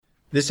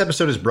This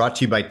episode is brought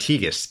to you by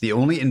Tegus, the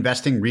only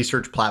investing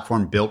research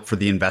platform built for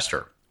the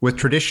investor. With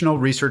traditional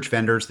research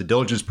vendors, the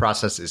diligence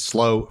process is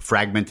slow,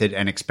 fragmented,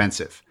 and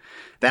expensive.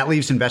 That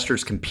leaves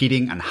investors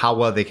competing on how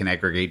well they can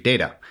aggregate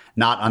data,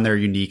 not on their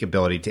unique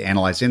ability to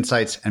analyze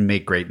insights and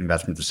make great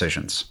investment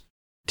decisions.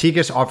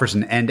 Tegus offers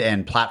an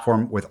end-to-end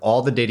platform with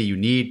all the data you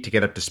need to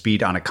get up to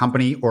speed on a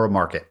company or a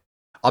market.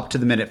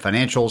 Up-to-the-minute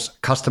financials,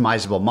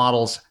 customizable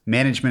models,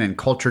 management and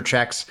culture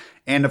checks,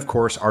 and of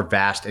course, our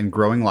vast and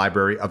growing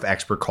library of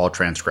expert call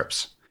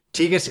transcripts.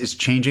 Tegus is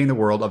changing the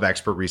world of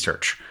expert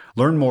research.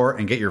 Learn more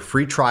and get your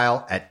free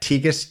trial at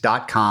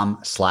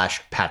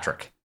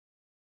tegus.com/Patrick.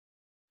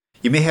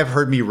 You may have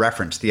heard me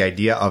reference the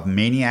idea of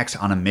maniacs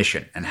on a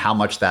mission and how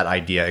much that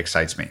idea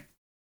excites me.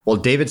 Well,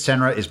 David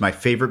Senra is my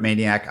favorite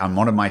maniac on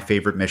one of my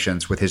favorite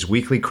missions with his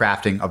weekly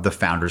crafting of the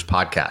Founders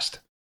podcast.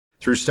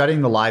 Through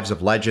studying the lives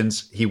of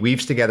legends, he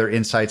weaves together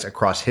insights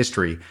across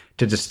history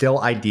to distill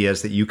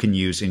ideas that you can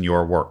use in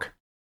your work.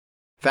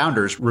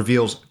 Founders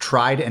reveals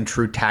tried and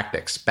true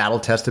tactics,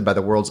 battle-tested by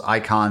the world's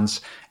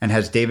icons, and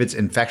has David's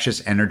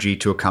infectious energy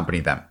to accompany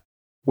them.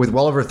 With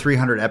well over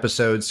 300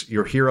 episodes,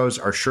 your heroes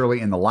are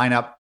surely in the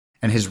lineup,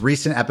 and his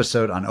recent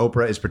episode on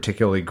Oprah is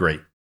particularly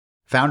great.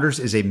 Founders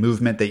is a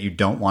movement that you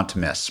don't want to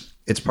miss.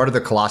 It's part of the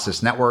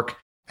Colossus Network,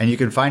 and you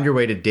can find your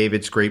way to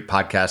David's great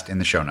podcast in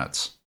the show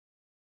notes.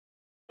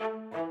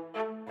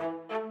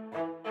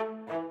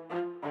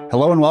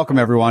 Hello and welcome,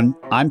 everyone.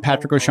 I'm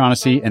Patrick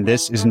O'Shaughnessy, and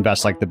this is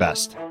Invest Like the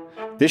Best.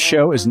 This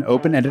show is an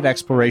open-ended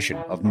exploration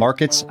of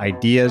markets,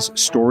 ideas,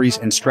 stories,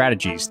 and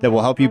strategies that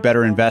will help you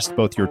better invest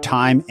both your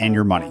time and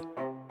your money.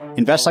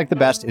 Invest Like the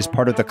Best is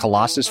part of the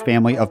Colossus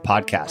family of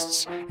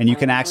podcasts, and you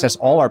can access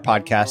all our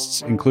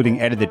podcasts,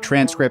 including edited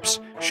transcripts,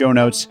 show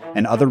notes,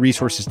 and other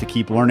resources to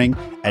keep learning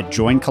at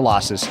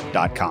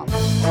joincolossus.com.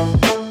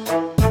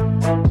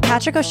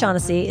 Patrick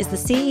O'Shaughnessy is the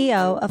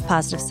CEO of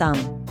Positive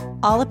Sum.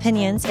 All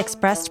opinions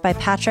expressed by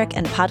Patrick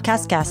and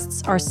podcast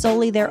guests are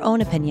solely their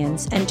own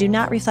opinions and do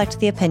not reflect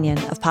the opinion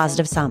of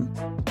Positive Sum.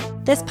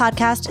 This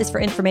podcast is for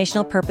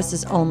informational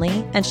purposes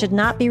only and should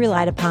not be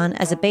relied upon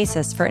as a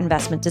basis for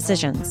investment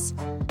decisions.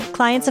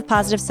 Clients of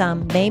Positive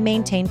Sum may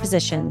maintain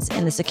positions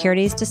in the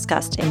securities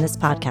discussed in this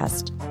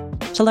podcast.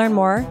 To learn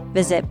more,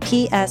 visit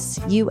psum.vc.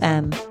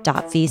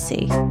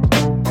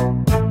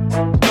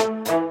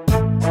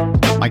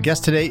 My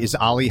guest today is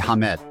Ali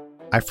Hamed.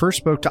 I first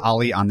spoke to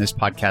Ali on this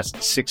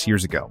podcast 6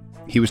 years ago.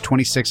 He was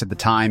 26 at the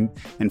time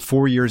and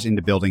 4 years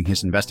into building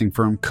his investing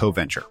firm,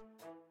 CoVenture.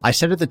 I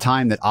said at the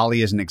time that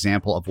Ali is an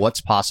example of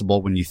what's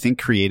possible when you think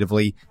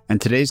creatively,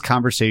 and today's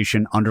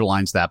conversation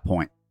underlines that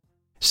point.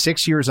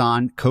 6 years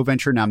on,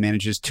 CoVenture now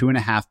manages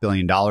 $2.5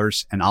 billion,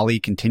 and Ali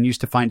continues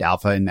to find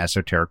alpha in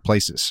esoteric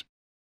places.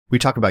 We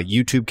talk about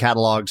YouTube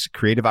catalogs,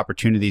 creative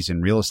opportunities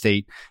in real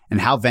estate, and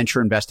how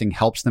venture investing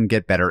helps them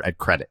get better at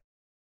credit.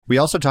 We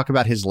also talk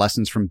about his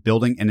lessons from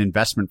building an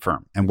investment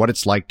firm and what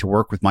it's like to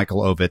work with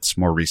Michael Ovitz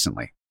more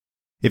recently.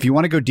 If you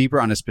want to go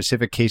deeper on a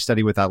specific case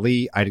study with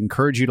Ali, I'd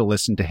encourage you to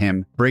listen to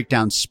him break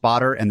down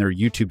Spotter and their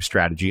YouTube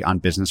strategy on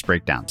Business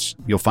Breakdowns.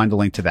 You'll find a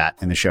link to that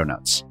in the show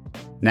notes.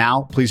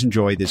 Now, please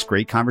enjoy this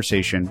great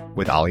conversation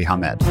with Ali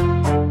Hamed.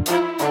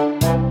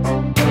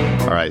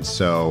 All right,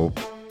 so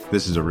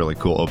this is a really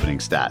cool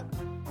opening stat,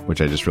 which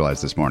I just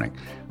realized this morning.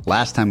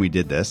 Last time we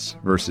did this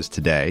versus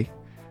today,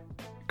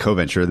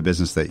 CoVenture, the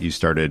business that you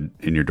started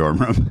in your dorm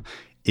room,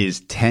 is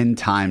 10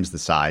 times the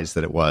size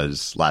that it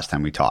was last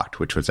time we talked,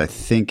 which was, I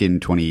think, in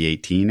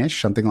 2018-ish,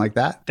 something like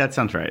that. That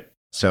sounds right.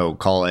 So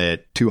call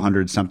it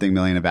 200-something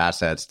million of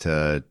assets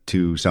to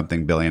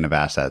 2-something billion of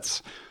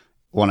assets.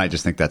 One, I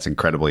just think that's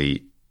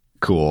incredibly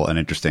cool and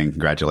interesting.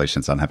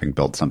 Congratulations on having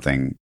built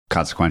something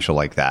consequential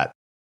like that.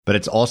 But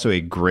it's also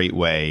a great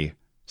way,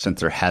 since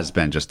there has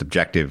been just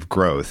objective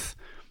growth,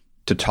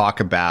 to talk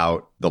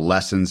about the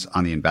lessons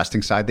on the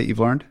investing side that you've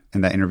learned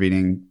in that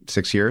intervening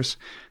 6 years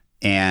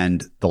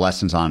and the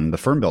lessons on the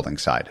firm building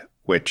side,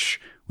 which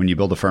when you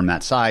build a firm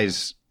that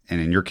size, and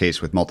in your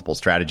case with multiple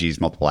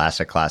strategies, multiple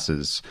asset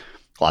classes,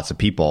 lots of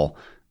people,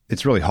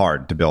 it's really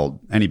hard to build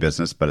any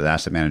business, but an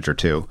asset manager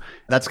too.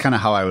 That's kind of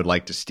how I would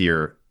like to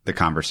steer the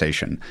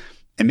conversation.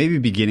 And maybe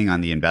beginning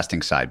on the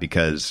investing side,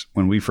 because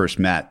when we first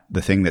met,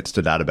 the thing that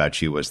stood out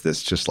about you was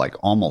this just like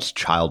almost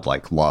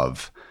childlike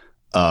love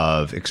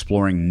of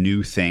exploring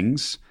new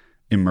things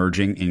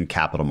emerging in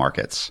capital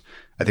markets.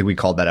 I think we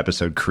called that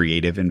episode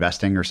creative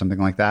investing or something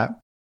like that.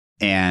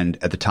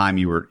 And at the time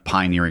you were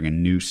pioneering a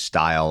new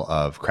style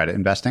of credit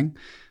investing.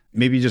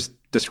 Maybe just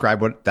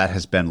describe what that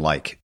has been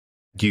like.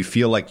 Do you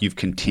feel like you've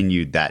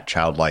continued that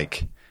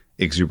childlike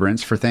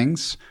exuberance for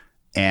things?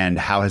 And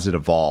how has it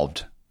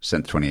evolved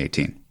since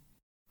 2018?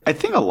 I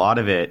think a lot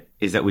of it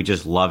is that we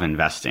just love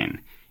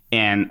investing.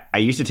 And I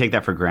used to take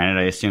that for granted.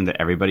 I assumed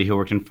that everybody who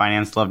worked in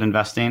finance loved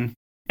investing.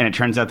 And it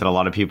turns out that a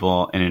lot of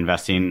people in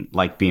investing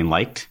like being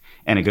liked.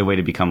 And a good way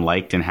to become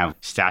liked and have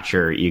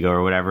stature or ego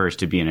or whatever is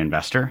to be an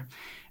investor.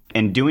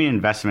 And doing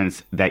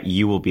investments that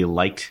you will be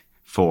liked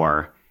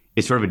for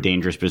is sort of a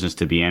dangerous business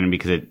to be in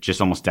because it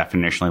just almost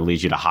definitionally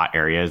leads you to hot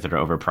areas that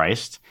are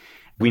overpriced.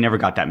 We never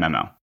got that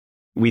memo.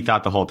 We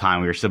thought the whole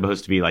time we were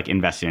supposed to be like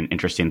investing in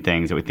interesting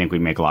things that we think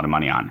we'd make a lot of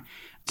money on.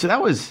 So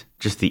that was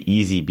just the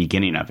easy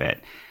beginning of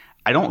it.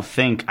 I don't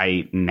think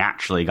I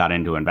naturally got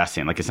into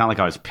investing. Like, it's not like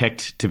I was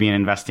picked to be in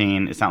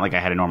investing. It's not like I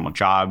had a normal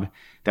job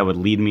that would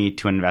lead me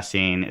to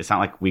investing. It's not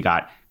like we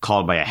got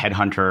called by a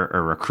headhunter or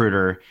a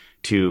recruiter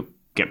to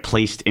get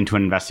placed into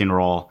an investing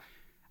role.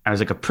 It was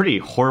like a pretty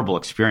horrible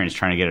experience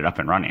trying to get it up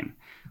and running.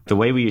 The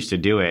way we used to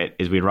do it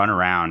is we'd run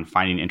around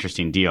finding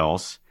interesting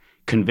deals,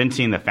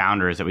 convincing the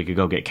founders that we could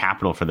go get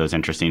capital for those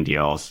interesting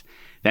deals,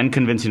 then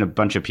convincing a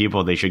bunch of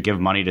people they should give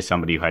money to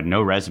somebody who had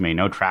no resume,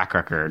 no track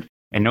record,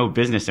 and no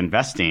business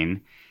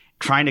investing,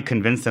 trying to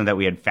convince them that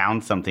we had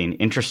found something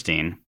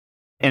interesting.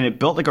 And it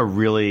built like a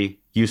really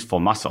useful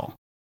muscle.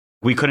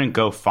 We couldn't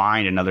go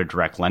find another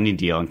direct lending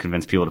deal and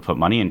convince people to put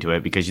money into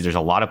it because there's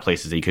a lot of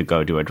places that you could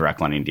go do a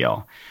direct lending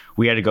deal.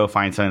 We had to go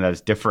find something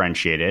that's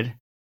differentiated,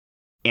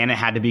 and it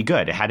had to be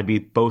good. It had to be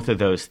both of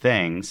those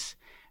things.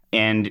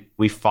 And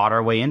we fought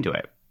our way into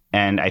it.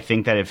 And I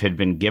think that if it had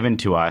been given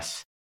to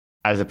us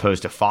as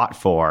opposed to fought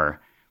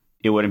for,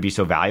 it wouldn't be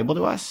so valuable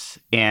to us.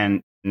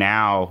 And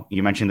now,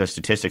 you mentioned those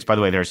statistics. By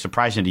the way, they're as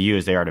surprising to you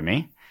as they are to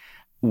me.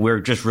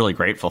 We're just really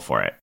grateful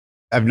for it.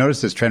 I've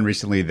noticed this trend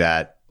recently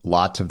that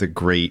lots of the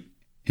great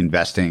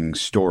investing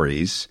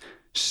stories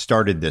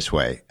started this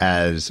way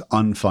as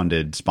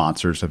unfunded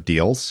sponsors of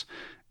deals,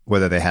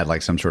 whether they had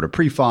like some sort of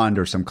pre-fund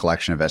or some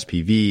collection of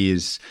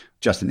SPVs.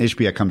 Justin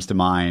Ishbia comes to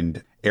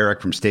mind.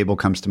 Eric from Stable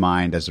comes to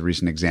mind as a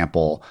recent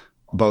example.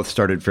 Both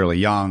started fairly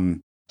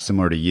young,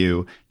 similar to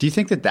you. Do you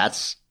think that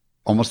that's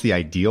almost the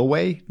ideal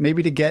way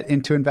maybe to get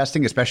into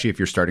investing, especially if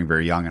you're starting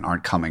very young and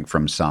aren't coming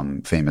from some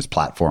famous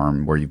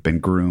platform where you've been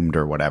groomed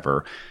or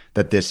whatever,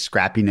 that this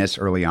scrappiness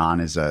early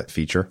on is a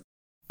feature?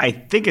 I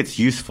think it's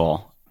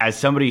useful. As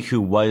somebody who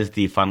was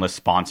the fundless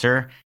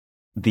sponsor,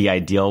 the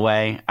ideal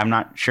way, I'm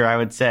not sure I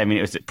would say. I mean,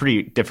 it was a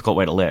pretty difficult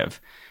way to live.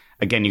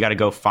 Again, you got to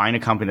go find a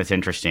company that's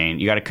interesting.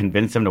 You got to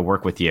convince them to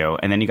work with you.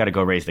 And then you got to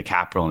go raise the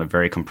capital in a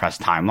very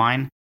compressed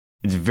timeline.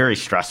 It's very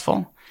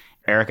stressful.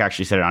 Eric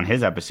actually said it on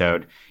his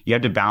episode. You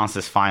have to balance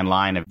this fine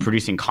line of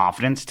producing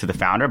confidence to the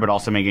founder, but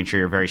also making sure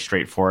you're very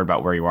straightforward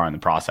about where you are in the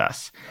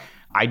process.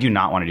 I do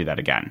not want to do that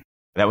again.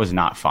 That was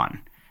not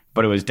fun,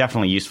 but it was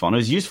definitely useful. And it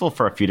was useful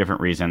for a few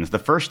different reasons. The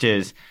first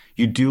is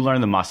you do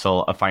learn the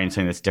muscle of finding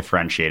something that's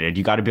differentiated.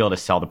 You got to be able to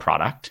sell the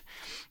product.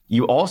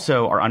 You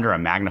also are under a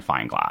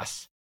magnifying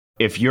glass.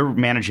 If you're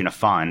managing a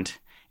fund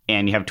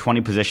and you have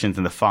 20 positions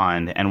in the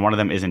fund and one of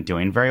them isn't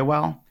doing very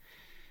well,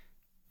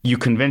 you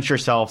convince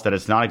yourself that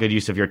it's not a good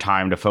use of your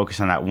time to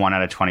focus on that 1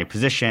 out of 20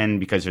 position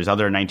because there's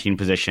other 19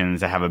 positions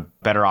that have a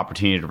better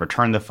opportunity to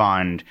return the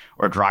fund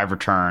or drive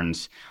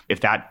returns. If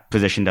that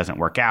position doesn't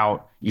work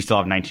out, you still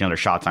have 19 other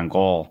shots on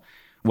goal.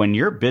 When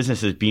your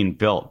business is being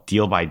built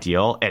deal by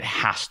deal, it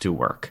has to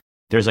work.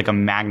 There's like a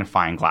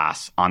magnifying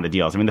glass on the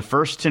deals. I mean, the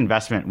first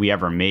investment we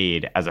ever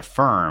made as a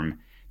firm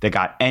that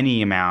got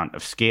any amount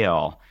of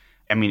scale,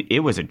 I mean, it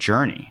was a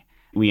journey.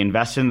 We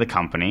invested in the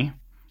company.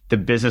 The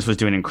business was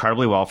doing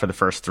incredibly well for the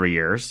first 3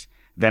 years.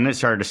 Then it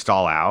started to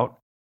stall out.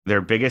 Their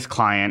biggest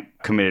client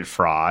committed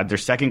fraud. Their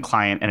second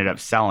client ended up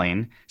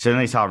selling. So then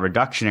they saw a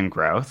reduction in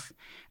growth.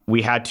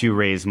 We had to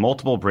raise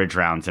multiple bridge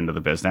rounds into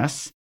the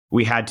business.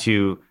 We had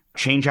to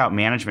change out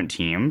management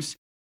teams.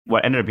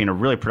 What ended up being a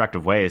really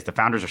productive way is the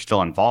founders are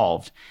still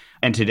involved.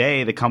 And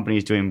today the company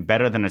is doing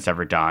better than it's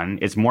ever done.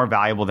 It's more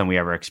valuable than we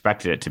ever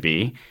expected it to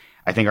be.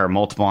 I think our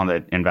multiple on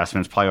the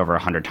investment is probably over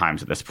 100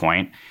 times at this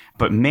point.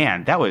 But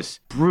man, that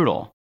was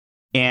brutal.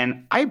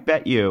 And I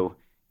bet you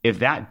if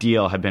that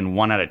deal had been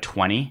 1 out of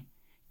 20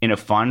 in a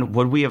fund,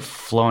 would we have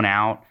flown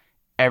out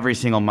every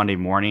single Monday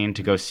morning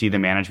to go see the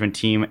management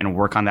team and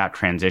work on that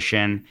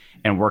transition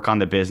and work on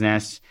the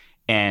business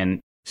and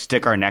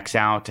stick our necks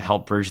out to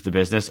help bridge the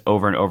business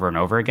over and over and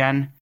over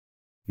again?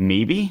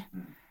 Maybe.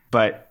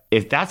 But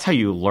if that's how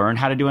you learn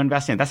how to do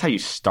investing, if that's how you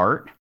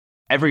start,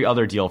 every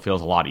other deal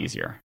feels a lot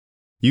easier.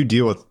 You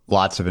deal with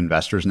lots of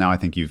investors now. I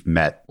think you've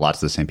met lots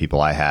of the same people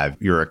I have.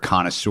 You're a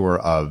connoisseur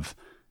of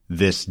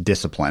this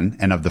discipline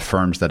and of the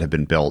firms that have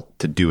been built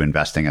to do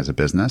investing as a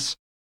business.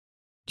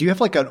 Do you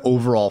have like an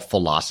overall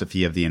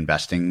philosophy of the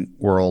investing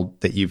world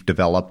that you've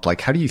developed?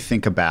 Like, how do you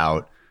think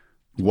about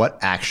what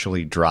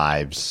actually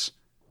drives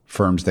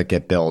firms that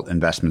get built,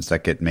 investments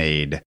that get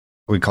made?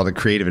 We called it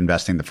creative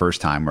investing the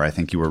first time, where I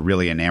think you were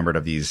really enamored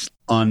of these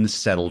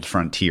unsettled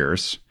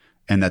frontiers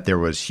and that there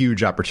was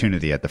huge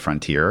opportunity at the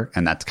frontier.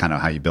 And that's kind of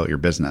how you built your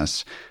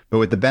business. But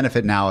with the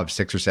benefit now of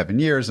 6 or 7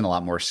 years and a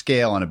lot more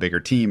scale and a bigger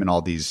team and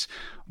all these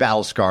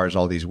battle scars,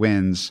 all these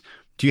wins,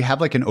 do you have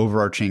like an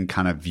overarching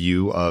kind of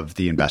view of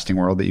the investing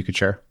world that you could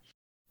share?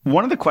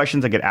 One of the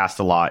questions I get asked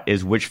a lot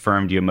is, which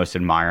firm do you most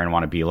admire and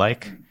want to be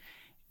like?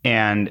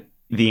 And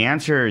the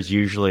answer is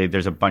usually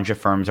there's a bunch of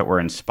firms that we're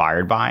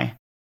inspired by,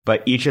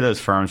 but each of those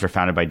firms were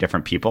founded by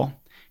different people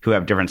who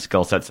have different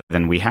skill sets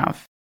than we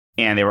have.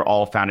 And they were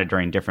all founded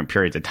during different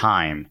periods of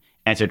time.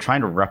 And so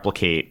trying to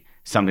replicate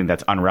something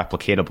that's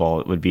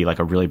unreplicatable would be like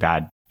a really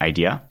bad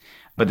idea.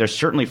 But there's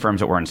certainly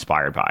firms that we're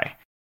inspired by.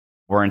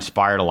 We're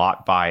inspired a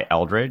lot by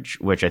Eldridge,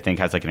 which I think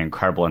has like an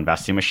incredible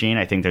investing machine.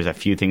 I think there's a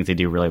few things they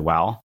do really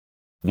well.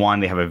 One,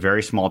 they have a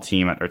very small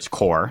team at its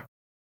core.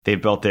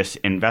 They've built this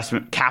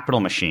investment capital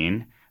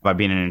machine by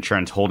being an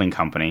insurance holding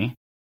company.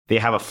 They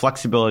have a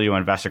flexibility to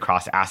invest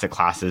across asset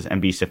classes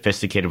and be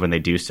sophisticated when they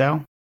do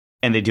so.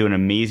 And they do an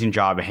amazing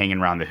job of hanging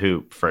around the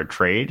hoop for a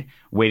trade,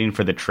 waiting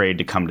for the trade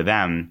to come to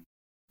them.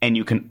 And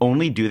you can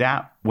only do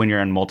that when you're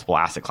in multiple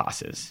asset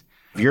classes.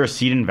 If you're a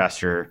seed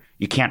investor,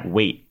 you can't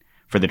wait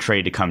for the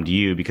trade to come to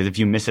you, because if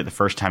you miss it the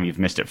first time, you've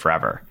missed it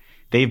forever.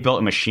 They've built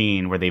a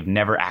machine where they've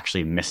never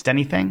actually missed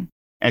anything,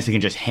 and so they can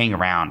just hang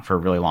around for a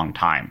really long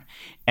time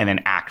and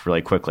then act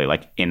really quickly,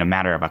 like in a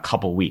matter of a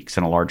couple weeks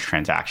in a large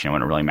transaction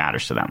when it really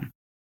matters to them.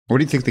 What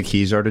do you think the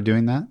keys are to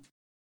doing that?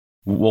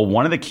 Well,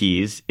 one of the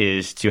keys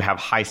is to have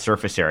high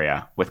surface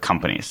area with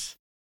companies.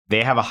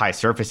 They have a high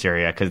surface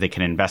area because they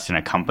can invest in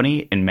a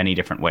company in many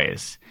different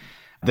ways.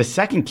 The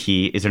second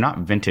key is they're not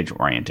vintage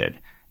oriented.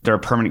 They're a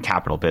permanent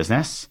capital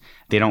business.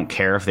 They don't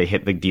care if they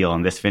hit the deal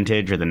in this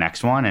vintage or the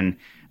next one. And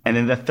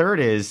then the third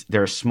is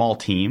they're a small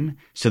team,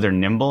 so they're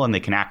nimble and they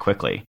can act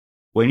quickly.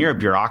 When you're a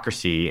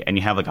bureaucracy and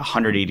you have like a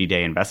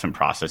 180-day investment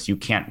process, you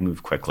can't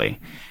move quickly.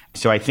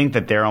 So I think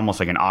that they're almost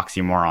like an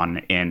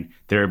oxymoron in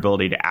their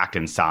ability to act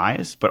in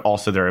size, but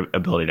also their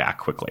ability to act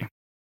quickly.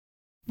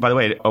 By the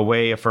way, a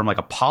way a firm like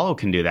Apollo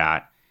can do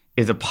that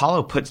is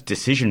Apollo puts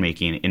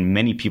decision-making in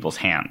many people's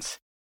hands.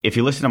 If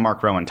you listen to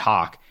Mark Rowan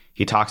talk,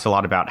 he talks a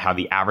lot about how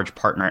the average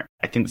partner,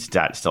 I think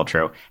that's still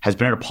true, has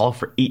been at Apollo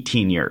for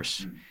 18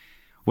 years.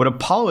 What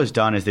Apollo has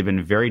done is they've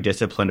been very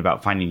disciplined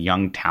about finding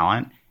young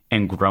talent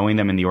and growing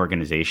them in the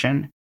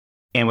organization.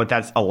 And what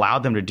that's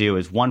allowed them to do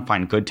is, one,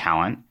 find good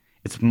talent.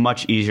 It's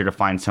much easier to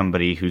find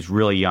somebody who's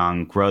really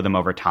young, grow them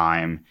over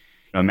time.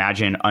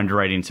 Imagine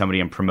underwriting somebody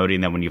and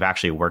promoting them when you've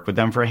actually worked with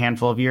them for a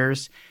handful of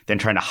years, than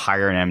trying to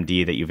hire an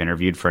MD that you've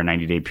interviewed for a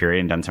 90-day period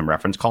and done some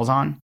reference calls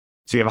on.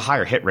 So you have a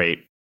higher hit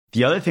rate.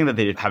 The other thing that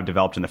they have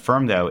developed in the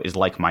firm, though, is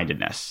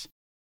like-mindedness.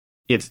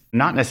 It's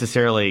not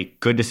necessarily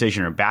good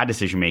decision or bad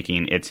decision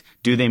making. It's,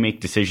 do they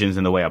make decisions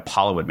in the way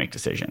Apollo would make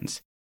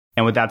decisions?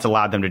 And what that's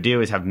allowed them to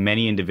do is have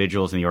many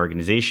individuals in the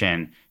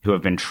organization who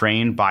have been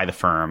trained by the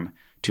firm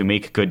to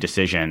make good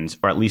decisions,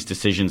 or at least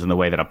decisions in the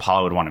way that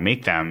Apollo would want to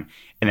make them,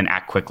 and then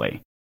act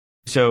quickly.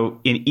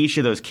 So in each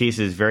of those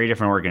cases, very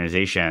different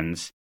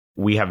organizations,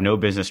 we have no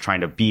business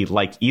trying to be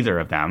like either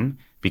of them,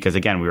 because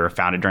again, we were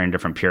founded during a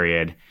different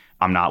period.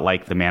 I'm not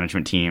like the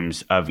management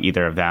teams of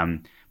either of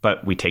them,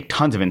 but we take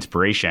tons of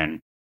inspiration.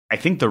 I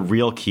think the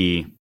real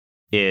key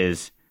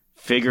is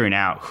figuring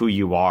out who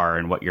you are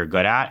and what you're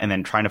good at, and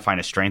then trying to find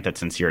a strength that's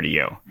sincere to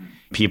you.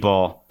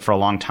 People, for a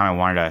long time,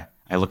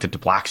 I looked at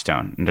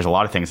Blackstone, and there's a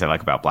lot of things I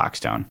like about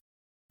Blackstone.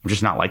 I'm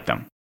just not like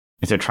them.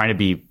 And so trying to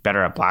be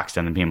better at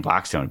Blackstone than being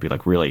Blackstone would be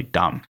like really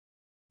dumb.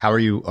 How are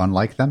you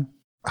unlike them?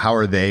 How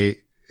are they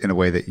in a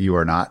way that you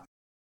are not?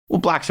 Well,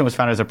 Blackstone was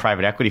founded as a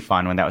private equity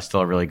fund when that was still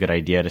a really good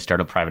idea to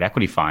start a private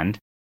equity fund,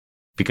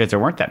 because there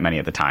weren't that many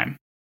at the time.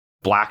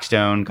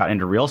 Blackstone got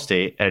into real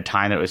estate at a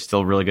time that it was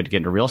still really good to get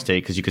into real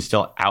estate because you could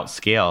still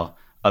outscale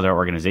other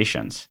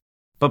organizations.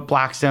 But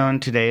Blackstone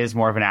today is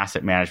more of an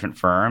asset management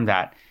firm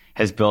that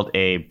has built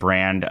a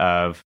brand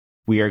of,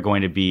 we are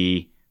going to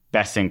be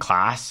best in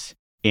class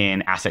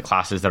in asset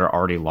classes that are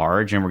already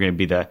large, and we're going to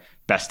be the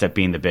best at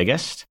being the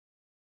biggest.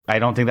 I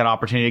don't think that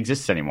opportunity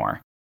exists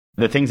anymore.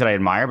 The things that I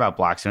admire about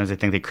Blackstone is I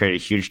think they create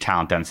a huge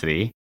talent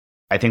density.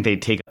 I think they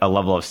take a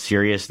level of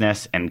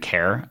seriousness and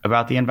care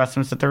about the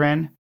investments that they're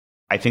in.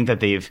 I think that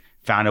they've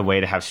found a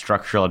way to have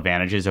structural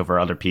advantages over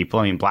other people.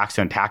 I mean,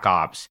 Blackstone Tac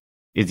Ops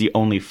is the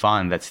only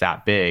fund that's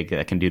that big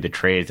that can do the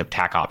trades that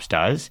Tac Ops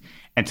does.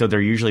 And so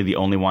they're usually the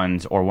only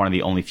ones, or one of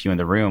the only few in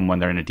the room when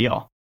they're in a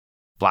deal.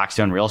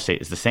 Blackstone Real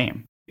Estate is the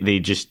same. They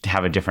just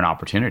have a different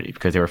opportunity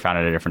because they were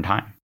founded at a different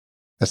time.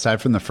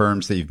 Aside from the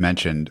firms that you've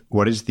mentioned,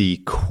 what is the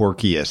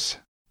quirkiest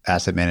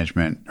asset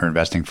management or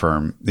investing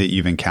firm that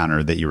you've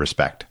encountered that you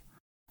respect?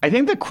 I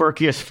think the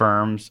quirkiest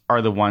firms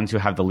are the ones who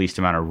have the least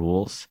amount of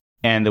rules.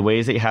 And the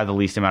ways that you have the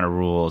least amount of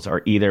rules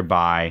are either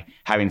by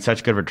having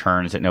such good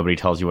returns that nobody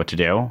tells you what to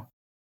do,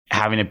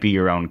 having it be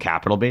your own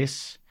capital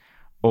base,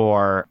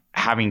 or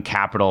having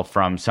capital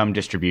from some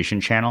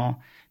distribution channel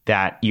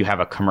that you have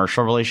a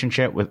commercial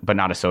relationship with, but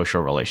not a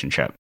social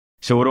relationship.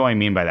 So what do I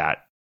mean by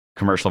that?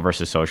 Commercial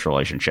versus social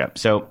relationship.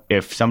 So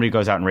if somebody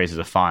goes out and raises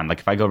a fund, like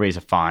if I go raise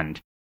a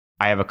fund,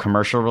 I have a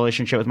commercial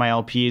relationship with my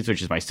LPs,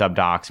 which is my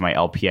subdocs, my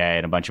LPA,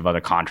 and a bunch of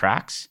other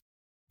contracts.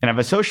 And I have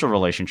a social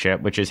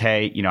relationship, which is,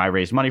 hey, I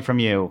raised money from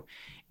you,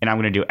 and I'm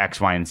going to do X,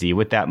 Y, and Z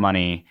with that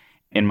money.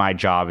 And my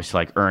job is to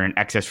like earn an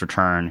excess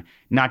return,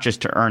 not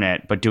just to earn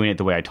it, but doing it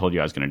the way I told you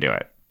I was going to do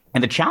it.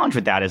 And the challenge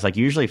with that is like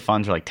usually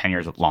funds are like 10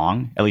 years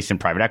long, at least in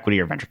private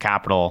equity or venture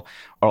capital,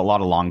 or a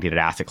lot of long dated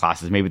asset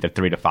classes. Maybe they're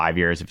 3 to 5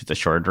 years if it's a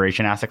shorter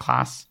duration asset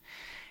class.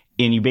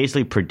 And you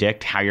basically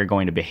predict how you're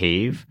going to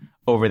behave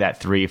over that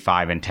 3,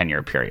 5, and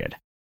 10-year period.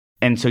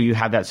 And so you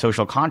have that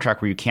social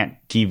contract where you can't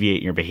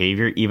deviate your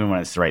behavior even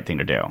when it's the right thing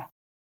to do.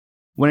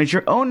 When it's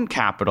your own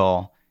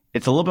capital,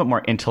 it's a little bit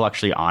more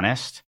intellectually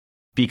honest.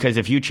 Because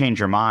if you change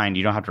your mind,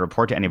 you don't have to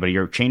report to anybody.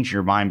 You're changing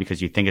your mind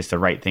because you think it's the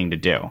right thing to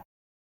do.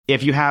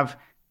 If you have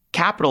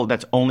capital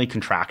that's only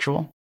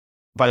contractual,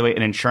 by the way,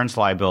 an insurance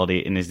liability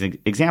is an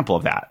example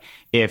of that.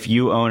 If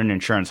you own an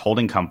insurance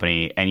holding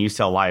company and you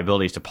sell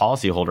liabilities to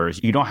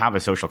policyholders, you don't have a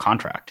social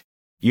contract.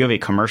 You have a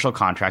commercial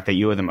contract that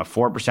you owe them a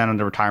 4% on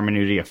the retirement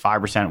annuity, a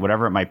 5%,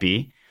 whatever it might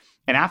be.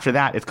 And after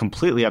that, it's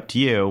completely up to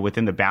you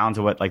within the bounds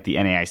of what like the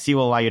NAIC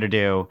will allow you to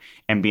do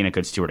and being a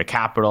good steward of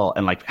capital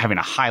and like having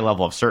a high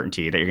level of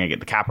certainty that you're going to get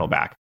the capital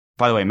back.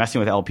 By the way, messing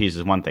with LPs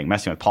is one thing.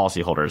 Messing with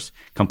policyholders,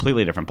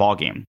 completely different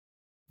ballgame.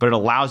 But it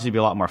allows you to be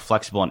a lot more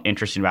flexible and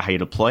interesting about how you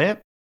deploy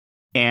it.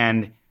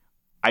 And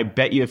I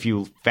bet you if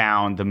you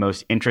found the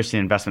most interesting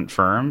investment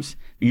firms,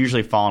 you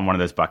usually fall in one of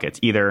those buckets.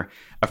 Either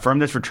a firm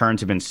that's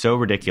returns have been so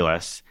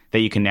ridiculous that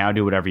you can now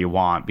do whatever you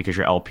want because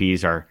your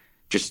LPs are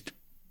just,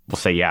 will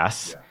say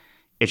yes. Yeah.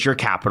 It's your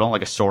capital,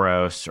 like a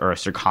Soros or a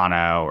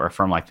Circana or a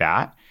firm like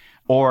that.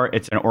 Or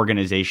it's an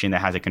organization that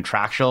has a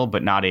contractual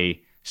but not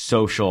a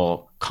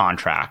social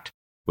contract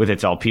with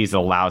its LPs that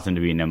allows them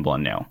to be nimble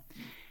and new.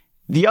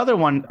 The other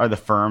one are the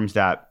firms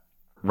that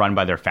run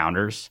by their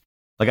founders.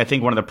 Like I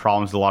think one of the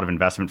problems with a lot of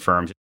investment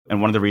firms, and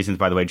one of the reasons,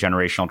 by the way,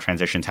 generational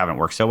transitions haven't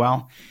worked so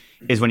well,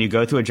 is when you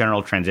go through a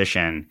general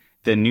transition,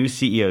 the new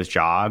CEO's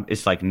job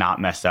is like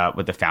not mess up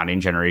what the founding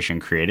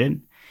generation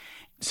created.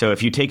 So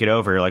if you take it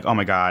over, you're like, oh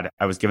my God,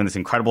 I was given this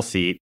incredible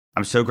seat.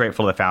 I'm so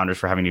grateful to the founders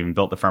for having even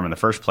built the firm in the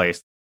first place.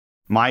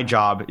 My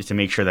job is to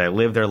make sure that I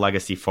live their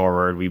legacy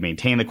forward. We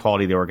maintain the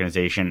quality of the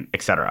organization,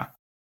 et cetera.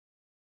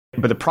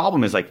 But the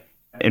problem is like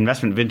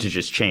investment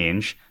vintages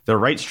change. The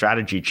right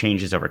strategy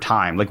changes over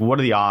time. Like what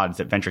are the odds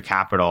that venture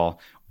capital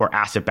or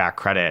asset-backed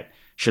credit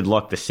should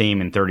look the same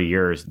in 30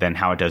 years than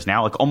how it does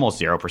now? Like almost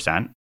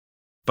 0%.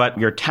 But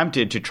you're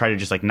tempted to try to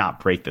just like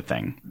not break the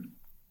thing.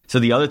 So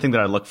the other thing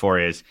that I look for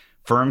is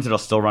firms that'll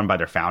still run by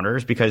their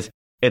founders, because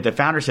if the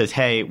founder says,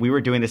 hey, we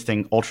were doing this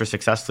thing ultra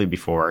successfully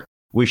before,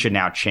 we should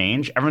now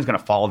change, everyone's going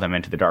to follow them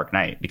into the dark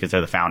night because they're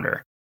the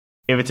founder.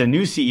 If it's a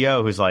new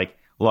CEO who's like,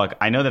 look,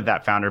 I know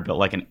that founder built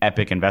like an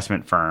epic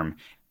investment firm.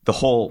 The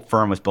whole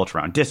firm was built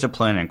around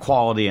discipline and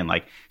quality and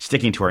like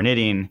sticking to our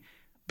knitting,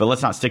 but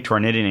let's not stick to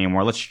our knitting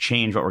anymore. Let's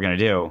change what we're going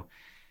to do.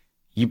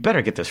 You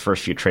better get those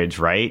first few trades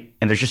right.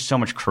 And there's just so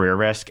much career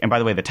risk. And by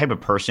the way, the type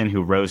of person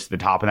who rose to the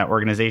top of that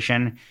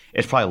organization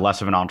is probably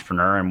less of an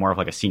entrepreneur and more of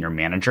like a senior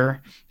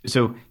manager.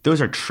 So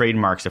those are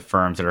trademarks of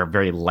firms that are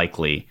very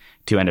likely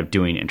to end up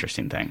doing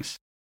interesting things.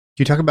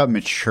 You talk about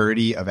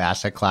maturity of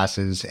asset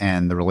classes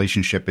and the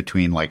relationship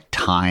between like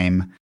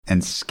time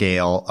and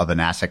scale of an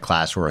asset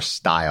class or a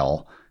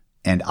style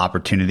and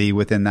opportunity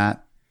within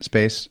that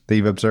space that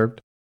you've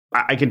observed?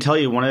 I can tell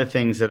you one of the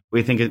things that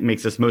we think it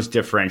makes us most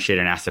differentiate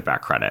in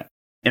asset-backed credit.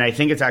 And I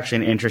think it's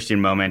actually an interesting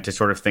moment to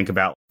sort of think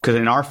about, because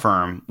in our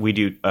firm, we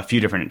do a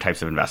few different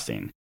types of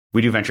investing.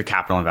 We do venture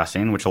capital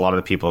investing, which a lot of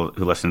the people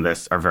who listen to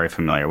this are very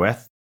familiar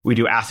with. We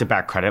do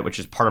asset-backed credit, which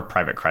is part of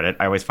private credit.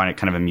 I always find it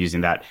kind of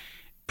amusing that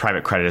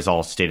private credit is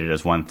all stated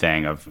as one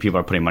thing of people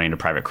are putting money into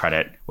private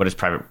credit. What does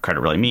private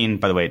credit really mean?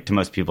 By the way, to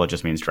most people, it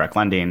just means direct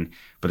lending,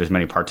 but there's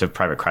many parts of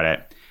private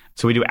credit.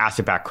 So we do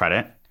asset-backed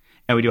credit.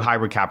 And we do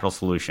hybrid capital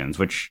solutions,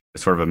 which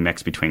is sort of a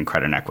mix between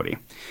credit and equity.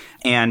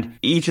 And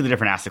each of the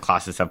different asset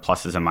classes have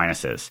pluses and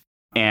minuses.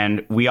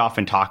 And we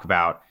often talk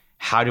about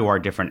how do our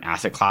different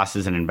asset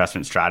classes and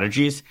investment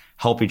strategies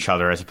help each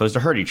other as opposed to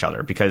hurt each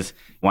other? Because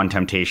one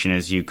temptation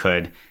is you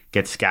could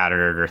get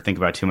scattered or think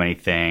about too many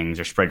things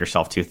or spread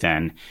yourself too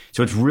thin.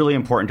 So it's really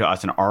important to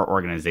us in our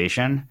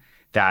organization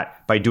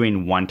that by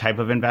doing one type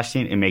of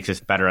investing, it makes us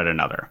better at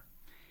another.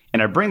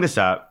 And I bring this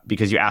up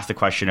because you asked the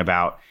question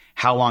about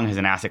how long has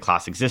an asset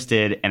class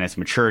existed and its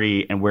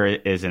maturity and where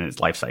it is in its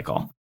life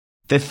cycle.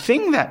 The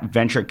thing that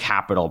venture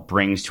capital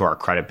brings to our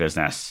credit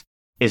business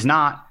is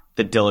not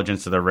the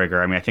diligence or the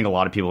rigor. I mean, I think a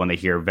lot of people, when they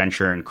hear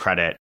venture and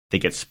credit, they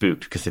get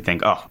spooked because they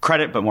think, oh,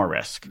 credit, but more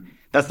risk.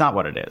 That's not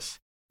what it is.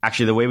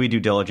 Actually, the way we do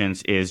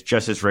diligence is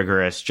just as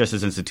rigorous, just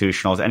as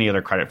institutional as any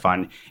other credit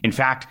fund. In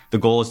fact, the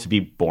goal is to be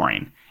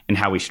boring in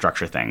how we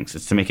structure things.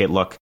 It's to make it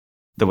look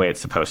the way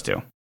it's supposed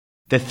to.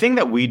 The thing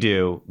that we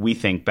do, we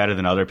think better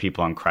than other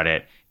people on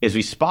credit, is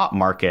we spot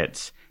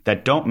markets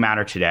that don't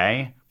matter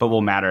today, but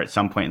will matter at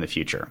some point in the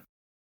future.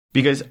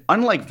 Because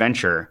unlike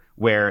venture,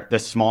 where the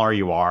smaller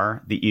you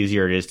are, the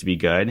easier it is to be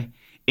good,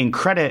 in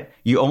credit,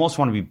 you almost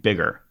want to be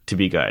bigger to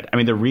be good. I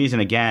mean, the reason,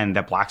 again,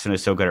 that Blackstone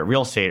is so good at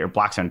real estate or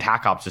Blackstone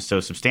Tac Ops is so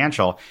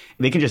substantial,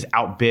 they can just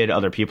outbid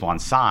other people on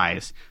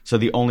size. So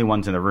the only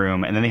ones in the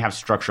room, and then they have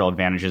structural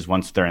advantages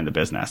once they're in the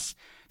business.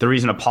 The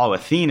reason Apollo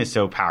Athene is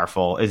so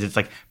powerful is it's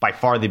like by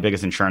far the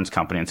biggest insurance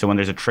company. And so when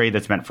there's a trade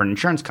that's meant for an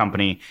insurance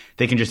company,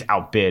 they can just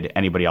outbid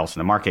anybody else in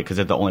the market because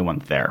they're the only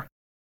ones there.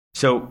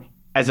 So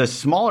as a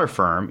smaller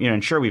firm,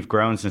 and sure, we've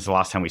grown since the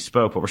last time we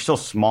spoke, but we're still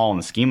small in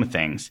the scheme of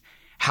things.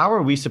 How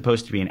are we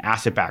supposed to be an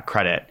asset-backed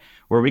credit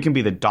where we can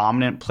be the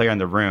dominant player in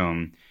the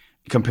room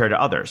compared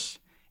to others?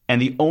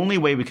 And the only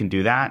way we can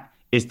do that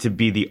is to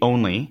be the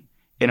only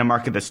in a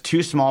market that's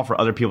too small for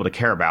other people to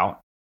care about,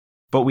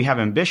 but we have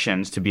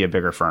ambitions to be a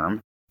bigger firm.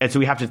 And so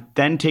we have to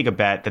then take a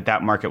bet that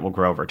that market will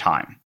grow over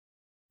time.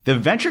 The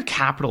venture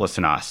capitalist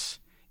in us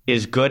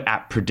is good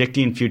at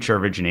predicting future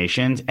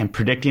originations and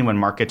predicting when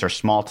markets are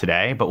small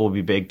today, but will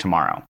be big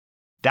tomorrow.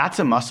 That's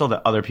a muscle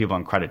that other people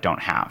in credit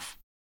don't have.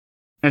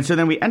 And so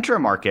then we enter a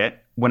market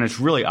when it's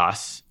really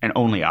us and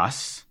only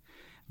us.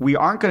 We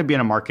aren't going to be in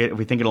a market if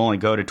we think it'll only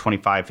go to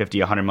 25, 50,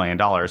 $100 million,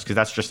 because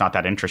that's just not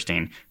that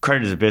interesting.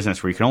 Credit is a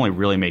business where you can only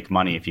really make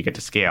money if you get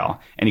to scale,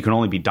 and you can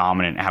only be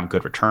dominant and have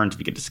good returns if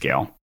you get to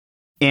scale.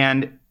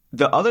 And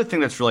the other thing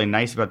that's really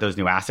nice about those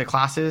new asset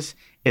classes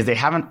is they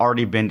haven't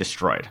already been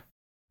destroyed.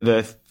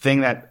 The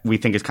thing that we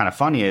think is kind of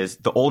funny is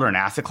the older an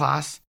asset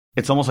class,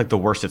 it's almost like the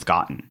worst it's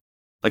gotten.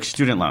 Like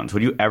student loans.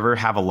 Would you ever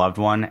have a loved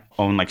one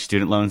own like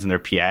student loans in their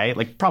PA?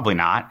 Like probably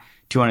not.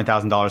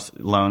 $200,000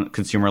 loan,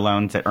 consumer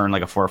loans that earn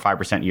like a 4 or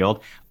 5%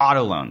 yield.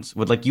 Auto loans.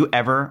 Would like you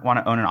ever want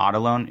to own an auto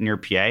loan in your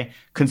PA?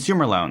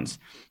 Consumer loans.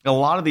 A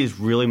lot of these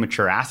really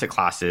mature asset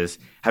classes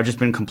have just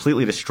been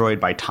completely destroyed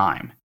by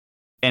time.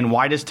 And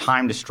why does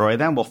time destroy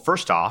them? Well,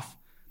 first off,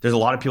 there's a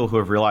lot of people who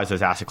have realized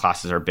those asset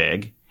classes are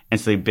big. And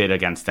so they bid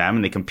against them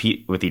and they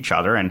compete with each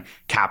other, and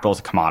capital is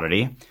a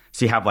commodity.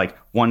 So you have like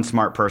one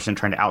smart person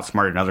trying to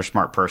outsmart another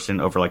smart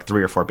person over like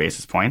 3 or 4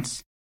 basis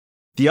points.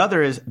 The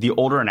other is the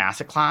older an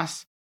asset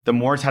class, the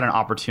more it's had an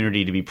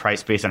opportunity to be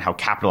priced based on how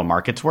capital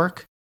markets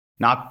work,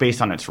 not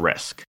based on its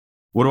risk.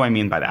 What do I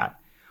mean by that?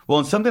 Well,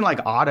 in something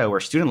like auto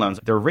or student loans,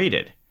 they're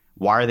rated.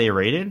 Why are they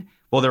rated?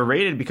 Well, they're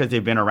rated because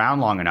they've been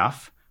around long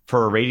enough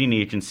for a rating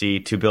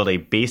agency to build a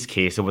base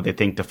case of what they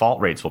think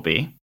default rates will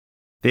be.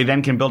 They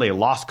then can build a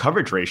loss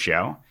coverage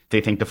ratio.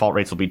 They think default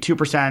rates will be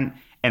 2%,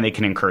 and they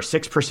can incur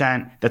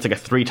 6%. That's like a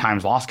 3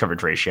 times loss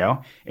coverage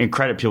ratio. In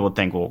credit, people would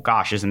think, well,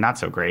 gosh, isn't that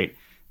so great?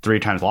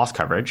 3 times loss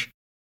coverage.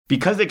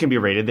 Because they can be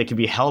rated, they can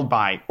be held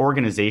by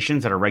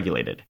organizations that are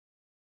regulated.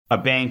 A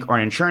bank or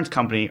an insurance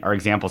company are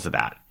examples of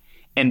that.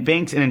 And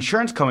banks and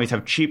insurance companies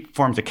have cheap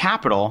forms of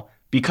capital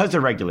because they're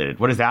regulated.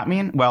 What does that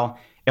mean? Well,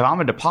 if I'm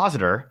a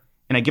depositor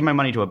and I give my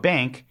money to a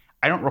bank,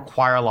 I don't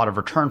require a lot of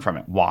return from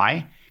it.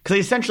 Why? Because they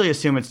essentially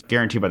assume it's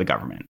guaranteed by the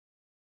government.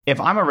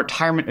 If I'm a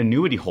retirement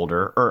annuity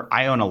holder or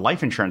I own a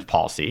life insurance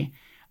policy,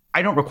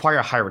 I don't require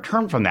a high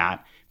return from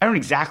that. I don't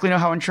exactly know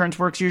how insurance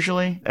works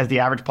usually as the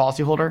average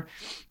policyholder,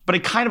 but I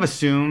kind of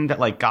assume that,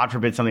 like, God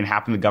forbid something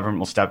happened, the government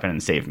will step in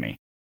and save me.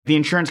 The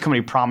insurance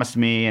company promised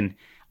me, and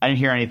I didn't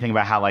hear anything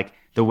about how, like,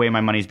 the way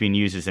my money is being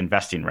used is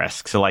investing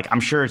risk. So, like, I'm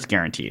sure it's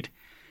guaranteed.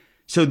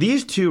 So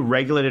these two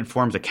regulated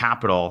forms of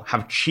capital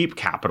have cheap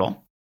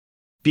capital.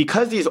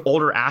 Because these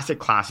older asset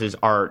classes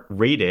are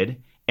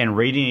rated and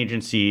rating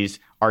agencies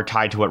are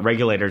tied to what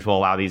regulators will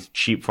allow these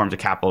cheap forms of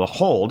capital to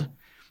hold,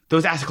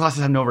 those asset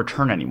classes have no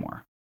return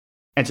anymore.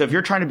 And so if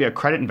you're trying to be a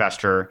credit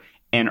investor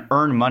and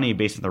earn money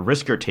based on the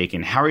risk you're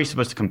taking, how are you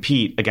supposed to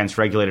compete against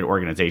regulated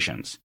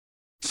organizations?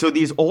 So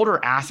these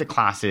older asset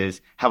classes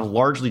have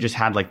largely just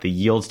had like the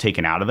yields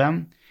taken out of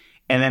them.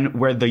 And then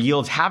where the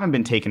yields haven't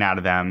been taken out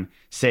of them,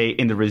 say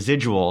in the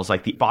residuals,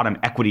 like the bottom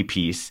equity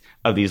piece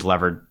of these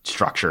levered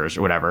structures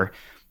or whatever,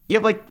 you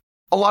have like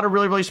a lot of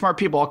really, really smart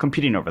people all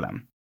competing over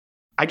them.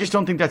 I just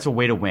don't think that's a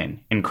way to win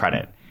in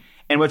credit.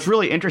 And what's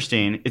really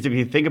interesting is if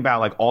you think about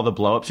like all the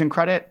blowups in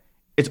credit,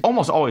 it's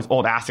almost always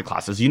old asset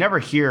classes. You never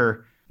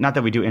hear, not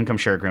that we do income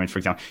share agreements, for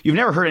example, you've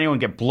never heard anyone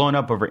get blown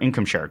up over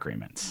income share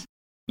agreements.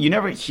 You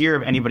never hear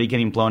of anybody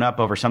getting blown up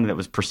over something that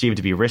was perceived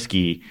to be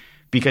risky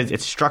because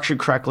it's structured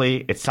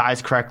correctly, it's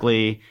sized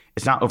correctly,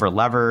 it's not over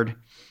levered.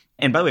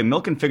 And by the way,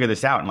 Milken figured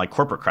this out in like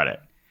corporate credit.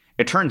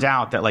 It turns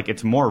out that like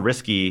it's more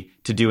risky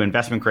to do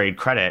investment grade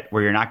credit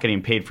where you're not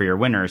getting paid for your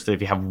winners. So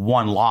if you have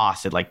one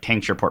loss, it like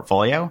tanks your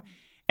portfolio.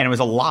 And it was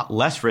a lot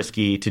less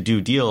risky to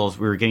do deals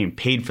where you're getting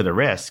paid for the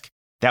risk.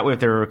 That way, if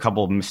there were a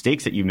couple of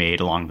mistakes that you made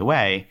along the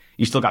way,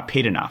 you still got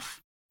paid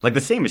enough. Like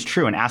the same is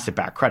true in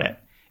asset-backed credit.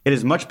 It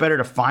is much better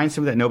to find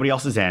something that nobody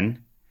else is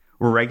in,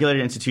 where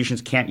regulated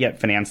institutions can't yet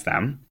finance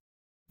them,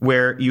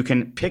 where you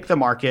can pick the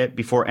market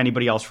before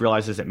anybody else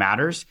realizes it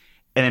matters,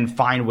 and then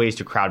find ways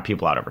to crowd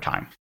people out over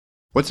time.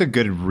 What's a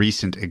good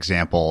recent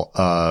example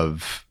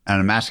of, and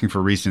I'm asking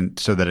for recent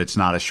so that it's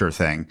not a sure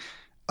thing,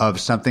 of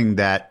something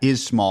that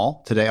is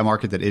small today, a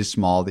market that is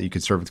small that you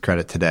could serve with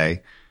credit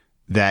today,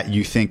 that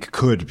you think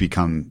could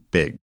become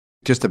big,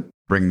 just to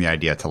bring the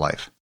idea to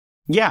life?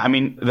 Yeah, I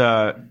mean,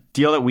 the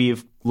deal that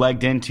we've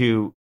legged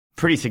into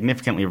pretty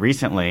significantly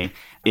recently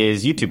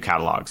is YouTube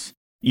catalogs.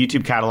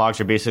 YouTube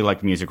catalogs are basically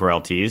like music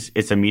royalties.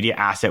 It's a media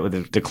asset with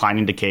a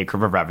declining decay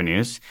curve of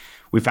revenues.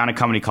 We found a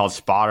company called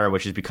Spotter,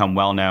 which has become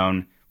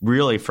well-known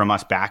really from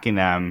us backing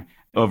them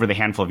over the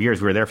handful of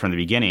years. We were there from the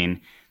beginning.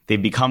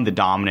 They've become the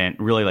dominant,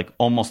 really like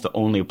almost the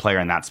only player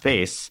in that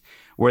space,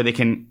 where they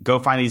can go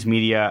find these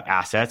media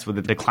assets with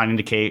a declining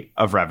decay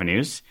of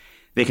revenues.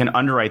 They can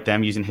underwrite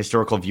them using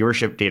historical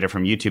viewership data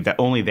from YouTube that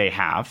only they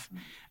have.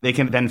 They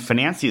can then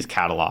finance these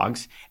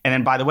catalogs. And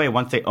then, by the way,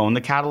 once they own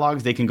the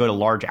catalogs, they can go to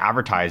large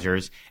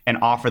advertisers and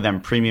offer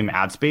them premium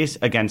ad space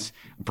against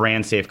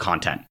brand safe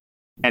content.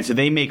 And so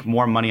they make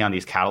more money on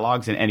these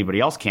catalogs than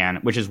anybody else can,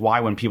 which is why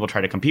when people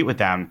try to compete with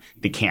them,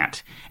 they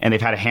can't. And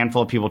they've had a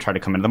handful of people try to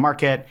come into the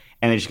market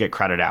and they just get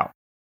crowded out.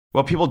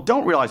 What people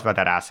don't realize about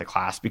that asset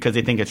class, because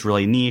they think it's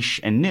really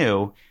niche and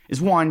new,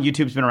 is one,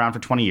 YouTube's been around for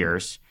 20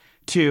 years.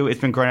 Two, it's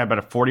been growing at about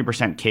a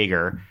 40%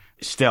 CAGR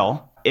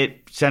still.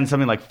 It sends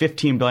something like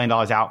 $15 billion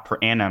out per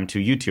annum to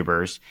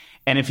YouTubers.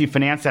 And if you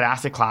finance that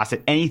asset class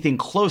at anything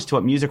close to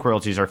what music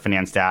royalties are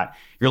financed at,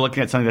 you're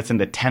looking at something that's in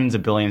the tens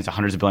of billions to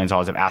hundreds of billions of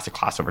dollars of asset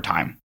class over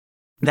time.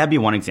 That'd be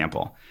one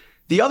example.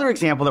 The other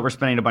example that we're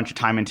spending a bunch of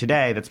time in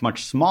today that's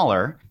much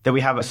smaller, that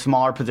we have a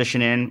smaller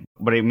position in,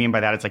 what I mean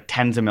by that, it's like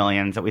tens of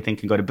millions that we think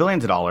can go to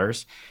billions of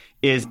dollars,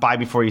 is buy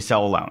before you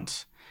sell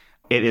loans.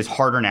 It is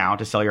harder now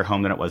to sell your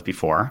home than it was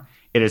before.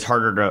 It is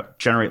harder to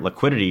generate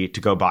liquidity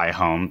to go buy a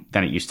home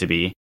than it used to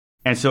be.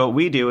 And so what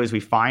we do is we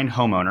find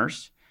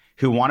homeowners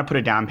who want to put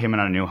a down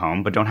payment on a new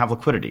home but don't have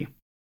liquidity.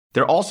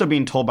 They're also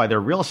being told by their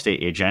real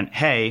estate agent,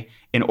 hey,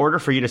 in order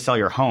for you to sell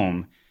your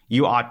home,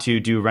 you ought to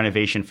do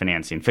renovation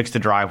financing, fix the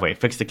driveway,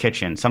 fix the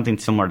kitchen, something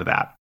similar to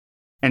that.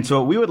 And so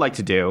what we would like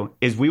to do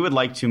is we would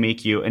like to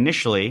make you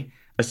initially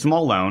a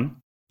small loan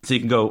so you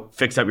can go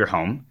fix up your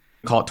home,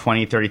 call it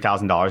 $20,000,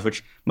 $30,000,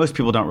 which most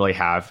people don't really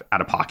have out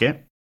of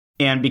pocket.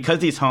 And because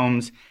these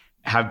homes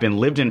have been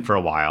lived in for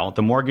a while,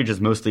 the mortgage is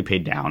mostly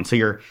paid down. So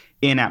you're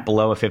in at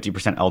below a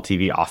 50%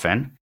 LTV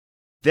often.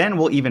 Then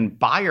we'll even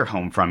buy your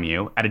home from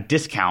you at a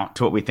discount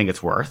to what we think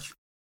it's worth,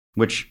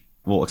 which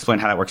we'll explain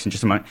how that works in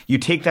just a moment. You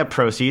take that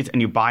proceeds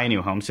and you buy a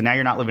new home. So now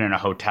you're not living in a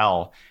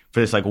hotel for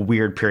this like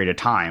weird period of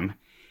time.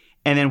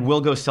 And then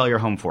we'll go sell your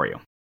home for you.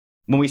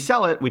 When we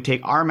sell it, we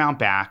take our amount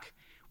back.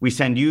 We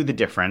send you the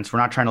difference. We're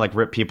not trying to like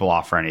rip people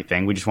off or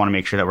anything. We just want to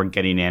make sure that we're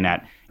getting in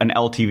at an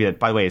LTV that,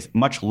 by the way, is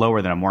much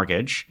lower than a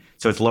mortgage.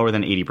 So it's lower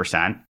than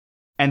 80%.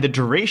 And the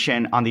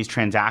duration on these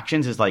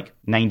transactions is like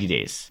 90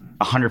 days,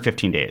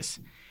 115 days.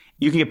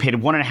 You can get paid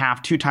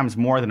 1.5, 2 times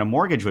more than a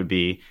mortgage would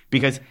be,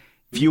 because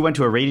if you went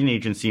to a rating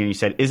agency and you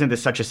said, isn't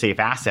this such a safe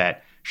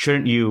asset?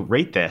 Shouldn't you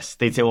rate this?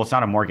 They'd say, well, it's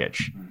not a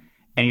mortgage.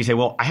 And you say,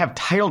 well, I have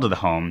title to the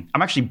home.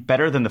 I'm actually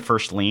better than the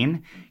first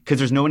lien because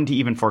there's no one to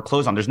even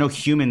foreclose on. There's no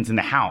humans in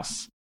the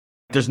house.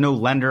 There's no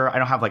lender. I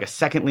don't have like a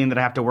second lien that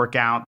I have to work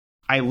out.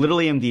 I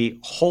literally am the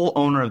whole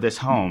owner of this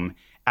home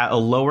at a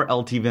lower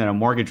LTV than a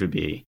mortgage would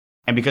be.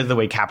 And because of the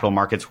way capital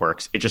markets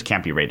works, it just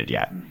can't be rated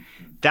yet.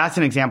 That's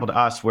an example to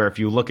us where if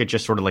you look at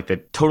just sort of like the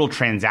total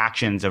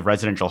transactions of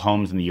residential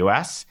homes in the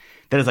US,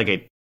 that is like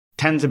a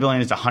tens of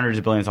billions to hundreds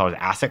of billions of dollars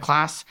asset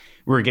class.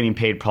 We're getting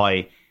paid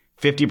probably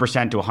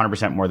 50% to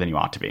 100% more than you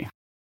ought to be.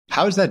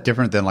 How is that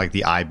different than like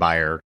the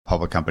iBuyer,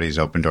 public companies,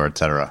 Opendoor, et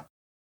cetera?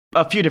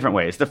 A few different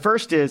ways. The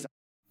first is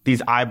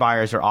these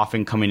iBuyers are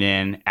often coming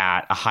in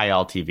at a high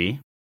LTV.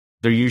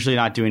 They're usually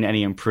not doing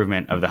any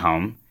improvement of the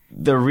home.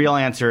 The real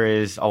answer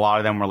is a lot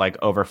of them were like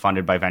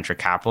overfunded by venture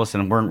capitalists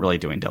and weren't really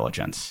doing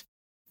diligence.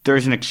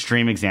 There's an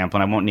extreme example,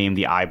 and I won't name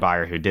the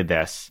iBuyer who did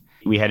this.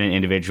 We had an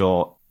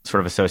individual sort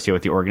of associated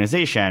with the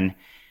organization,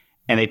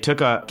 and they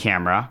took a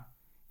camera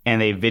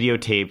and they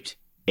videotaped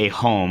a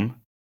home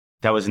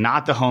that was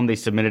not the home they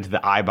submitted to the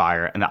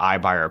iBuyer, and the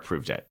iBuyer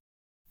approved it.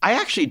 I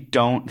actually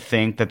don't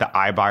think that the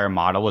iBuyer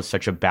model was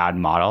such a bad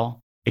model.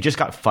 It just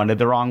got funded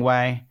the wrong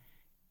way.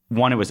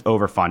 One, it was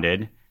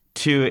overfunded.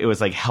 Two, it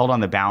was like held on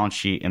the balance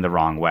sheet in the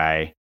wrong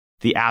way.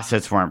 The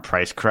assets weren't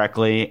priced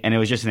correctly. And it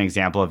was just an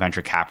example of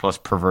venture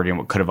capitalists perverting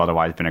what could have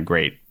otherwise been a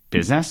great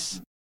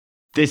business.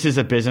 This is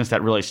a business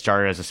that really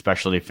started as a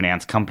specialty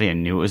finance company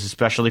and knew it was a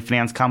specialty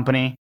finance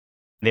company.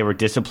 They were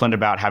disciplined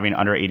about having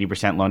under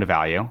 80% loan to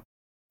value.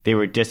 They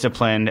were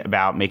disciplined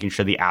about making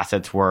sure the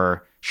assets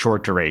were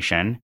short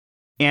duration.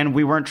 And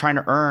we weren't trying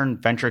to earn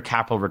venture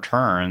capital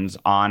returns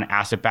on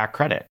asset-backed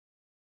credit.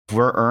 If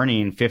we're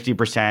earning 50%,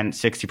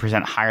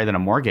 60% higher than a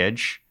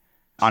mortgage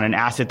on an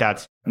asset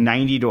that's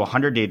 90 to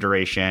 100-day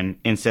duration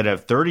instead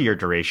of 30-year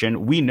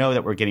duration, we know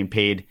that we're getting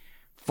paid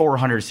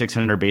 400,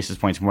 600 basis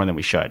points more than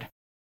we should.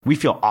 We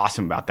feel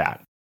awesome about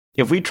that.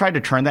 If we tried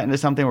to turn that into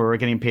something where we're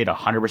getting paid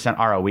 100%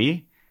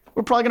 ROE,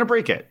 we're probably going to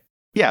break it.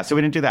 Yeah, so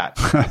we didn't do that.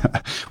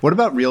 What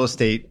about real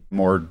estate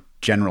more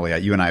generally?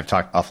 You and I have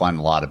talked offline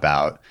a lot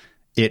about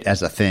it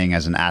as a thing,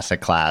 as an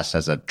asset class,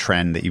 as a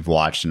trend that you've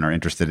watched and are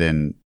interested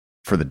in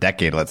for the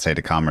decade, let's say,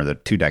 to come, or the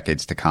 2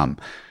 decades to come.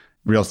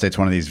 Real estate's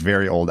one of these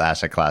very old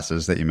asset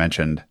classes that you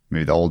mentioned,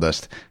 maybe the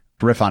oldest.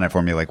 Riff on it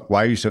for me. Like,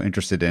 why are you so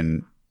interested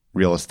in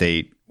real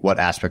estate? What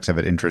aspects of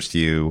it interest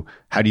you?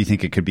 How do you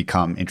think it could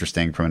become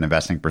interesting from an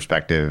investing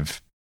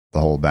perspective?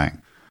 The whole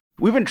bang.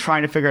 We've been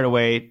trying to figure out a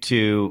way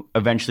to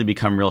eventually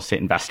become real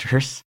estate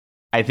investors.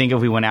 I think if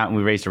we went out and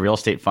we raised a real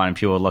estate fund,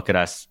 people would look at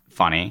us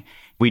funny.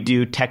 We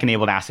do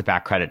tech-enabled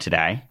asset-backed credit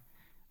today.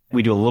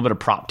 We do a little bit of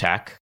prop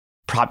tech.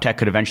 Prop tech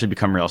could eventually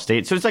become real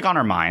estate. So it's like on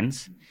our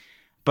minds.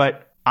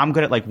 But I'm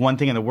good at like one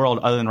thing in the world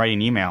other than writing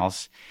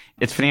emails.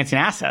 It's financing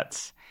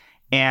assets.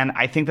 And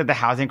I think that the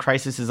housing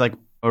crisis is like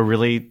a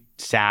really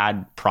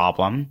sad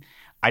problem.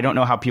 I don't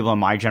know how people in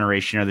my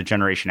generation or the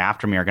generation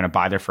after me are going to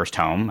buy their first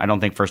home. I don't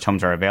think first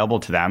homes are available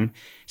to them.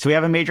 So we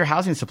have a major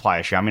housing supply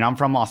issue. I mean, I'm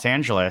from Los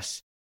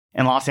Angeles,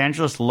 and Los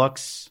Angeles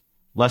looks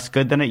less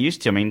good than it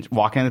used to. I mean,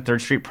 walking the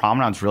 3rd Street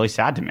Promenade is really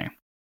sad to me.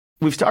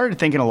 We've started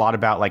thinking a lot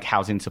about like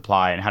housing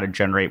supply and how to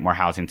generate more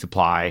housing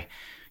supply.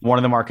 One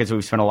of the markets that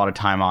we've spent a lot of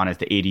time on is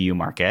the ADU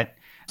market.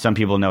 Some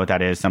people know what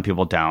that is, some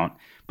people don't.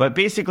 But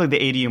basically, the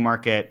ADU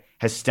market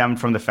has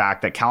stemmed from the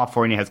fact that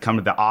California has come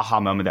to the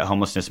aha moment that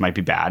homelessness might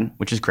be bad,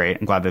 which is great.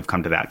 I'm glad they've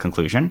come to that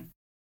conclusion.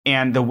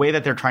 And the way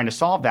that they're trying to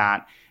solve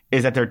that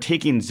is that they're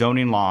taking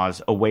zoning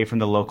laws away from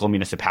the local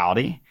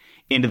municipality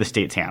into the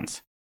state's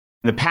hands.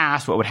 In the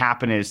past, what would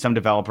happen is some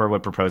developer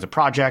would propose a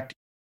project.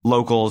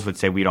 Locals would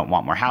say, we don't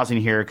want more housing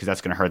here because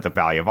that's going to hurt the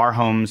value of our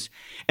homes.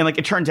 And like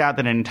it turns out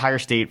that an entire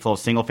state full of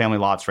single family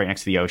lots right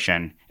next to the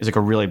ocean is like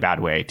a really bad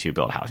way to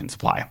build housing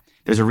supply.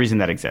 There's a reason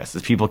that exists,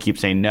 is people keep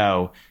saying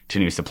no to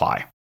new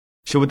supply.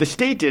 So what the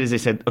state did is they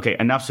said, okay,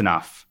 enough's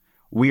enough.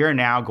 We are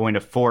now going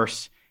to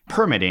force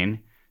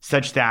permitting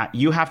such that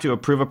you have to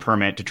approve a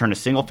permit to turn a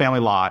single family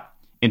lot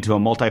into a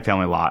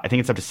multifamily lot. I think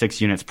it's up to 6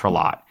 units per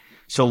lot,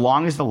 so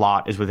long as the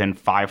lot is within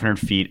 500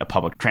 feet of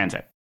public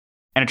transit.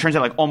 And it turns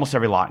out like almost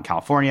every lot in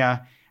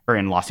California or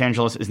in Los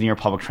Angeles is near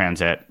public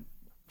transit,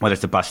 whether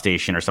it's a bus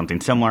station or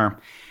something similar.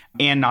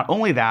 And not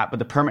only that, but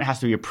the permit has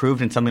to be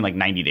approved in something like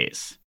 90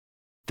 days.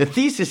 The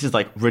thesis is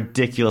like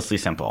ridiculously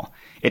simple.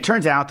 It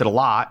turns out that a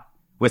lot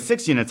with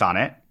 6 units on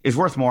it is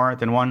worth more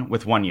than one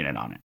with 1 unit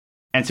on it.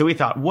 And so we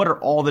thought, what are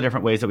all the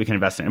different ways that we can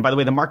invest in? And by the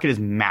way, the market is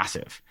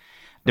massive.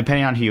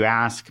 Depending on who you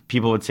ask,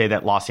 people would say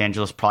that Los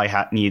Angeles probably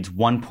needs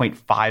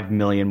 1.5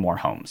 million more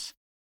homes,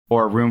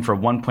 or room for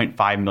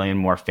 1.5 million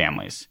more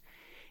families.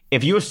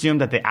 If you assume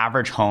that the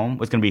average home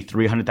was going to be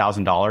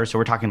 $300,000, so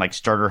we're talking like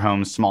starter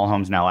homes, small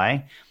homes in LA,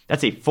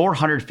 that's a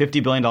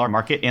 $450 billion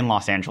market in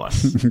Los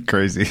Angeles.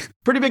 Crazy.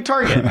 Pretty big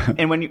target.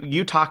 And when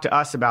you talk to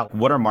us about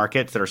what are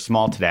markets that are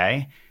small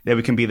today, that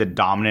we can be the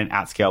dominant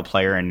at-scale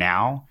player in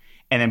now,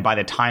 and then by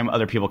the time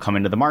other people come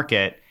into the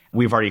market,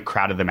 we've already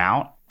crowded them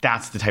out,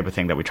 that's the type of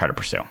thing that we try to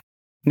pursue.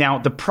 Now,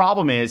 the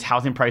problem is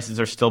housing prices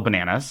are still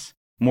bananas.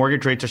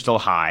 Mortgage rates are still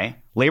high,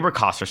 labor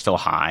costs are still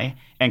high,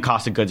 and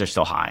cost of goods are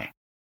still high.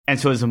 And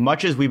so as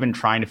much as we've been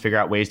trying to figure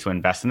out ways to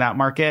invest in that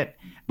market,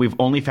 we've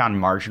only found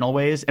marginal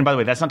ways. And by the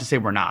way, that's not to say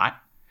we're not.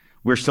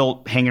 We're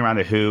still hanging around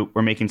the hoop.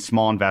 We're making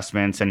small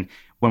investments. And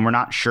when we're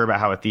not sure about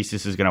how a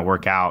thesis is going to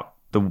work out,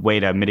 the way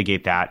to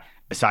mitigate that,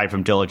 aside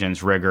from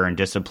diligence, rigor, and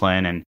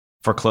discipline, and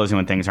foreclosing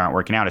when things aren't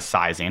working out, is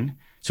sizing.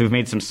 So we've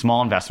made some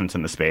small investments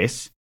in the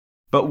space.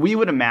 But we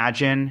would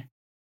imagine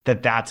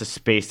that that's a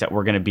space that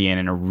we're going to be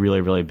in a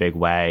really, really big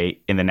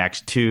way in the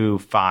next 2,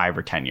 5,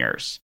 or 10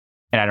 years.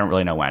 And I don't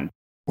really know when.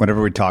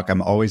 Whenever we talk,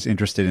 I'm always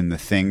interested in the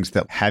things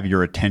that have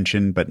your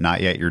attention, but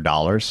not yet your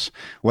dollars.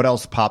 What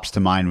else pops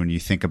to mind when you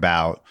think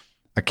about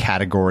a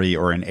category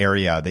or an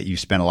area that you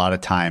spent a lot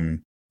of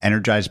time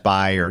energized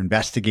by or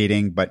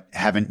investigating, but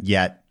haven't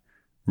yet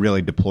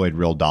really deployed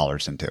real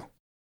dollars into?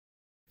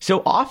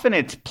 So often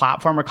it's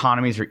platform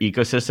economies or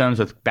ecosystems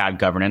with bad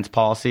governance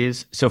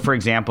policies. So for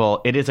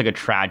example, it is like a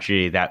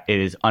tragedy that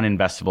it is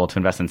uninvestable to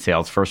invest in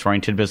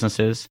Salesforce-oriented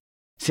businesses.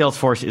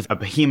 Salesforce is a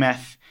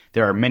behemoth.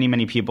 There are many,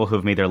 many people who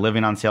have made their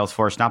living on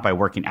Salesforce, not by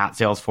working at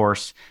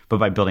Salesforce, but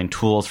by building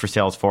tools for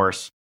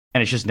Salesforce.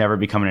 And it's just never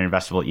become an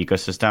investable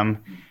ecosystem.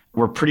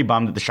 We're pretty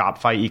bummed that the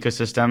Shopify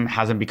ecosystem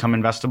hasn't become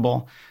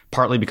investable,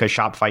 partly because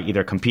Shopify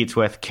either competes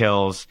with,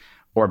 kills,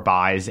 or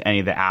buys any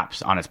of the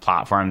apps on its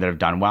platform that have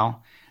done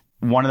well.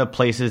 One of the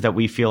places that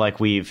we feel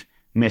like we've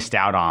missed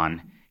out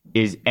on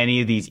is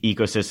any of these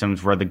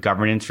ecosystems where the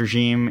governance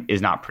regime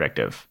is not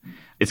predictive.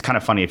 It's kind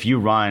of funny. If you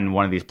run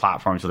one of these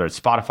platforms, whether it's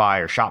Spotify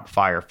or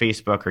Shopify or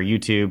Facebook or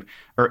YouTube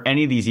or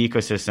any of these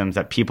ecosystems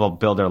that people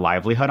build their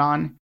livelihood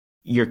on,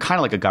 you're kind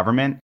of like a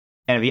government.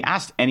 And if you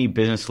asked any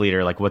business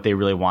leader like what they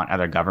really want out of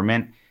their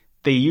government,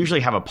 they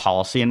usually have a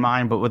policy in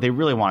mind, but what they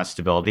really want is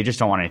stability. They just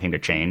don't want anything to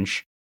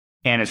change.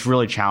 And it's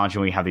really challenging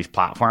when we have these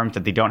platforms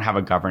that they don't have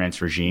a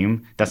governance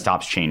regime that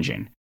stops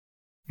changing.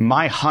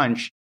 My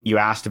hunch, you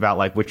asked about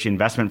like which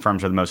investment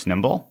firms are the most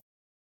nimble.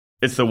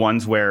 It's the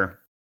ones where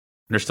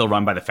they're still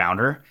run by the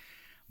founder.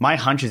 My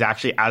hunch is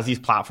actually as these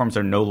platforms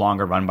are no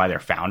longer run by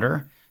their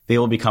founder, they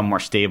will become more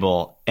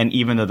stable. And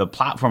even though the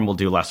platform will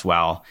do less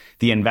well,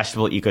 the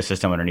investable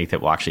ecosystem underneath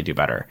it will actually do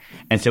better.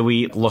 And so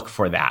we look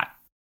for that.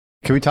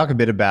 Can we talk a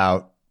bit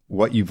about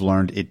what you've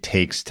learned it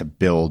takes to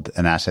build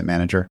an asset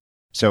manager?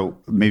 So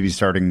maybe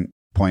starting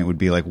point would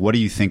be like, what do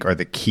you think are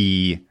the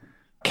key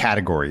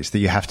categories that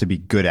you have to be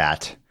good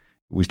at?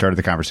 We started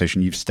the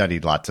conversation. You've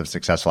studied lots of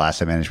successful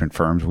asset management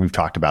firms. We've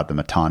talked about them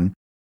a ton.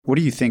 What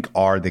do you think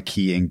are the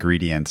key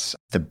ingredients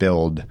to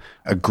build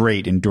a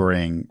great,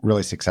 enduring,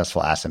 really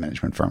successful asset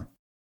management firm?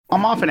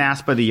 I'm often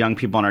asked by the young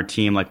people on our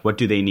team, like, what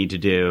do they need to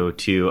do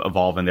to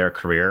evolve in their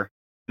career?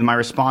 And my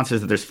response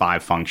is that there's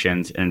 5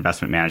 functions in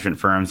investment management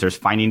firms. There's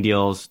finding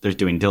deals, there's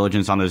doing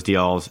diligence on those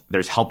deals,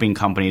 there's helping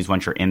companies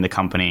once you're in the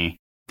company,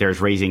 there's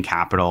raising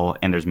capital,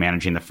 and there's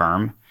managing the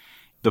firm.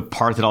 The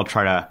part that I'll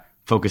try to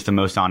focus the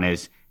most on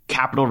is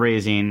capital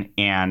raising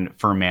and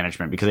firm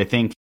management, because I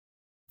think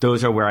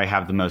those are where I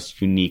have the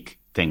most unique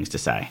things to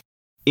say.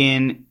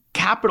 In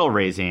capital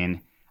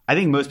raising, I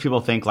think most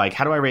people think like,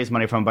 how do I raise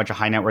money from a bunch of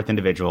high net worth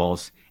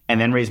individuals and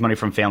then raise money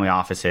from family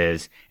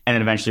offices and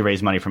then eventually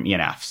raise money from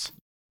ENFs?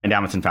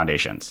 endowments and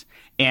foundations.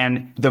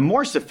 And the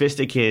more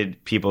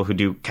sophisticated people who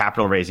do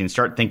capital raising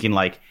start thinking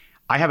like,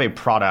 I have a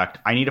product,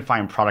 I need to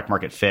find product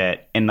market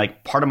fit. And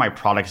like part of my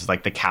product is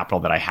like the capital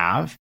that I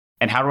have.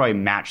 And how do I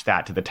match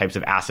that to the types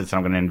of assets that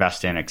I'm going to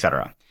invest in, et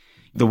cetera?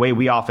 The way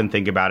we often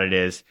think about it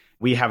is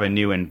we have a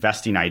new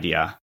investing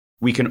idea.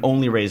 We can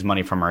only raise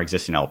money from our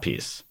existing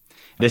LPs.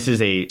 This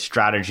is a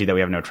strategy that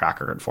we have no track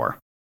record for.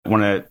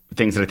 One of the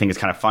things that I think is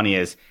kind of funny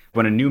is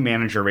when a new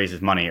manager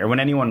raises money, or when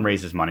anyone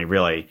raises money,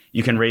 really,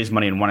 you can raise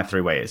money in one of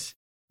three ways.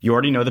 You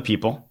already know the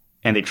people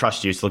and they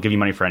trust you, so they'll give you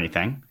money for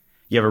anything.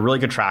 You have a really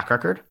good track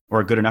record or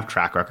a good enough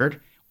track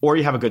record, or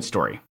you have a good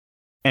story.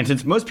 And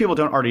since most people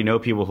don't already know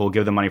people who will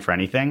give them money for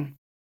anything,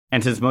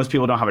 and since most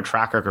people don't have a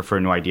track record for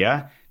a new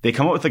idea, they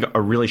come up with like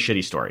a really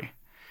shitty story.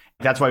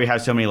 That's why we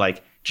have so many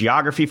like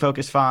geography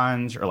focused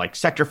funds or like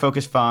sector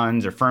focused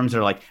funds or firms that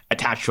are like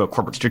attached to a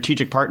corporate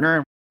strategic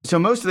partner. So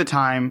most of the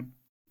time,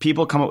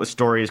 people come up with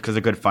stories because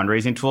they're good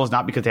fundraising tools,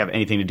 not because they have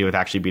anything to do with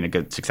actually being a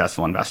good,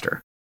 successful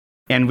investor.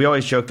 And we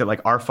always joke that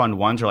like our fund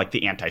ones are like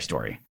the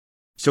anti-story.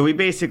 So we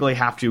basically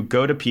have to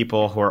go to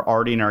people who are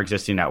already in our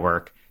existing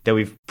network that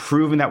we've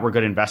proven that we're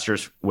good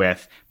investors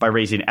with by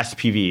raising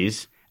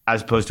SPVs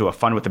as opposed to a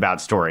fund with a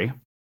bad story.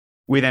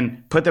 We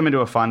then put them into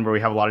a fund where we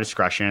have a lot of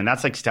discretion, and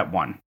that's like step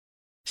one.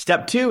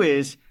 Step two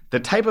is the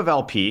type of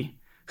LP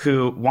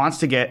who wants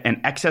to get an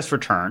excess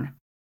return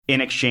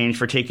in exchange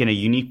for taking a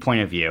unique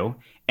point of view,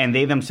 and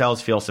they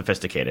themselves feel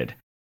sophisticated.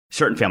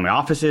 Certain family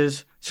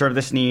offices serve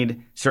this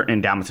need. Certain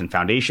endowments and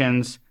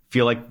foundations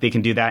feel like they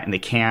can do that, and they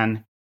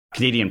can.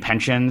 Canadian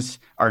pensions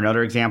are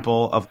another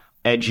example of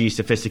edgy,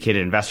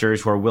 sophisticated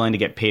investors who are willing to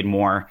get paid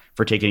more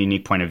for taking a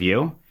unique point of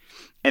view.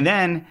 And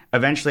then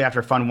eventually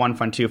after fund one,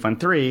 fund two, fund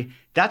three,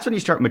 that's when you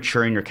start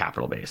maturing your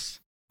capital base.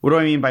 What do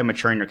I mean by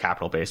maturing your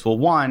capital base? Well,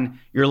 one,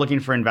 you're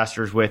looking for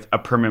investors with a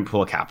permanent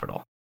pool of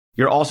capital.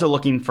 You're also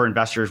looking for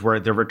investors where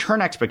the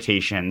return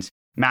expectations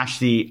match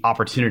the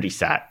opportunity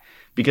set.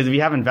 Because if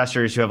you have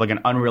investors who have like an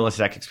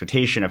unrealistic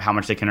expectation of how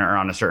much they can earn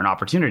on a certain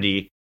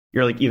opportunity,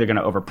 you're like either going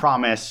to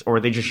overpromise or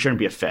they just shouldn't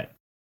be a fit.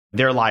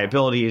 Their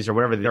liabilities or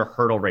whatever their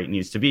hurdle rate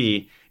needs to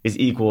be is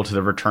equal to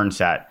the return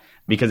set.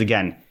 Because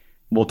again,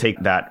 we'll take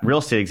that real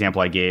estate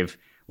example I gave.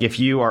 If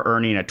you are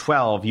earning a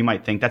 12, you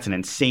might think that's an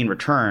insane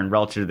return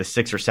relative to the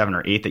 6 or 7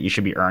 or 8 that you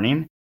should be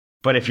earning.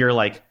 But if you're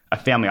like a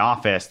family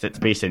office that's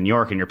based in New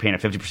York and you're paying a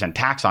 50%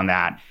 tax on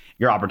that,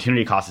 your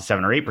opportunity cost is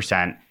 7 or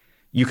 8%.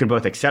 You can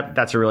both accept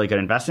that's a really good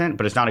investment,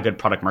 but it's not a good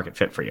product market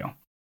fit for you.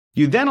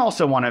 You then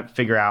also want to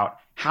figure out,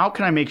 how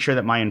can I make sure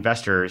that my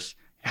investors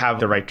have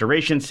the right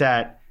duration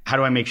set? How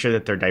do I make sure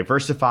that they're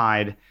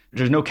diversified?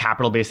 There's no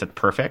capital base that's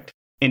perfect.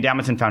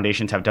 Endowments and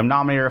foundations have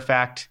denominator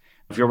effect.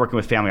 If you're working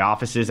with family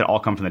offices that all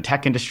come from the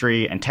tech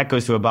industry and tech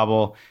goes through a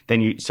bubble,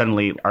 then you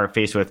suddenly are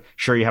faced with,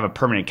 sure, you have a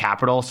permanent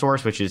capital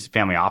source, which is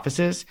family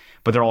offices,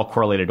 but they're all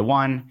correlated to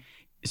one.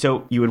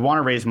 So you would want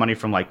to raise money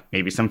from like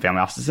maybe some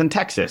family offices in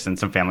Texas and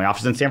some family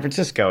offices in San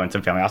Francisco and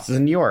some family offices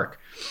in New York.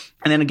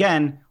 And then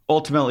again,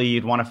 ultimately,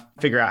 you'd want to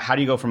figure out, how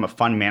do you go from a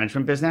fund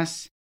management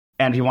business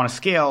and you want to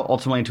scale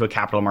ultimately into a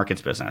capital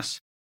markets business,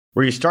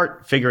 where you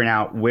start figuring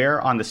out where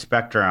on the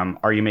spectrum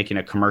are you making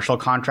a commercial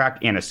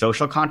contract and a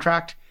social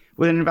contract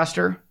with an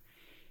investor.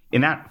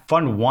 In that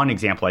fund one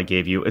example I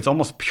gave you, it's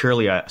almost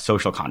purely a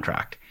social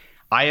contract.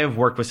 I have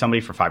worked with somebody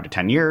for 5 to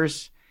 10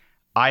 years.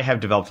 I have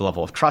developed a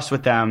level of trust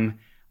with them.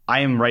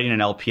 I am writing an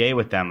LPA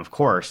with them, of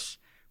course,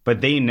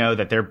 but they know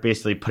that they're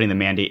basically putting the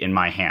mandate in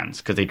my hands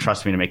because they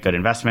trust me to make good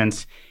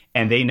investments.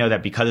 And they know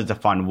that because it's a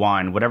fund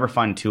one, whatever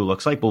fund two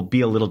looks like will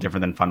be a little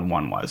different than fund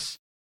one was,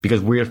 because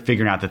we're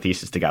figuring out the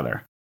thesis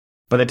together.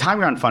 By the time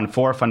you're on fund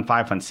 4, fund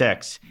 5, fund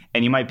 6,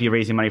 and you might be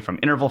raising money from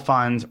interval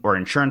funds or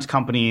insurance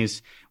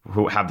companies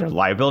who have their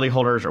liability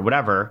holders or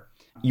whatever,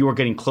 you are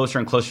getting closer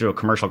and closer to a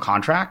commercial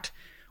contract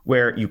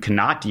where you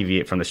cannot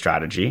deviate from the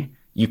strategy.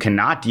 You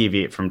cannot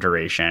deviate from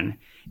duration.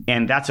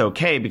 And that's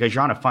okay because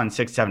you're on a fund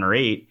 6, 7, or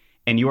 8,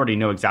 and you already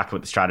know exactly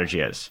what the strategy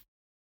is.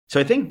 So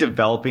I think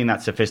developing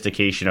that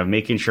sophistication of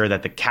making sure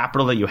that the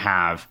capital that you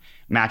have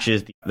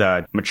matches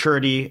the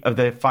maturity of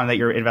the fund that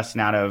you're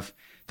investing out of,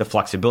 the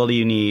flexibility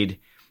you need,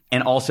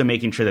 and also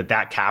making sure that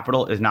that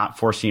capital is not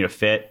forcing you to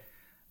fit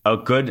a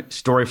good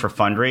story for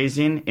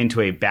fundraising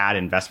into a bad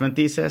investment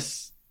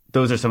thesis.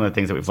 Those are some of the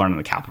things that we've learned on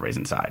the capital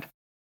raising side.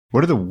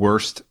 What are the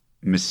worst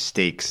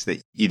mistakes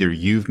that either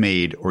you've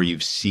made or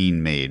you've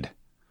seen made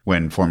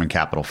when forming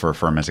capital for a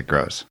firm as it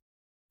grows?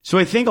 So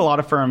I think a lot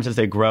of firms, as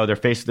they grow, they're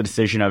faced with the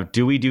decision of,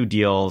 do we do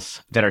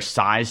deals that are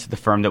sized to the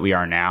firm that we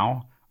are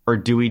now, or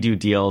do we do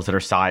deals that are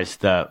sized to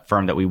the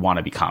firm that we want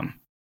to become?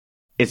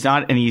 It's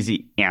not an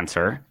easy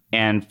answer,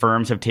 and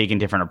firms have taken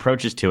different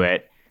approaches to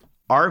it.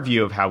 Our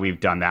view of how we've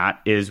done that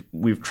is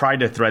we've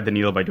tried to thread the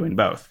needle by doing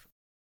both.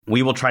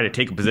 We will try to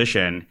take a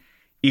position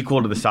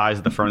equal to the size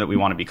of the firm that we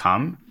want to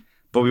become,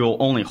 but we will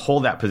only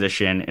hold that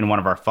position in one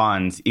of our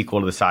funds equal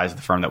to the size of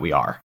the firm that we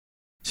are.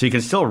 So you can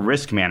still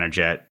risk manage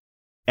it.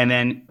 And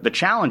then the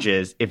challenge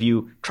is, if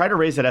you try to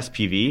raise that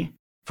SPV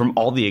from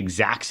all the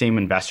exact same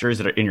investors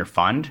that are in your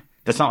fund,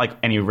 that's not like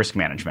any risk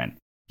management.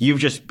 You've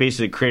just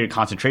basically created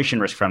concentration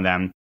risk from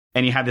them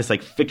And you have this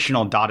like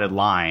fictional dotted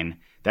line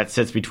that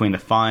sits between the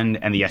fund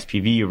and the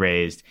SPV you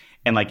raised.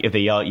 And like if they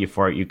yell at you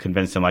for it, you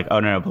convince them like, oh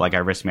no, but like I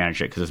risk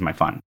manage it because it's my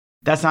fund.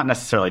 That's not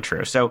necessarily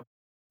true. So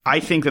I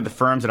think that the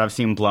firms that I've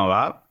seen blow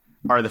up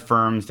are the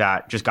firms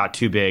that just got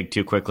too big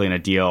too quickly in a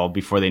deal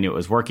before they knew it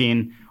was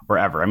working or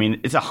ever. I mean,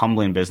 it's a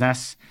humbling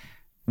business.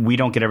 We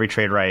don't get every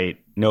trade right.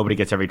 Nobody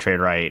gets every trade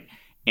right.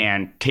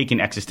 And taking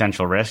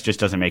existential risk just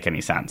doesn't make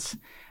any sense.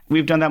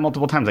 We've done that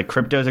multiple times. Like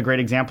crypto is a great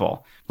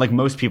example. Like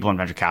most people in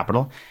venture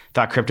capital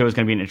thought crypto was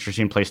going to be an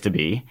interesting place to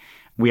be.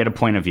 We had a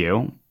point of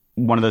view.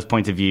 One of those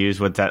points of views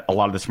was that a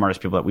lot of the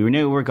smartest people that we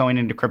knew were going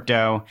into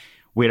crypto.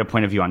 We had a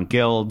point of view on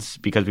guilds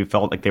because we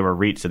felt like they were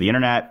REITs of the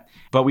internet.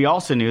 But we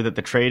also knew that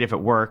the trade, if it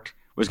worked,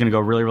 was going to go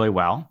really, really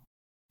well.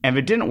 And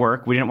if it didn't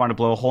work, we didn't want to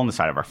blow a hole in the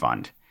side of our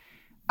fund.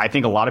 I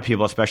think a lot of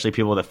people, especially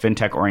people with a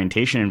fintech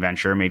orientation in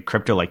venture, made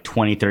crypto like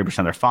 20, 30%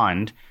 of their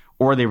fund,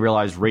 or they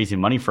realized raising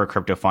money for a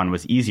crypto fund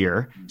was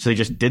easier. So they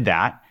just did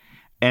that.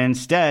 And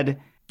instead,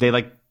 they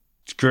like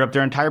screwed up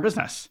their entire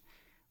business.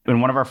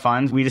 In one of our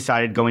funds, we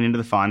decided going into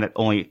the fund that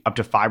only up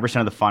to 5%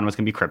 of the fund was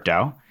going to be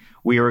crypto.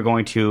 We were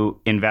going to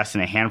invest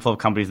in a handful of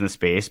companies in the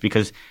space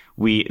because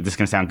this is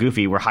going to sound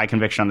goofy, we're high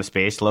conviction on the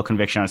space, low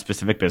conviction on a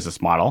specific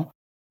business model.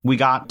 We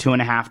got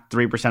 2.5%,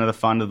 3% of the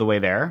fund of the way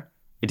there.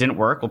 It didn't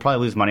work. We'll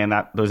probably lose money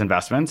on those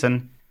investments,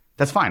 and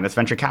that's fine. That's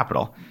venture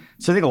capital.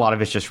 So I think a lot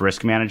of it's just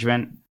risk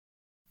management.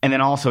 And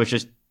then also it's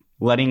just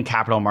letting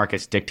capital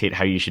markets dictate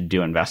how you should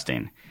do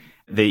investing.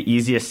 The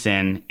easiest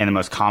sin and the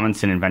most common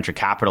sin in venture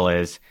capital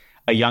is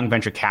a young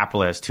venture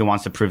capitalist who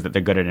wants to prove that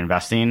they're good at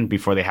investing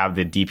before they have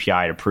the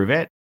DPI to prove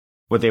it.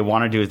 What they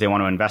want to do is they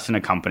want to invest in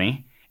a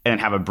company and then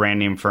have a brand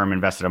name firm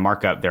invest at a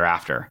markup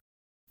thereafter.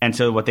 And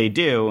so what they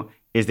do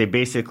is they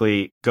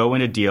basically go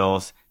into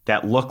deals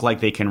that look like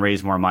they can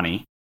raise more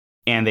money,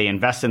 and they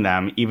invest in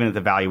them even if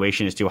the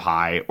valuation is too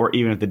high, or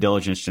even if the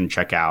diligence didn't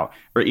check out,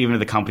 or even if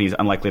the company is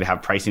unlikely to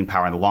have pricing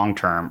power in the long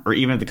term, or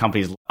even if the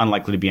company is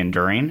unlikely to be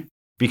enduring,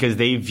 because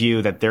they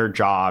view that their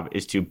job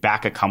is to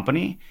back a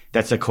company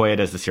that Sequoia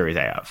does the Series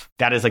A of.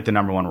 That is like the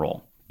number one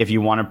rule. If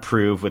you want to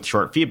prove with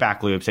short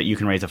feedback loops that you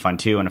can raise a fund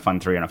 2 and a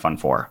fund 3 and a fund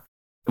 4.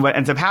 What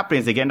ends up happening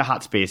is they get into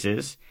hot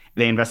spaces.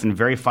 They invest in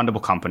very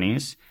fundable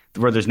companies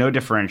where there's no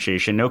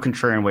differentiation, no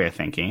contrarian way of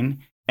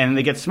thinking, and then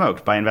they get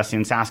smoked by investing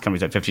in SaaS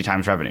companies at 50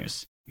 times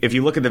revenues. If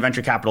you look at the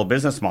venture capital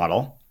business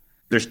model,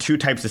 there's 2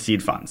 types of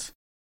seed funds.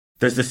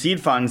 There's the seed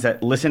funds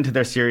that listen to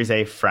their Series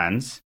A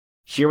friends,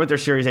 hear what their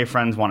Series A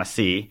friends want to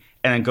see,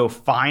 and then go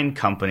find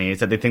companies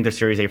that they think their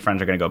Series A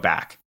friends are going to go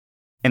back.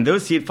 And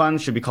those seed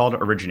funds should be called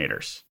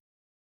originators.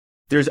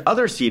 There's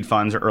other seed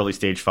funds or early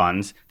stage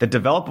funds that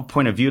develop a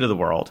point of view to the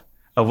world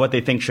of what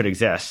they think should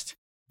exist.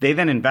 They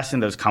then invest in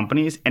those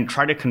companies and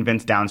try to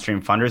convince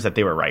downstream funders that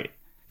they were right.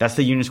 That's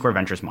the Unisquare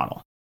Ventures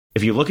model.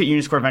 If you look at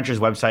Unisquare Ventures'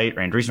 website or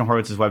Andreessen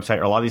Horowitz's website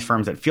or a lot of these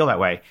firms that feel that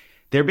way,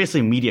 they're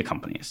basically media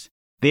companies.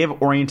 They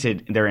have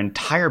oriented their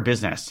entire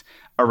business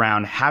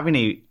around having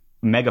a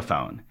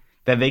megaphone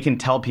that they can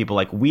tell people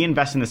like, we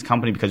invest in this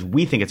company because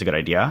we think it's a good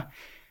idea.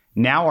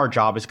 Now our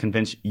job is to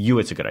convince you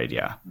it's a good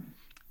idea.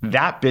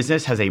 That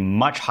business has a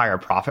much higher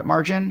profit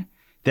margin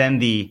than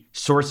the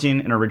sourcing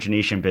and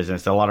origination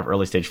business that a lot of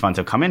early stage funds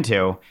have come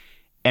into.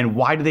 And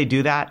why do they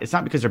do that? It's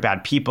not because they're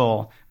bad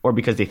people or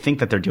because they think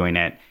that they're doing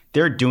it.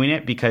 They're doing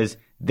it because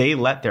they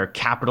let their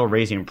capital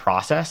raising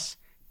process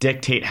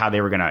dictate how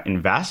they were going to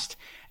invest,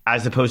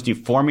 as opposed to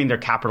forming their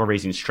capital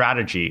raising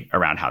strategy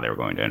around how they were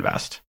going to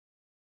invest.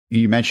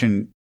 You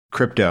mentioned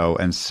crypto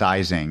and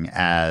sizing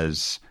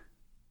as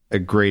a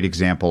great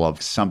example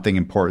of something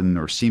important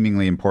or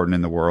seemingly important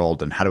in the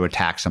world and how to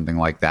attack something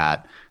like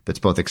that that's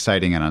both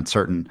exciting and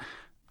uncertain.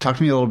 Talk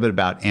to me a little bit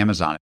about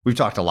Amazon. We've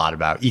talked a lot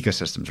about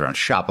ecosystems around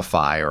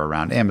Shopify or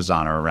around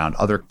Amazon or around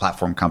other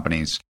platform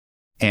companies.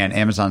 And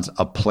Amazon's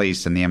a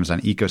place in the Amazon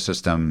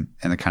ecosystem,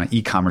 and the kind of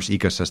e-commerce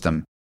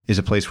ecosystem is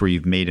a place where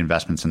you've made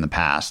investments in the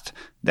past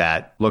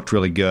that looked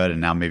really good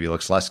and now maybe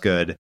looks less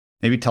good.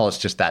 Maybe tell us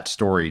just that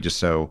story, just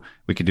so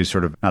we could do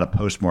sort of not a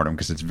postmortem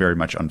because it's very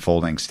much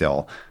unfolding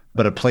still,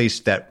 but a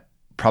place that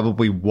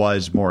probably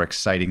was more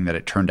exciting than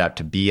it turned out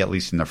to be, at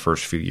least in the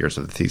first few years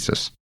of the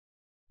thesis.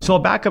 So I'll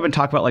back up and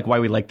talk about like why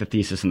we like the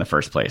thesis in the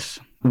first place.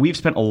 We've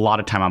spent a lot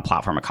of time on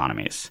platform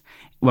economies.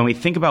 When we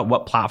think about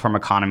what platform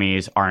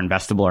economies are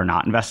investable or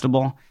not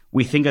investable,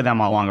 we think of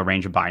them along a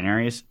range of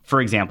binaries.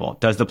 For example,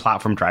 does the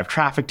platform drive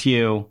traffic to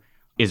you?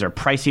 Is there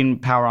pricing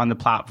power on the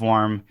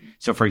platform?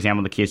 So for example,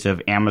 in the case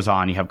of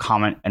Amazon, you have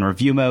comment and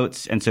review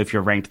moats. And so if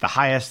you're ranked the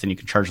highest, then you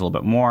can charge a little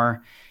bit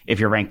more. If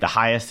you're ranked the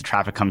highest, the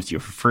traffic comes to you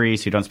for free,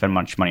 so you don't spend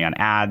much money on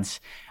ads.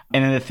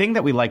 And then the thing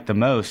that we like the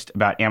most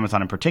about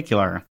Amazon in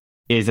particular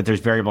is that there's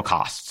variable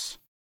costs.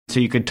 So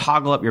you could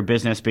toggle up your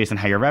business based on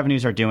how your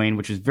revenues are doing,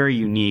 which is very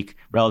unique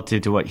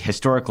relative to what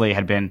historically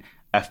had been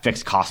a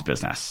fixed cost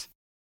business.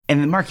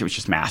 And the market was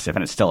just massive,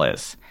 and it still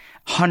is.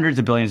 Hundreds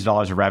of billions of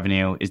dollars of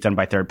revenue is done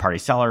by third-party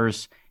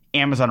sellers.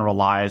 Amazon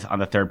relies on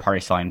the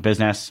third-party selling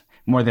business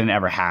more than it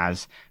ever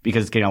has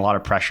because it's getting a lot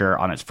of pressure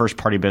on its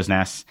first-party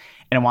business,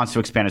 and it wants to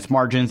expand its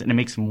margins, and it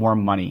makes more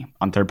money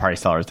on third-party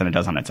sellers than it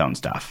does on its own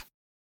stuff.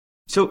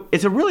 So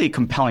it's a really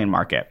compelling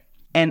market.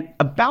 And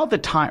about the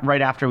time right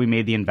after we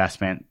made the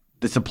investment,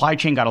 the supply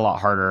chain got a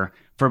lot harder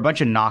for a bunch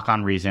of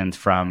knock-on reasons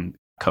from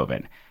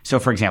COVID. So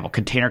for example,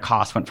 container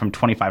costs went from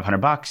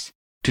 $2,500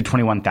 to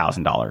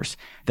 $21,000.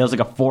 There was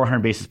like a 400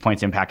 basis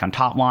points impact on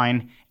top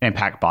line and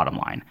impact bottom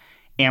line.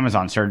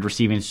 Amazon started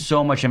receiving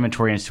so much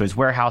inventory into its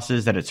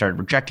warehouses that it started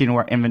rejecting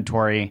our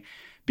inventory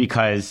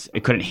because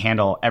it couldn't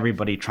handle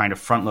everybody trying to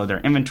front load their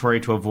inventory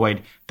to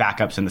avoid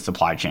backups in the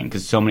supply chain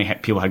because so many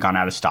people had gone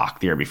out of stock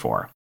the year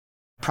before.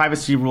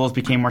 Privacy rules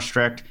became more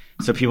strict,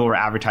 so people were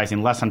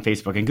advertising less on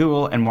Facebook and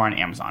Google and more on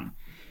Amazon.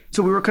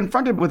 So we were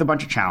confronted with a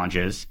bunch of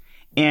challenges.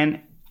 And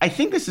I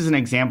think this is an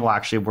example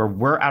actually where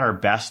we're at our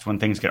best when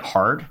things get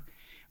hard.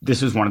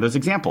 This is one of those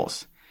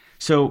examples.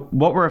 So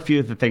what were a few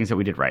of the things that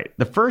we did right?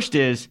 The first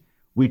is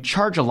we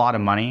charge a lot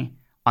of money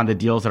on the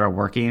deals that are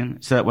working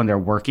so that when they're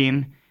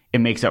working, it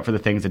makes up for the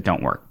things that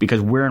don't work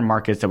because we're in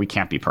markets that we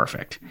can't be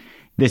perfect.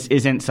 This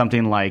isn't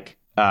something like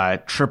a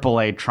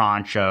AAA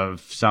tranche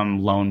of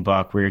some loan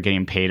book where you're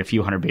getting paid a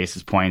few hundred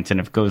basis points and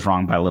if it goes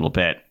wrong by a little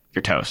bit,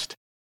 you're toast.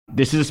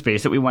 This is a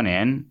space that we went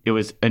in. It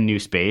was a new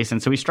space,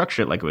 and so we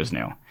structured it like it was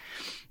new.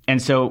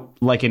 And so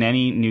like in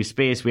any new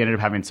space, we ended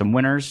up having some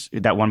winners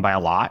that won by a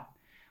lot.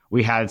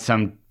 We had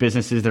some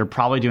businesses that are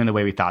probably doing the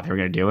way we thought they were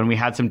going to do, and we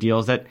had some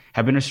deals that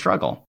have been a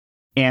struggle.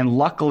 And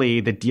luckily,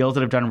 the deals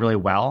that have done really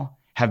well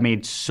have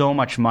made so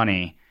much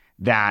money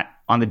that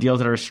on the deals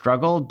that are a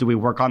struggle, do we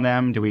work on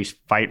them? Do we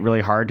fight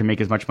really hard to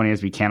make as much money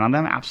as we can on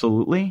them?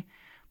 Absolutely.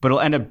 But it'll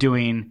end up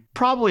doing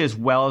probably as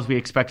well as we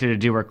expected to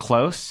do or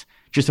close,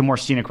 just a more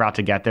scenic route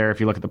to get there if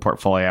you look at the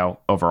portfolio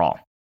overall.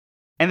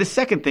 And the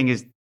second thing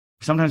is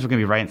sometimes we're going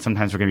to be right and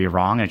sometimes we're going to be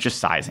wrong, and it's just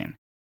sizing.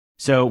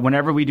 So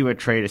whenever we do a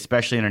trade,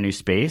 especially in a new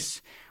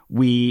space,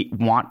 we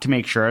want to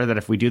make sure that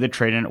if we do the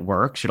trade and it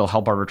works, it'll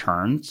help our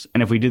returns.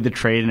 And if we do the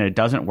trade and it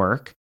doesn't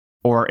work,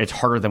 or it's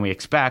harder than we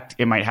expect,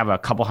 it might have a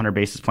couple hundred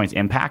basis points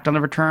impact on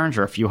the returns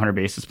or a few hundred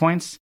basis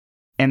points.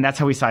 And that's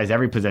how we size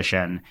every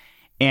position.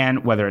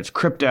 And whether it's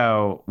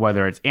crypto,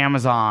 whether it's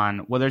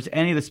Amazon, whether it's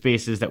any of the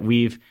spaces that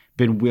we've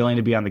been willing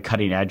to be on the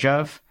cutting edge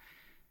of,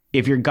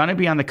 if you're going to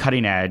be on the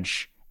cutting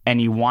edge and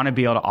you want to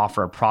be able to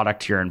offer a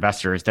product to your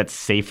investors that's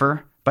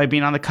safer by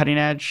being on the cutting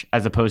edge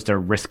as opposed to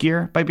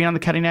riskier by being on the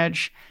cutting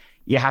edge,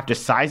 you have to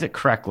size it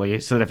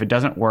correctly so that if it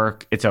doesn't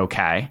work, it's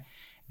okay.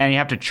 And you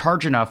have to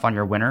charge enough on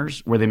your winners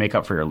where they make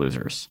up for your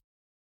losers.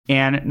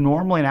 And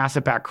normally in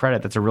asset-backed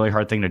credit, that's a really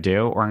hard thing to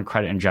do, or in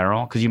credit in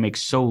general, because you make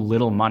so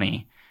little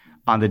money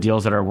on the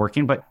deals that are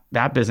working. But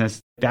that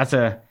business, that's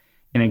an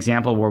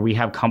example where we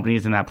have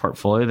companies in that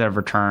portfolio that have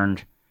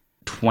returned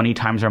 20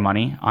 times our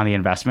money on the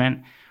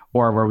investment,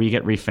 or where we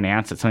get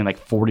refinanced at something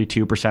like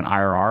 42%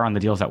 IRR on the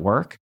deals that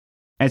work.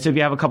 And so if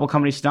you have a couple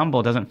companies stumble,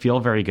 it doesn't feel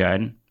very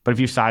good. But if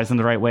you size them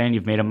the right way and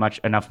you've made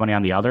enough money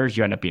on the others,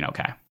 you end up being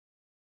okay.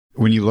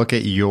 When you look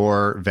at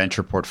your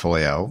venture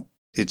portfolio,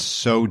 it's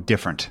so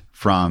different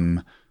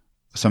from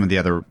some of the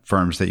other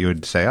firms that you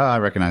would say, oh, I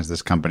recognize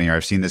this company, or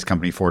I've seen this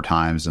company 4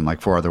 times and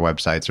like 4 other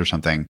websites or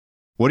something.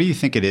 What do you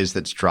think it is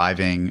that's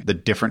driving the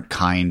different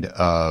kind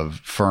of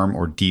firm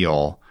or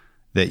deal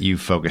that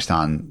you've focused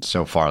on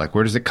so far? Like,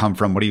 where does it come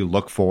from? What do you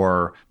look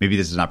for? Maybe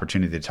this is an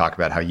opportunity to talk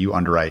about how you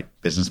underwrite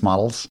business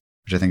models,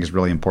 which I think is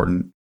really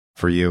important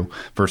for you,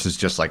 versus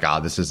just like,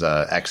 this is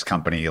a X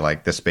company,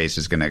 like this space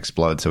is going to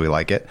explode, so we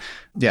like it.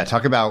 Yeah,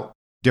 talk about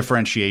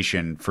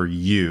differentiation for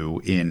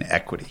you in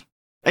equity.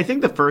 I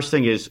think the first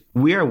thing is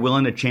we are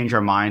willing to change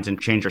our minds and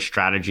change our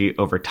strategy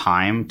over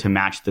time to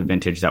match the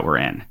vintage that we're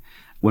in.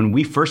 When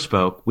we first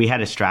spoke, we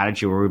had a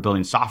strategy where we were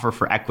building software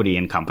for equity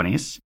in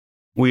companies.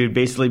 We would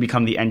basically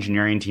become the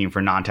engineering team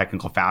for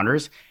non-technical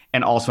founders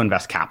and also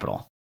invest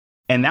capital.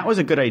 And that was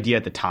a good idea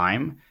at the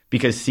time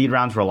because seed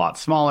rounds were a lot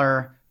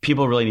smaller.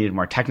 People really needed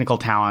more technical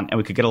talent, and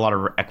we could get a lot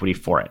of equity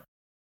for it.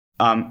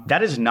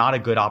 That is not a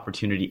good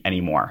opportunity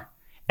anymore.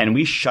 And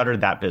we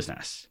shuttered that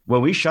business.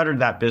 When we shuttered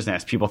that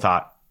business, people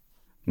thought,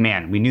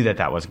 man, we knew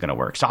that wasn't going to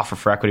work. Software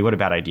for equity, what a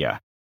bad idea.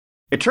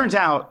 It turns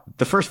out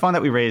the first fund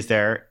that we raised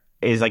there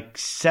is like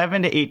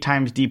 7 to 8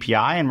 times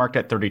DPI and marked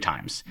at 30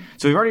 times.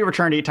 So we've already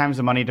returned 8 times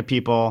the money to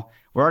people.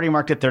 We're already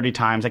marked at 30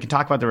 times. I can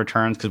talk about the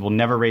returns because we'll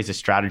never raise a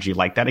strategy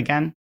like that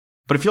again.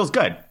 But it feels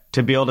good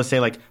to be able to say,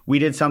 like, we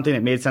did something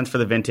that made sense for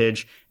the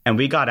vintage and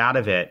we got out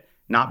of it,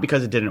 not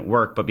because it didn't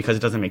work, but because it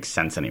doesn't make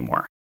sense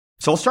anymore.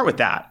 So I'll start with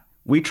that.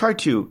 We try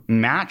to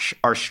match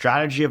our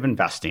strategy of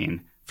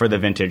investing for the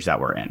vintage that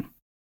we're in.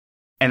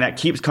 And that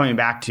keeps coming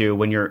back to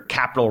when your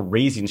capital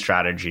raising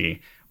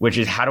strategy, which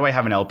is how do I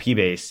have an LP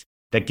base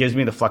that gives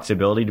me the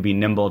flexibility to be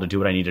nimble to do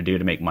what I need to do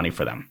to make money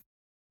for them.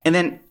 And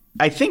then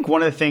I think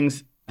one of the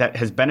things that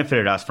has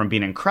benefited us from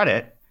being in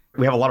credit,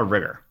 we have a lot of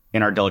rigor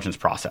in our diligence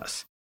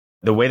process.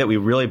 The way that we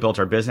really built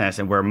our business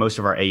and where most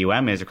of our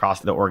AUM is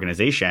across the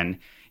organization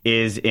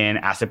is in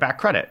asset-backed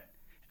credit.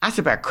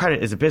 Asset-backed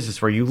credit is a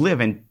business where you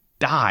live and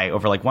die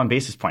over like 1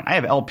 basis point. I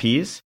have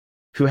LPs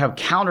who have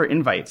calendar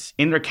invites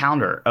in their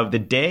calendar of the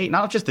day,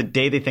 not just the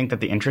day they think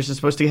that the interest is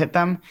supposed to hit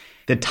them,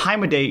 the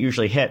time of day it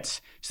usually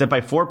hits, so that by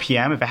 4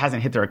 p.m., if it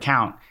hasn't hit their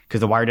account because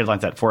the wire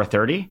deadline's at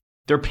 4:30,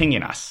 they're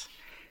pinging us.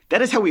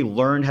 That is how we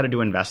learned how to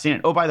do investing.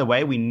 And oh, by the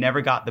way, we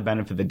never got the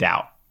benefit of the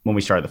doubt when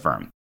we started the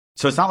firm.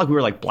 So it's not like we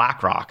were like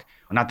BlackRock,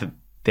 not that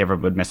they ever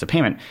would miss a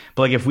payment,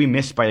 but like if we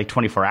missed by like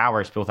 24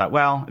 hours, people thought,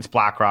 well, it's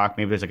BlackRock,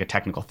 maybe there's like a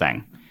technical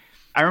thing.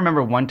 I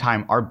remember one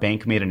time our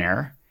bank made an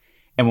error.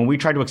 And when we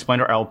tried to explain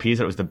to our LPs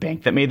that it was the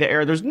bank that made the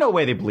error, there's no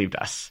way they believed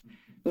us.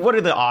 What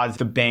are the odds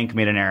the bank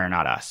made an error,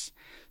 not us?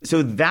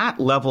 So that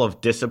level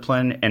of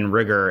discipline and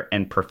rigor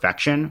and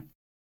perfection,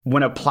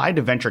 when applied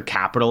to venture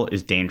capital,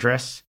 is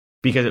dangerous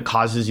because it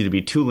causes you to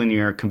be too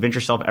linear, convince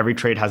yourself every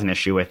trade has an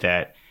issue with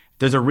it.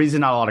 There's a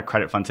reason not a lot of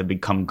credit funds have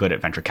become good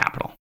at venture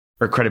capital,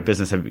 or credit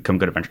business have become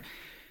good at venture.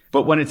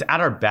 But when it's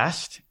at our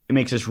best, it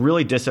makes us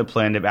really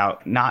disciplined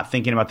about not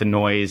thinking about the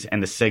noise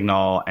and the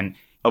signal and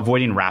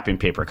avoiding wrapping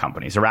paper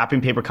companies. A wrapping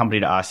paper company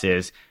to us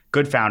is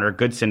good founder,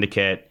 good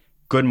syndicate,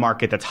 good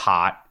market that's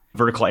hot,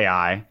 vertical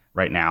AI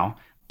right now,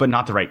 but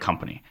not the right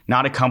company.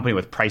 Not a company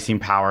with pricing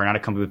power, not a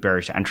company with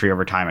barriers to entry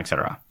over time, et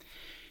cetera.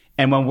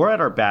 And when we're at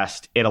our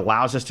best, it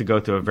allows us to go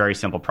through a very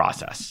simple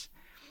process.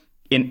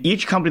 In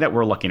each company that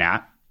we're looking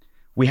at,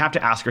 we have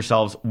to ask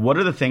ourselves, what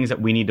are the things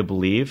that we need to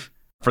believe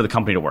for the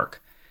company to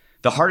work?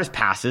 The hardest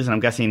passes, and I'm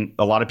guessing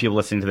a lot of people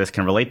listening to this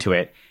can relate to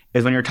it,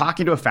 is when you're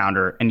talking to a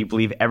founder and you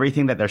believe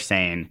everything that they're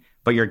saying,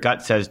 but your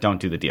gut says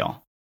don't do the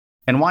deal.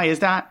 And why is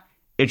that?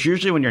 It's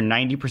usually when you're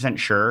 90%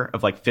 sure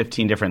of like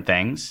 15 different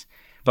things,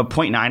 but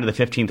 0.9 to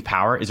the 15th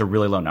power is a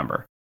really low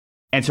number.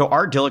 And so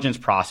our diligence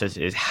process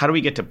is how do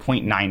we get to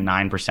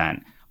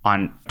 0.99%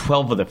 on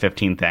 12 of the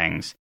 15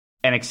 things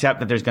and accept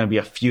that there's going to be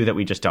a few that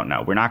we just don't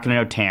know. We're not going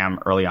to know TAM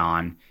early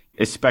on,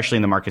 especially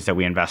in the markets that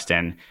we invest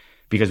in,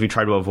 because we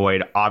try to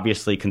avoid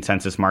obviously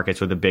consensus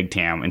markets with a big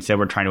TAM. Instead,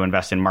 we're trying to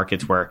invest in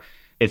markets where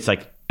it's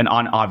like an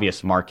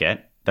unobvious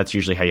market. That's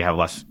usually how you have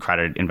less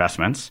credited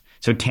investments.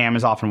 So TAM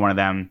is often one of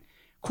them.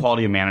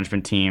 Quality of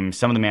management teams.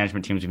 Some of the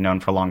management teams we've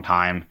known for a long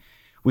time.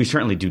 We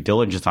certainly do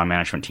diligence on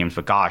management teams,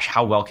 but gosh,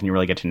 how well can you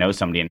really get to know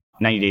somebody in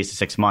 90 days to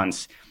 6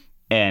 months?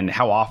 And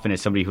how often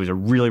is somebody who's a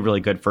really, really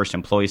good first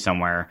employee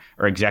somewhere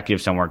or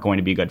executive somewhere going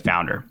to be a good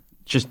founder?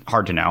 It's just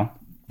hard to know.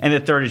 And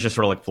the third is just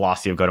sort of like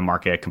philosophy of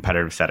go-to-market,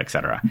 competitive set, et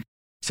cetera.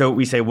 So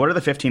we say, what are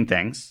the 15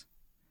 things?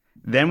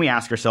 Then we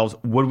ask ourselves,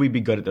 would we be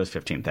good at those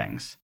 15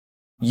 things?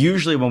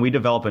 Usually when we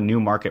develop a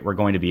new market we're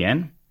going to be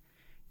in,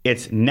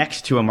 it's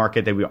next to a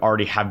market that we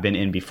already have been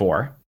in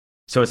before.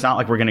 So it's not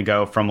like we're going to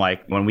go from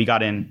like when we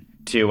got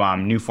into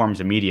new forms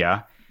of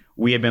media,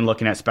 we had been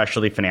looking at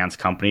specialty finance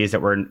companies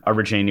that were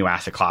originating new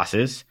asset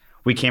classes.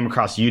 We came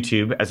across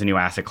YouTube as a new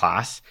asset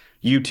class.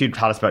 YouTube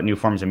taught us about new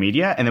forms of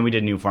media, and then we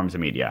did new forms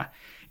of media.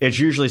 It's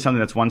usually something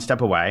that's one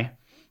step away.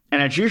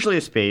 And it's usually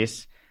a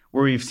space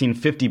where we've seen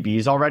 50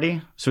 Bs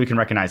already, so we can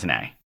recognize an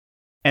A.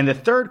 And the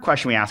third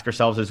question we ask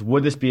ourselves is,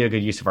 would this be a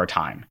good use of our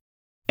time?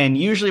 And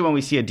usually when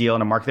we see a deal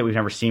in a market that we've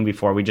never seen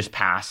before, we just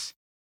pass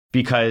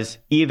because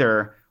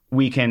either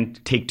we can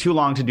take too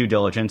long to do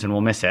diligence and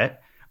we'll miss it,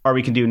 or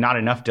we can do not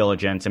enough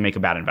diligence and make a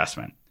bad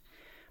investment.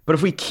 But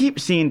if we keep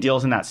seeing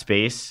deals in that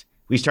space,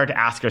 we start to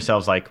ask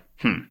ourselves like,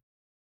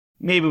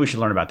 maybe we should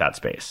learn about that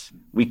space.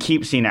 We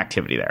keep seeing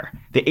activity there.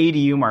 The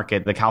ADU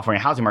market, the California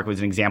housing market, was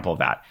an example of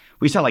that.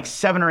 We saw like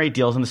 7 or 8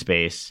 deals in the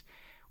space.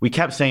 We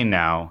kept saying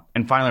no.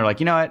 And finally, we're like,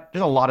 you know what?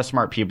 There's a lot of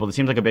smart people. This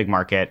seems like a big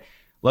market.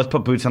 Let's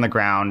put boots on the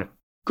ground,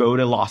 go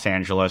to Los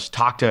Angeles,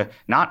 talk to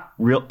not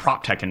real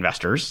prop tech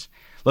investors.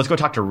 Let's go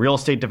talk to real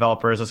estate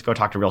developers. Let's go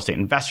talk to real estate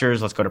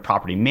investors. Let's go to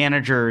property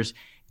managers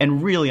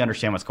and really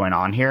understand what's going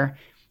on here.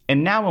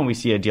 And now when we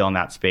see a deal in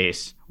that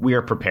space, we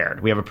are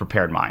prepared. We have a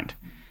prepared mind.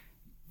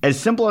 As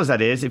simple as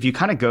that is, if you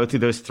kind of go through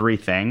those 3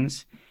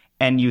 things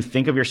and you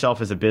think of yourself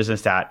as a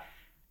business that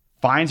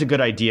finds a good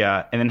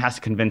idea and then has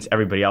to convince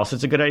everybody else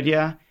it's a good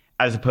idea,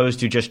 as opposed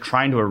to just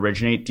trying to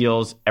originate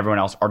deals everyone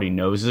else already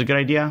knows is a good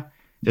idea,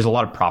 there's a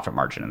lot of profit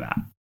margin in that.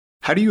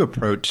 How do you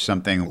approach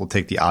something? We'll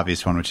take the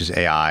obvious one, which is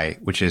AI,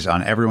 which is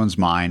on everyone's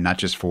mind, not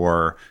just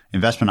for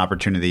investment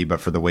opportunity, but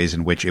for the ways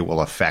in which it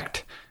will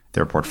affect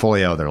their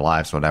portfolio, their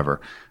lives,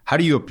 whatever. How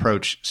do you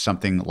approach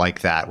something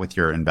like that with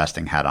your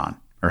investing hat on?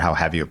 Or how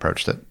have you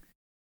approached it?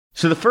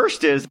 So the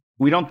first is,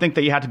 we don't think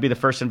that you have to be the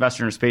first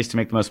investor in a space to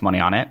make the most money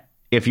on it.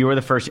 If you were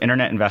the first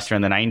internet investor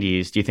in the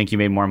 90s, do you think you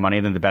made more money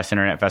than the best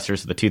internet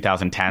investors of the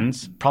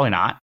 2010s? Probably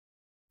not.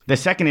 The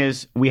second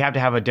is, we have to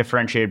have a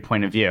differentiated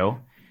point of view.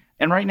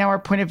 And right now, our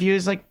point of view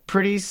is like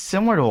pretty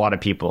similar to a lot of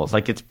people's.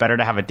 Like, it's better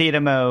to have a data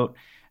moat.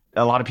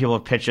 A lot of people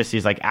have pitched us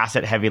these like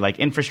asset heavy like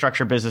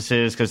infrastructure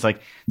businesses because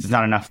like there's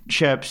not enough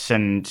chips,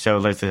 and so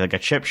there's like a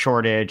chip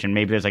shortage, and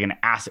maybe there's like an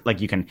asset like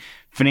you can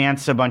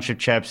finance a bunch of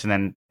chips and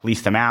then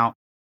lease them out.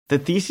 The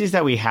theses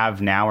that we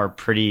have now are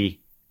pretty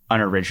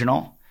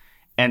unoriginal,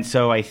 and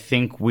so I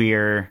think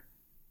we're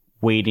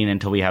waiting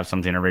until we have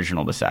something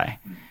original to say.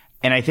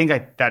 And I think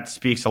that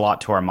speaks a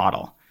lot to our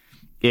model,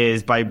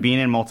 is by being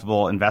in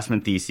multiple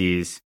investment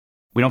theses,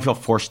 we don't feel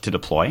forced to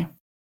deploy.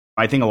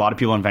 I think a lot of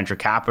people in venture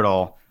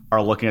capital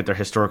are looking at their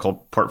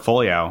historical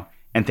portfolio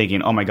and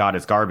thinking, oh my God,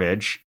 it's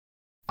garbage.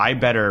 I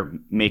better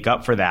make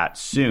up for that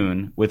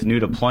soon with new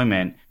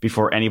deployment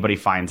before anybody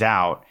finds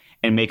out.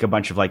 and make a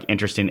bunch of like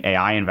interesting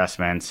AI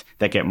investments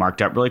that get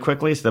marked up really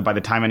quickly so that by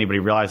the time anybody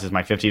realizes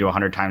my 50 to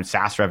 100 times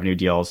SaaS revenue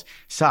deals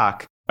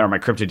suck or my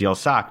crypto deals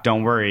suck,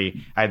 don't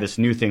worry. I have this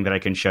new thing that I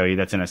can show you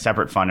that's in a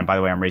separate fund. And by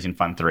the way, I'm raising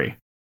fund 3.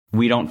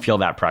 We don't feel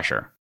that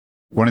pressure.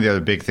 One of the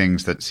other big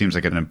things that seems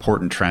like an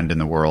important trend in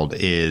the world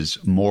is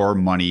more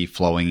money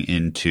flowing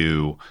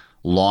into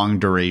long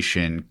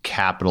duration,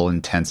 capital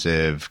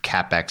intensive,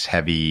 CapEx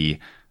heavy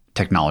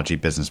technology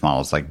business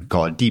models, like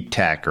call it deep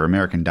tech or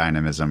American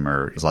dynamism,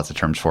 or there's lots of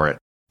terms for it.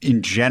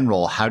 In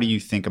general, how do you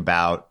think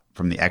about,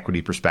 from the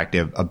equity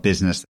perspective, a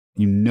business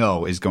you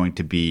know is going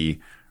to be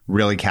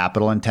really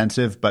capital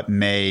intensive, but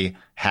may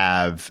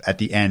have at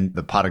the end,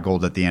 the pot of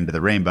gold at the end of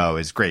the rainbow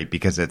is great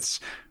because it's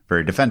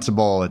very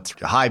defensible, it's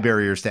high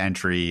barriers to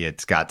entry,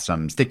 it's got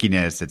some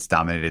stickiness, it's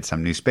dominated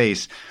some new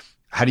space.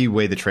 How do you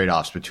weigh the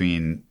trade-offs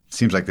between,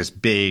 seems like this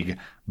big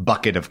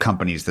bucket of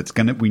companies that's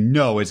we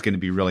know is going to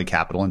be really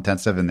capital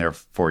intensive, and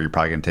therefore you're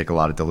probably going to take a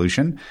lot of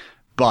dilution.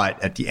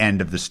 But at the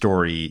end of the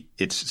story,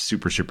 it's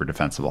super, super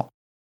defensible.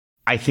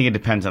 I think it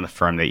depends on the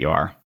firm that you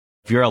are.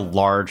 If you're a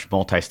large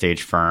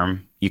multi-stage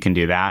firm, you can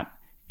do that.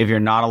 If you're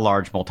not a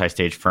large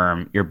multi-stage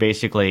firm, you're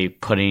basically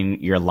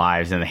putting your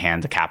lives in the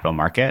hands of capital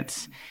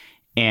markets.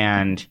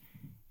 And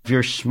if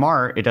you're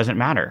smart, it doesn't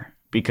matter,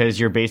 because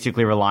you're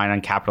basically relying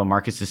on capital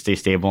markets to stay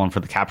stable and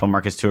for the capital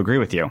markets to agree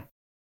with you.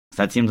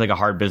 So that seems like a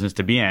hard business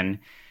to be in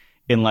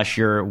unless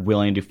you're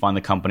willing to fund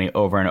the company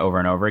over and over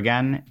and over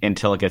again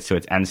until it gets to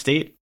its end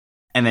state.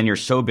 And then you're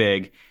so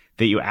big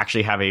that you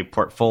actually have a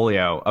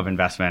portfolio of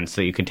investments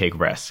that you can take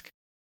risk.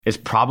 It's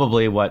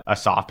probably what a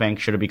SoftBank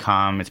should have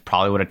become. It's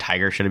probably what a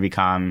Tiger should have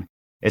become.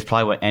 It's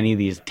probably what any of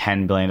these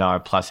 $10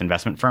 billion plus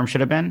investment firms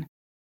should have been.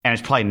 And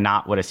it's probably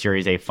not what a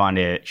Series A fund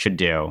should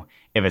do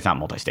if it's not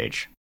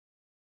multi-stage.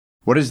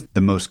 What is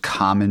the most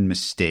common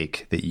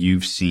mistake that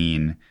you've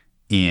seen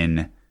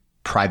in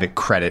private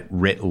credit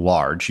writ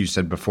large? You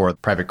said before,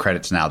 private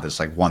credit's now this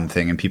like one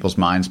thing in people's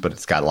minds, but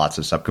it's got lots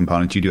of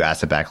subcomponents. You do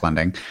asset-backed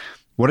lending.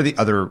 What are the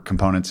other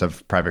components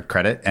of private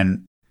credit?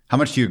 And how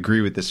much do you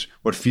agree with this,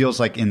 what feels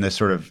like in the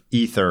sort of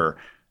ether,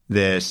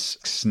 this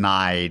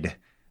snide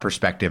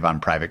perspective on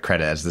private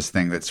credit as this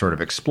thing that sort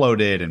of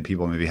exploded and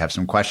people maybe have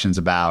some questions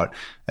about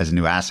as a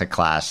new asset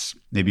class,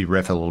 maybe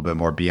riff a little bit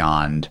more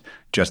beyond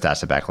just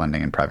asset-backed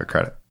lending and private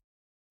credit?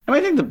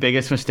 I think the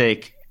biggest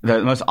mistake,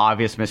 the most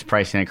obvious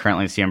mispricing I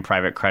currently see in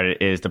private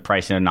credit is the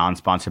pricing of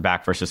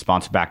non-sponsor-backed versus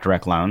sponsor-backed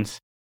direct loans.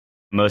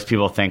 Most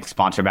people think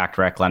sponsor-backed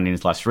direct lending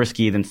is less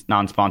risky than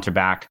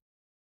non-sponsor-backed.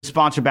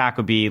 Sponsor-backed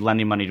would be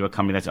lending money to a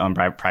company that's owned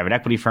by a private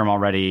equity firm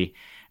already,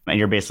 and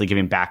you're basically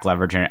giving back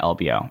leverage in an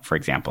LBO, for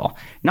example.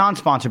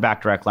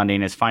 Non-sponsor-backed direct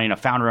lending is finding a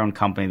founder-owned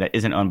company that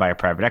isn't owned by a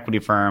private equity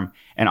firm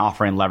and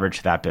offering leverage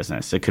to that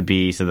business. It could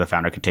be so the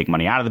founder could take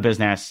money out of the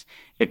business.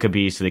 It could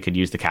be so they could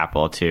use the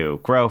capital to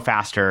grow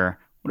faster,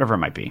 whatever it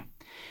might be.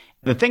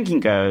 The thinking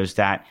goes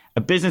that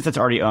a business that's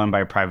already owned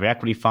by a private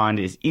equity fund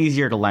is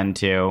easier to lend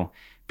to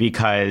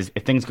because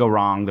if things go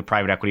wrong, the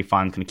private equity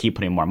fund's going to keep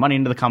putting more money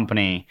into the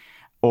company,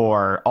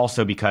 or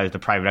also because the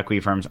private equity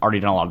firm's already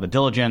done a lot of the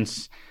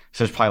diligence.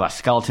 So there's probably less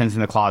skeletons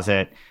in the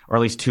closet, or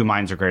at least 2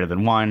 minds are greater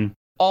than 1.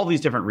 All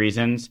these different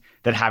reasons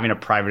that having a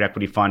private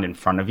equity fund in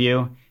front of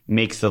you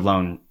makes the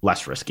loan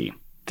less risky,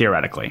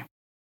 theoretically.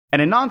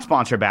 And in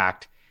non-sponsor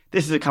backed,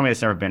 this is a company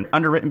that's never been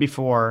underwritten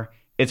before.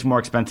 It's more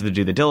expensive to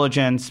do the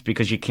diligence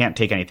because you can't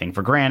take anything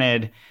for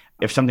granted.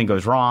 If something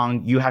goes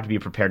wrong, you have to be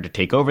prepared to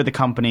take over the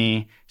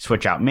company,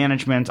 switch out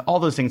management. All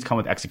those things come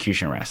with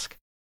execution risk.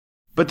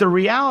 But the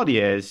reality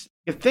is,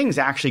 if things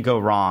actually go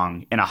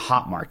wrong in a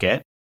hot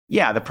market,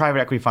 yeah, the private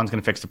equity fund's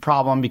going to fix the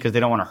problem because they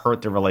don't want to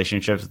hurt their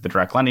relationships with the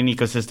direct lending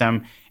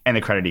ecosystem and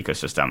the credit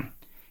ecosystem.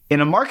 In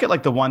a market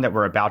like the one that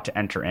we're about to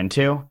enter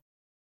into,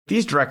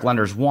 these direct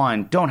lenders,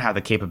 one, don't have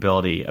the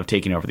capability of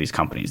taking over these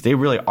companies. They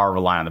really are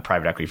relying on the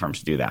private equity firms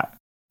to do that.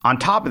 On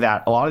top of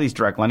that, a lot of these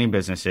direct lending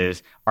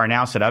businesses are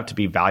now set up to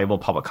be valuable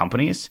public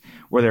companies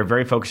where they're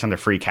very focused on their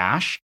free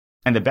cash.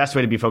 And the best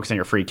way to be focused on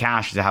your free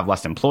cash is to have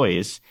less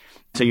employees.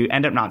 So you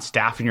end up not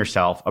staffing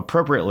yourself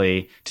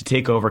appropriately to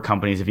take over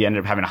companies if you end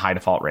up having a high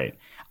default rate.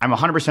 I'm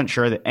 100%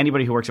 sure that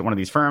anybody who works at one of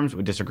these firms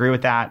would disagree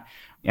with that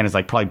and is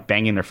like probably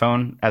banging their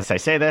phone as I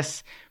say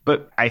this.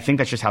 But I think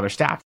that's just how they're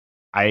staffed.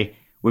 I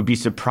would be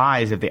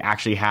surprised if they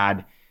actually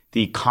had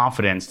the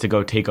confidence to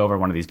go take over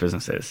one of these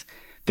businesses.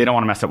 They don't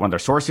want to mess up one of their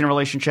sourcing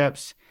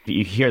relationships.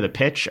 You hear the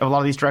pitch of a lot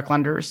of these direct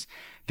lenders.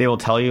 They will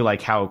tell you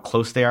like how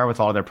close they are with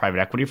all of their private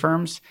equity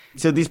firms.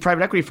 So these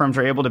private equity firms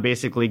are able to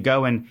basically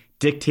go and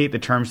dictate the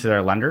terms to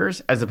their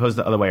lenders as opposed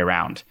to the other way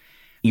around.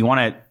 You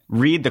want to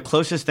read the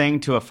closest thing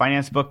to a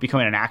finance book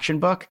becoming an action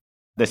book.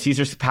 The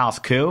Caesar's Palace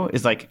coup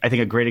is like, I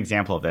think, a great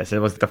example of this. It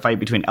was the fight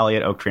between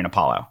Elliott, Oaktree, and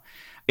Apollo.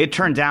 It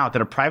turns out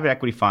that a private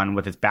equity fund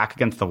with its back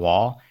against the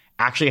wall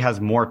actually has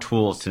more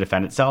tools to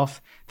defend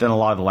itself than a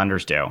lot of the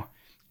lenders do.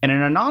 And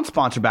in a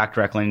non-sponsor-backed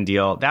direct lending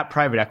deal, that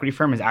private equity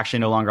firm is actually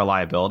no longer a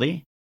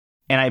liability.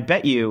 And I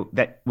bet you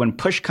that when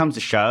push comes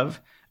to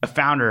shove, a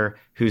founder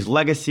whose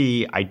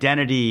legacy,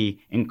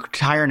 identity,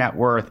 entire net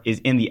worth is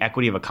in the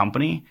equity of a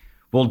company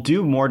will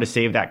do more to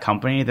save that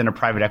company than a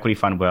private equity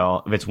fund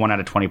will if it's 1 out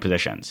of 20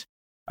 positions.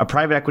 A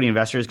private equity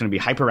investor is going to be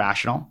hyper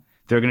rational.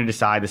 They're going to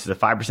decide this is a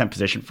 5%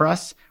 position for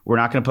us. We're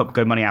not going to put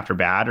good money after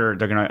bad, or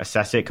they're going to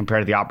assess it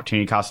compared to the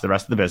opportunity cost of the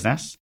rest of the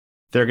business.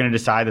 They're going to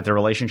decide that the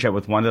relationship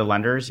with one of the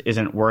lenders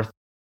isn't worth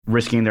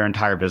risking their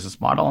entire business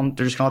model, and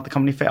they're just going to let the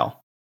company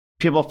fail.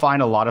 People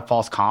find a lot of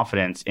false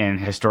confidence in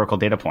historical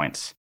data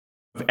points.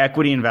 If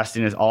equity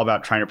investing is all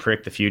about trying to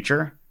predict the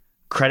future,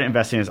 credit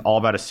investing is all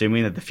about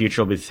assuming that the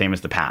future will be the same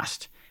as the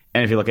past.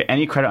 And if you look at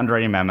any credit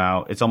underwriting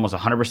memo, it's almost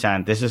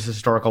 100%. This is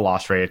historical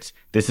loss rates.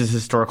 This is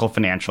historical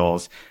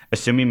financials,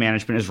 assuming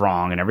management is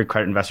wrong. And every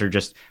credit investor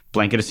just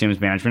blanket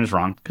assumes management is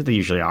wrong, because they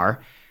usually are.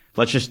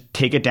 Let's just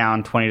take it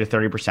down 20 to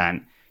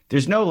 30%.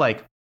 There's no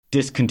like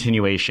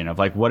discontinuation of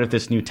like, what if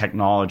this new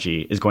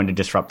technology is going to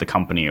disrupt the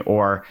company?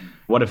 Or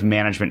what if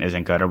management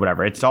isn't good or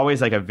whatever? It's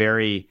always like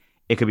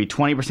it could be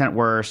 20%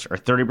 worse or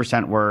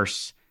 30%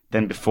 worse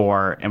than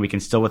before, and we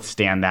can still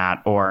withstand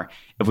that. Or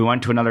if we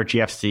went to another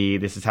GFC,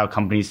 this is how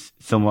companies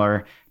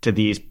similar to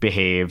these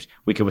behaved.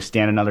 We could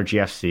withstand another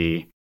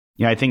GFC.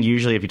 I think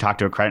usually if you talk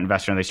to a credit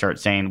investor and they start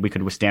saying we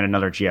could withstand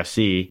another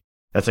GFC,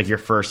 that's like your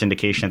first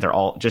indication that they're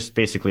all just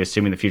basically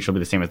assuming the future will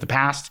be the same as the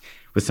past,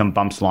 with some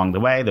bumps along the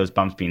way, those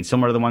bumps being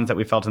similar to the ones that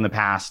we felt in the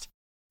past.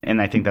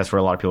 And I think that's where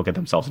a lot of people get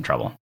themselves in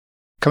trouble.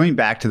 Coming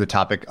back to the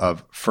topic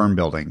of firm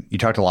building, you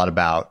talked a lot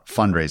about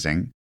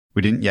fundraising.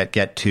 We didn't yet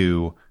get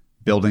to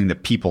building the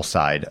people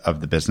side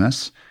of the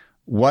business.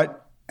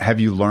 What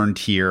have you learned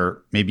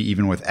here, maybe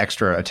even with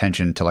extra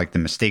attention to like the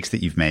mistakes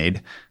that you've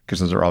made? Because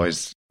those are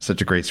always such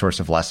a great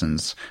source of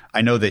lessons.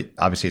 I know that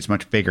obviously it's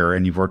much bigger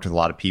and you've worked with a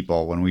lot of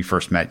people. When we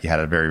first met, you had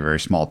a very, very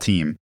small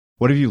team.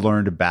 What have you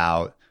learned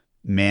about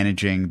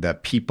managing the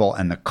people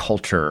and the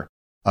culture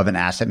of an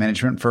asset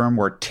management firm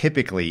where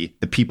typically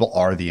the people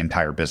are the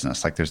entire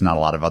business? Like there's not a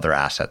lot of other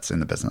assets in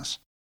the business.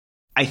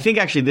 I think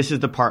actually this is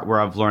the part where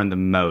I've learned the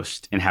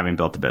most in having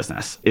built the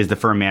business, is the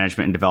firm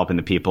management and developing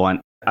the people. And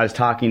I was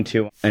talking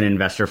to an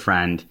investor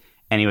friend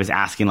and he was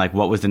asking like,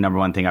 what was the number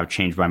one thing I've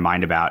changed my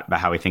mind about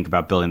how we think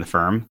about building the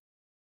firm?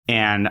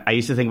 And I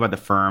used to think about the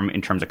firm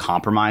in terms of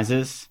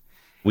compromises.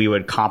 We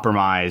would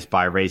compromise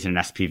by raising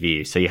an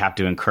SPV. So you have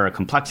to incur a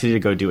complexity to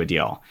go do a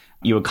deal.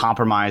 You would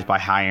compromise by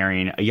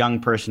hiring a young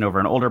person over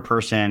an older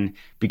person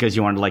because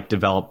you wanted to like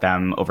develop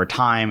them over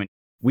time.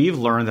 We've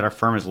learned that our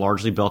firm is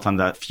largely built on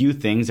the few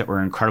things that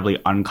we're incredibly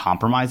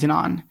uncompromising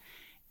on.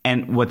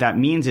 And what that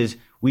means is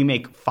we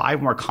make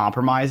 5 more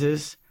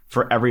compromises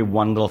for every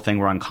one little thing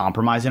we're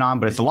uncompromising on.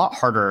 But it's a lot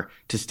harder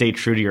to stay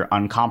true to your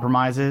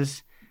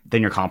uncompromises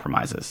than your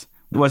compromises.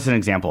 What's an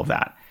example of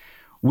that?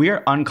 We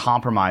are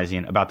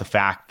uncompromising about the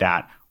fact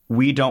that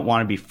we don't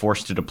want to be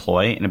forced to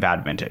deploy in a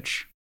bad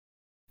vintage.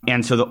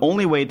 And so the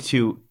only way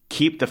to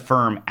keep the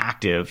firm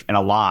active and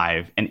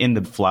alive and in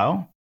the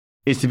flow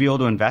is to be able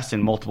to invest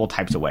in multiple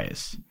types of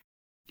ways.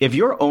 If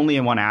you're only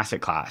in one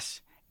asset class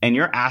and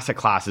your asset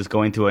class is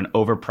going through an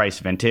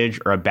overpriced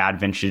vintage or a bad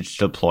vintage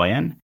to deploy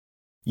in,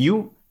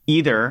 you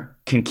either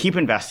can keep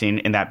investing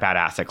in that bad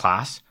asset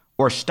class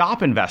or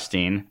stop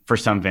investing for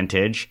some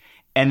vintage,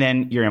 and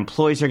then your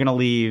employees are going to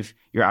leave,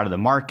 you're out of the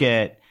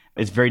market,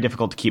 it's very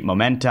difficult to keep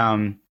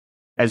momentum.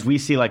 As we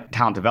see like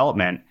talent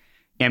development,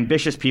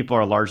 ambitious people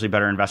are largely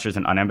better investors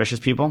than unambitious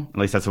people. At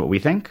least that's what we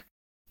think.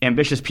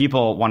 Ambitious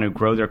people want to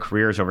grow their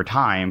careers over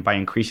time by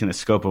increasing the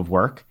scope of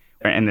work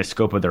and the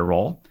scope of their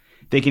role.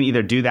 They can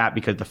either do that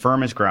because the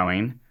firm is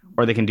growing,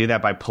 or they can do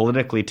that by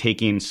politically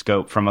taking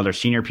scope from other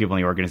senior people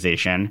in the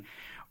organization,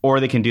 or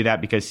they can do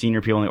that because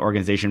senior people in the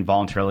organization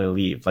voluntarily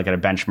leave, like at a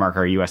Benchmark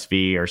or a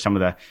USV or some of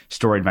the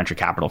storied venture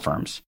capital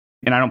firms.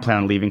 And I don't plan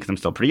on leaving because I'm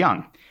still pretty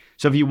young.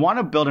 So if you want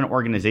to build an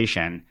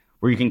organization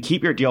where you can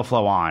keep your deal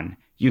flow on,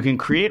 you can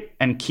create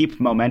and keep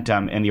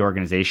momentum in the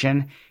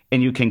organization,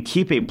 and you can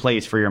keep a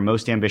place for your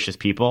most ambitious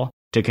people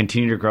to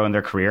continue to grow in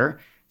their career,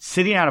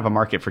 sitting out of a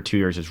market for 2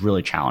 years is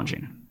really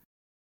challenging.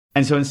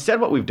 And so instead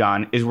what we've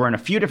done is we're in a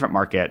few different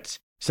markets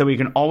so we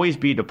can always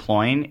be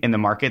deploying in the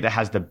market that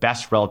has the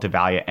best relative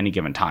value at any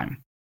given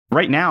time.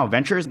 Right now,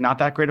 venture is not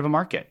that great of a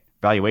market.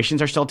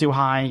 Valuations are still too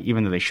high,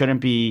 even though they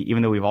shouldn't be,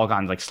 even though we've all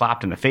gotten like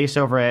slapped in the face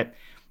over it.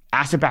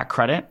 Asset-backed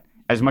credit,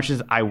 as much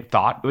as I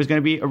thought it was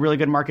going to be a really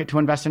good market to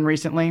invest in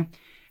recently,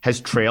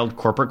 has trailed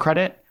corporate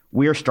credit.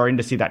 We are starting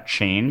to see that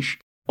change.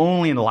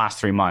 Only in the last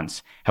 3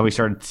 months have we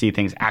started to see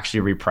things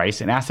actually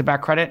reprice in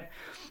asset-backed credit.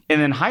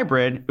 And then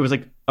hybrid, it was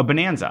like a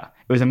bonanza.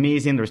 It was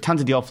amazing. There was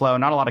tons of deal flow,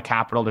 not a lot of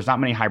capital. There's not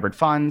many hybrid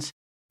funds.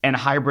 And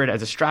hybrid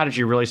as a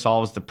strategy really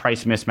solves the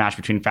price mismatch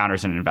between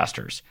founders and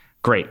investors.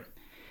 Great.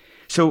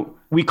 So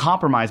we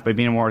compromise by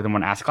being in more than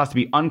one asset class to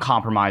be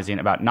uncompromising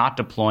about not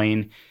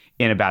deploying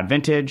in a bad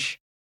vintage,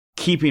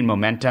 keeping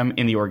momentum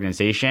in the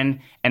organization,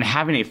 and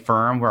having a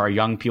firm where our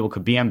young people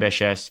could be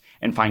ambitious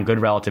and find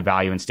good relative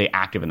value and stay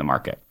active in the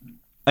market.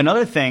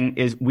 Another thing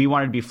is we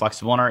wanted to be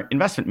flexible in our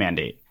investment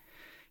mandate.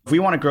 If we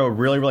want to grow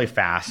really, really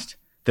fast,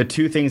 the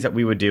 2 things that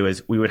we would do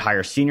is we would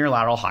hire senior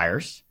lateral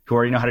hires who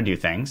already know how to do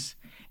things,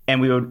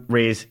 and we would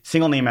raise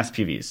single name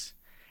SPVs.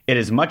 It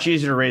is much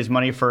easier to raise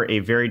money for a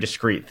very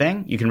discrete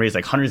thing. You can raise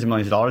like hundreds of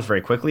millions of dollars very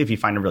quickly if you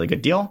find a really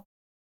good deal.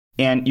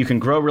 And you can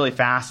grow really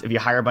fast if you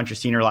hire a bunch of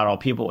senior lateral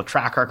people with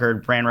track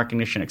record, brand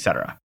recognition, et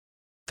cetera.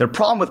 The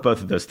problem with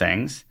both of those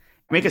things,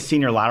 make a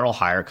senior lateral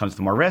hire comes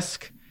with more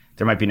risk.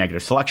 There might be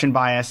negative selection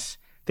bias.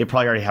 They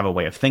probably already have a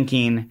way of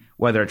thinking.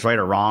 Whether it's right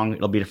or wrong,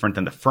 it'll be different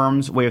than the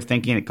firm's way of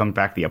thinking. It comes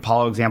back to the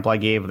Apollo example I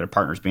gave, with their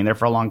partners being there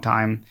for a long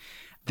time.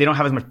 They don't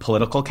have as much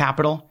political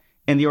capital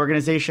in the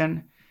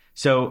organization.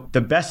 So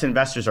the best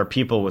investors are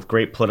people with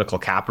great political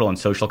capital and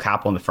social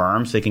capital in the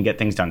firm, so they can get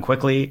things done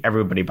quickly.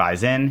 Everybody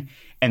buys in,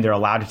 and they're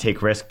allowed to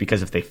take risk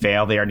because if they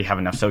fail, they already have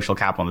enough social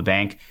capital in the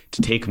bank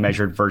to take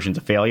measured versions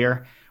of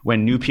failure.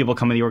 When new people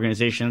come in the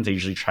organizations, they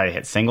usually try to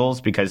hit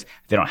singles because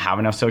they don't have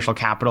enough social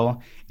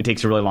capital. It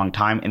takes a really long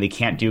time, and they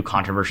can't do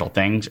controversial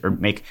things or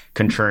make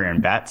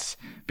contrarian bets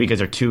because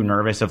they're too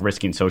nervous of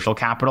risking social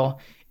capital.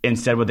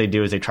 Instead, what they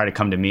do is they try to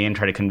come to me and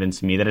try to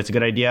convince me that it's a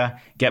good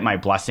idea, get my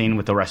blessing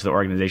with the rest of the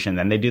organization, and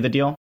then they do the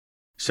deal.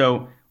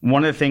 So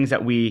one of the things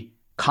that we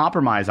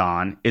compromise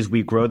on is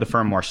we grow the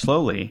firm more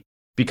slowly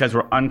because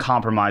we're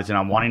uncompromising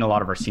on wanting a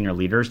lot of our senior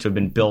leaders to have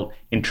been built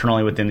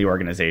internally within the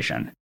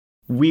organization.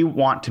 We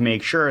want to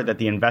make sure that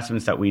the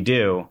investments that we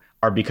do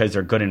are because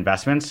they're good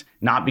investments,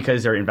 not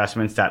because they're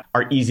investments that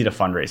are easy to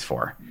fundraise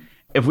for.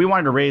 If we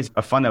wanted to raise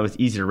a fund that was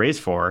easy to raise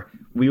for,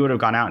 we would have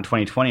gone out in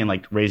 2020 and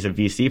like raised a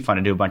VC fund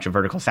and do a bunch of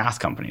vertical SaaS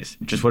companies.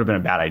 It just would have been a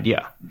bad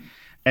idea.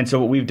 And so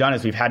what we've done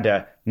is we've had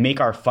to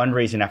make our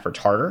fundraising efforts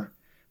harder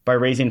by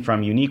raising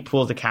from unique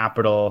pools of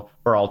capital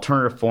or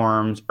alternative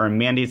forms or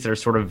mandates that are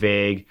sort of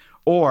vague,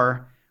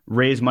 or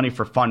raise money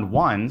for fund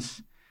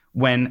ones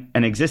when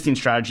an existing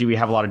strategy we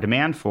have a lot of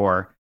demand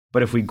for.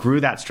 But if we grew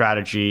that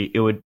strategy, it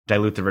would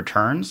dilute the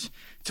returns.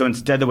 So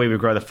instead, the way we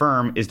grow the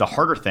firm is the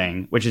harder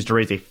thing, which is to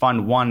raise a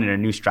fund one in a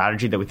new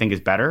strategy that we think is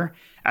better,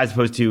 as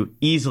opposed to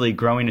easily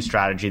growing a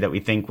strategy that we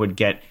think would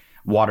get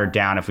watered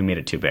down if we made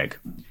it too big.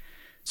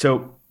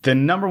 So the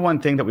number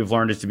one thing that we've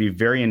learned is to be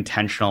very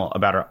intentional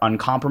about our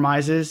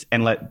uncompromises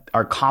and let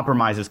our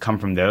compromises come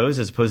from those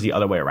as opposed to the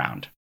other way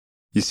around.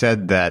 You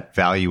said that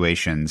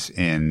valuations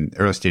in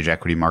early stage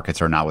equity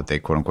markets are not what they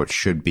quote unquote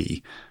should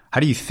be. How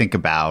do you think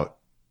about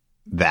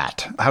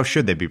that? How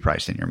should they be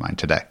priced in your mind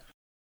today?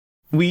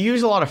 We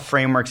use a lot of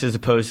frameworks as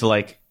opposed to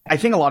I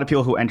think a lot of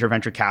people who enter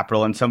venture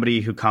capital and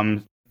somebody who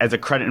comes as a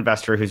credit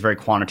investor who's very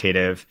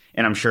quantitative,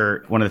 and I'm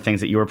sure one of the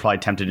things that you were probably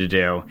tempted to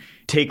do,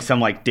 take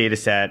some data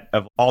set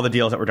of all the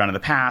deals that were done in the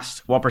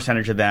past, what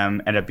percentage of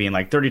them end up being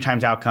 30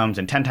 times outcomes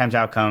and 10 times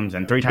outcomes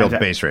and 3 times build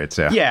base rates,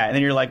 yeah. Yeah, and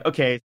then you're like,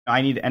 okay,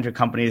 I need to enter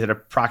companies at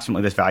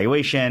approximately this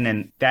valuation,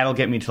 and that'll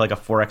get me to a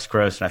 4x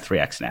gross and a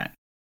 3x net.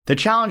 The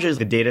challenge is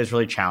the data is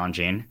really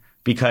challenging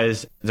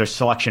because there's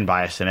selection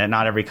bias in it.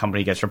 Not every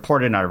company gets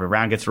reported, not every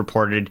round gets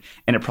reported,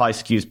 and it probably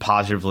skews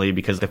positively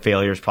because the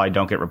failures probably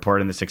don't get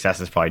reported and the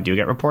successes probably do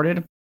get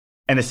reported.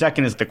 And the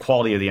second is the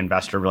quality of the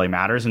investor really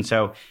matters. And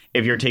so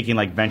if you're taking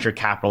venture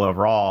capital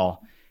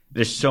overall,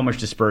 there's so much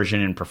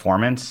dispersion in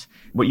performance.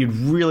 What you'd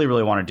really,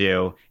 really want to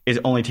do is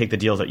only take the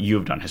deals that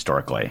you've done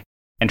historically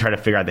and try to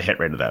figure out the hit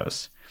rate of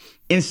those.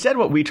 Instead,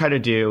 what we try to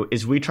do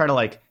is we try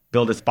to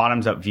build this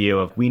bottoms-up view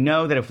of, we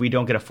know that if we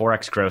don't get a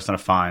 4x gross on a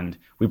fund,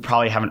 we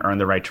probably haven't earned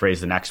the right to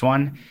raise the next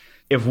one.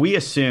 If we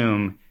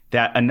assume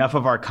that enough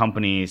of our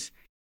companies,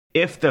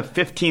 if the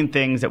 15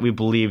 things that we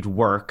believed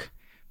work,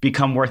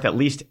 become worth at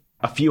least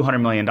a few $100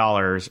 million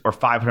or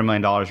 $500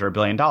 million or $1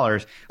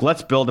 billion,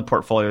 let's build a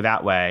portfolio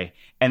that way.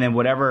 And then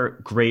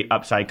whatever great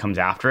upside comes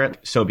after it,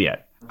 so be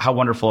it. How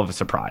wonderful of a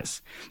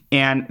surprise.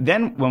 And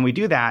then when we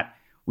do that,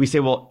 we say,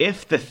 well,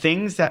 if the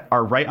things that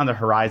are right on the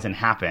horizon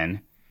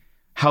happen,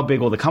 how big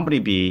will the company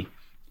be?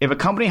 If a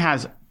company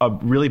has a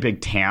really big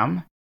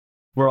TAM,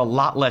 we're a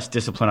lot less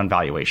disciplined on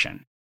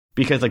valuation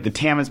because the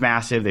TAM is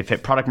massive. They've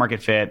hit product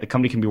market fit. The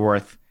company can be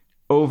worth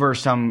over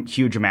some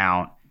huge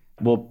amount.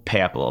 We'll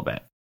pay up a little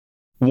bit.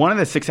 One of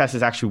the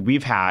successes actually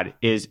we've had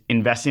is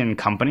investing in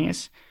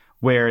companies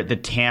where the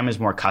TAM is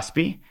more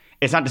cuspy.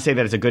 It's not to say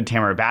that it's a good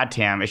TAM or a bad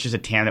TAM. It's just a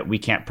TAM that we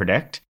can't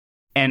predict.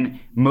 And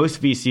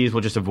most VCs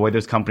will just avoid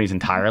those companies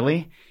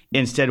entirely.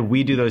 Instead,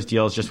 we do those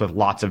deals just with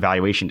lots of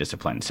valuation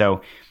discipline.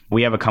 So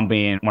we have a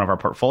company in one of our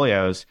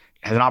portfolios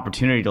has an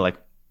opportunity to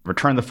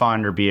return the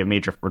fund or be a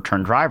major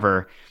return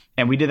driver.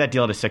 And we did that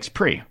deal at a 6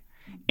 pre.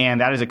 And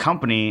that is a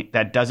company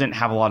that doesn't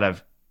have a lot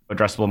of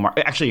addressable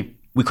market. Actually,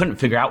 we couldn't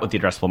figure out what the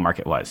addressable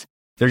market was.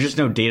 There's just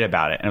no data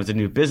about it. And it was a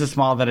new business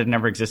model that had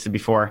never existed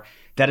before.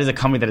 That is a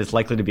company that is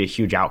likely to be a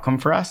huge outcome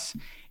for us.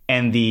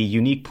 And the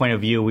unique point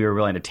of view we were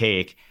willing to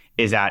take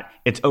is that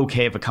it's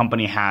okay if a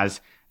company has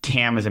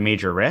TAM as a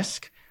major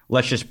risk.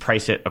 Let's just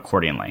price it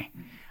accordingly.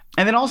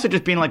 And then also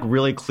just being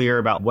really clear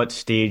about what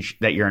stage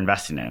that you're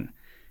investing in.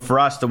 For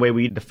us, the way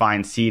we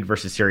define seed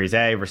versus Series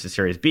A versus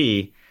Series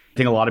B, I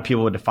think a lot of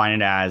people would define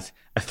it as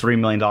a $3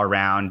 million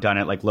round done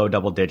at low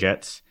double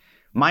digits.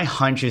 My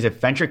hunch is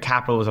if venture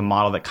capital was a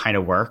model that kind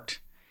of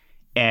worked,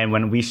 and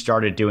when we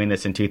started doing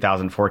this in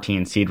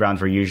 2014, seed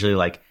rounds were usually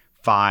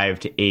 $5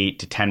 to $8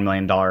 to $10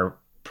 million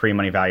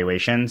pre-money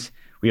valuations.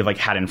 We have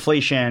had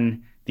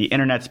inflation, the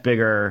internet's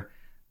bigger,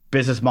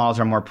 business models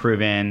are more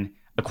proven,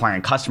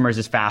 acquiring customers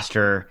is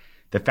faster,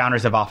 the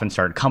founders have often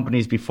started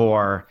companies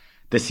before,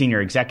 the senior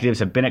executives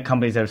have been at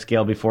companies that have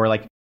scaled before.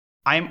 Like,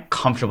 I'm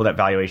comfortable that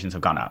valuations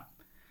have gone up.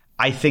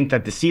 I think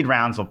that the seed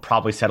rounds will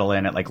probably settle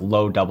in at like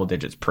low double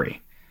digits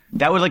pre.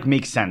 That would like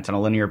make sense on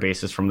a linear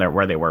basis from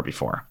where they were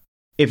before.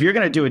 If you're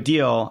going to do a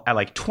deal at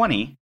like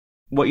 20,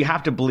 what you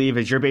have to believe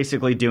is you're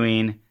basically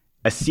doing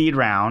a seed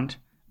round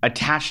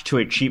attached to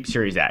a cheap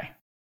Series A.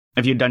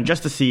 If you'd done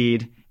just the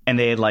seed and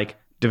they had like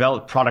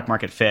developed product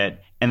market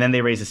fit and then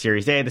they raised the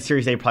Series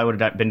A probably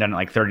would have been done at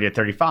like 30 to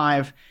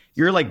 35.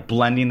 You're like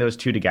blending those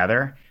two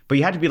together, but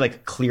you have to be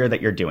like clear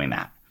that you're doing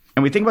that.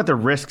 And we think about the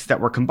risks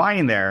that we're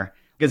combining there.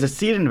 As a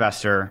seed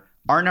investor,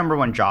 our number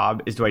one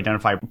job is to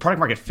identify product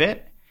market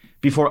fit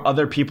before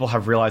other people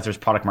have realized there's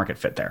product market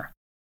fit there.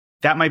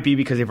 That might be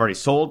because they've already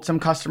sold some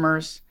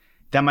customers.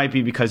 That might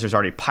be because there's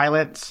already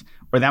pilots,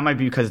 or that might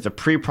be because it's a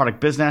pre-product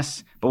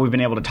business, but we've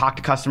been able to talk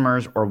to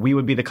customers, or we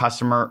would be the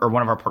customer, or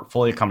one of our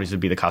portfolio companies would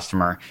be the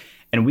customer.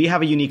 And we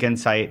have a unique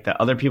insight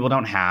that other people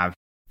don't have,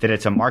 that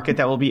it's a market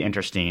that will be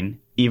interesting,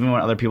 even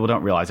when other people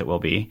don't realize it will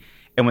be.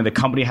 And when the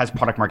company has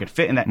product market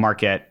fit in that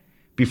market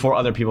before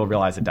other people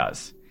realize it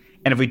does.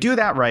 And if we do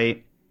that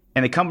right,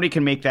 and the company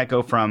can make that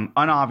go from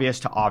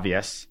unobvious to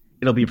obvious,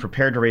 it'll be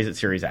prepared to raise its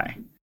Series A.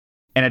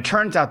 And it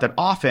turns out that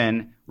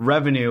often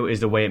revenue is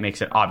the way it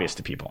makes it obvious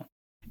to people.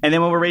 And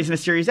then when we're raising a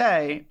Series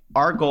A,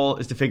 our goal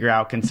is to figure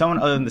out, can someone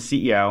other than the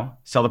CEO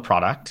sell the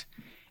product?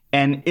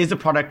 And is the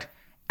product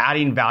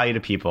adding value to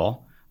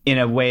people in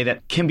a way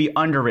that can be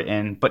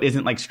underwritten, but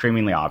isn't like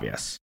screamingly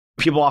obvious?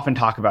 People often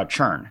talk about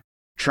churn.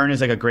 Churn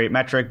is like a great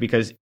metric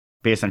because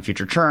based on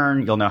future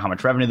churn, you'll know how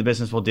much revenue the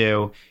business will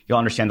do. You'll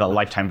understand the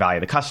lifetime value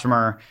of the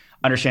customer.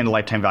 Understand the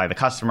lifetime value of the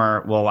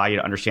customer will allow you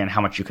to understand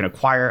how much you can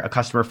acquire a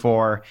customer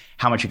for,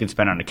 how much you can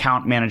spend on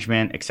account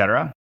management, et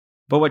cetera.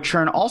 But what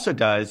churn also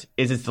does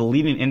is it's the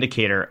leading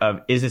indicator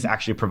of, is this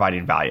actually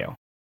providing value?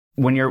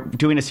 When you're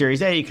doing a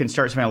Series A, you can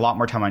start spending a lot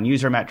more time on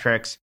user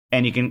metrics,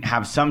 and you can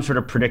have some sort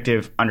of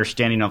predictive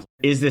understanding of,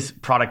 is this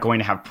product going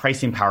to have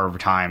pricing power over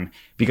time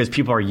because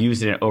people are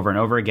using it over and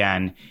over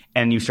again?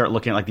 And you start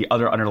looking at like the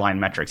other underlying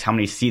metrics, how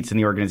many seats in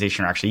the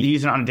organization are actually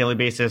using it on a daily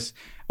basis,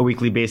 a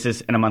weekly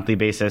basis, and a monthly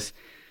basis.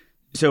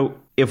 So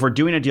if we're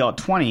doing a deal at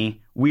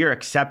 20, we are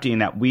accepting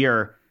that we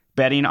are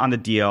betting on the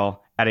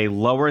deal at a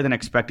lower than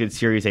expected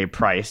Series A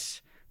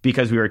price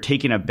because we are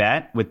taking a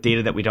bet with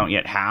data that we don't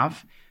yet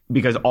have,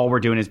 because all we're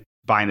doing is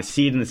buying the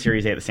seed and the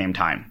Series A at the same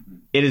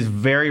time. It is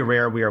very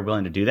rare we are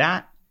willing to do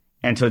that.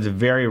 And so it's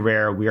very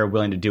rare we are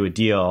willing to do a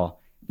deal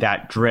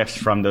that drifts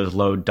from those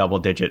low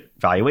double-digit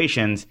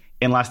valuations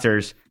unless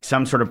there's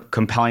some sort of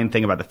compelling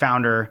thing about the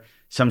founder,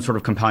 some sort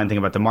of compelling thing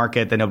about the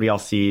market that nobody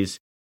else sees,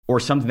 or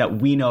something that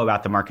we know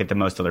about the market that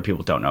most other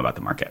people don't know about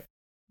the market.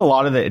 A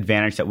lot of the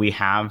advantage that we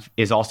have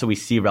is also we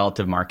see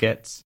relative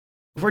markets.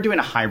 If we're doing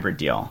a hybrid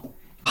deal,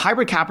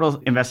 hybrid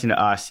capital investing to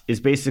us is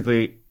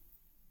basically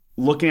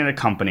looking at a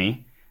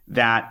company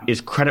that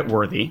is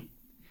creditworthy.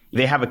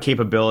 They have a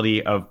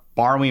capability of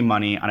borrowing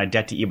money on a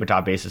debt to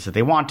EBITDA basis if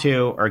they want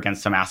to, or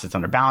against some assets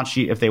on their balance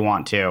sheet if they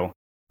want to,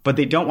 but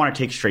they don't want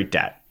to take straight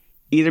debt,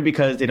 either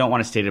because they don't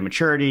want to stated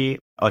maturity,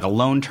 like a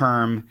loan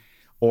term,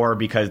 or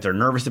because they're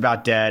nervous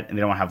about debt and they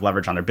don't want to have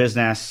leverage on their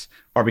business,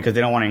 or because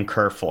they don't want to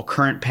incur full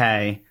current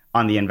pay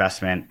on the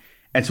investment.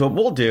 And so what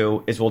we'll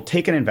do is we'll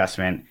take an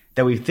investment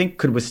that we think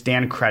could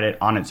withstand credit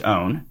on its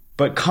own,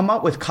 but come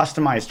up with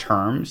customized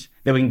terms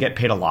that we can get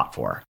paid a lot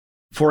for.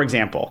 For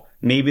example,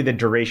 maybe the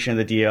duration of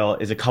the deal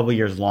is a couple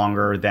years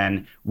longer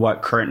than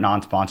what current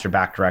non-sponsor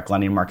backed direct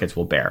lending markets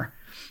will bear.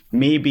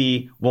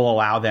 Maybe we'll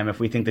allow them, if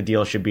we think the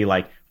deal should be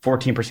like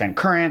 14%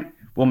 current,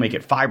 we'll make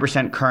it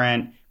 5%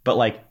 current, but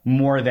like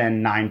more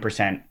than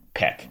 9%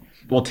 PIK.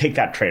 We'll take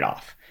that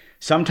trade-off.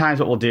 Sometimes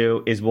what we'll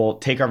do is we'll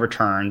take our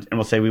returns and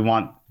we'll say we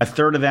want a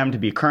third of them to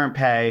be current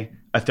pay,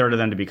 a third of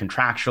them to be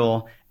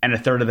contractual, and a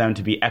third of them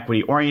to be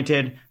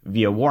equity-oriented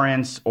via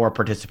warrants or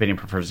participating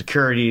preferred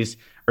securities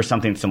or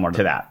something similar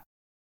to that.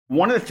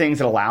 One of the things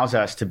that allows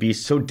us to be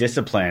so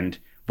disciplined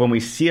when we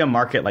see a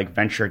market like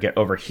venture get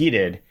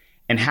overheated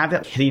and have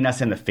that hitting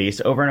us in the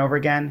face over and over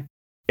again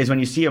is when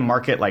you see a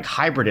market like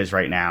hybrid is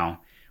right now,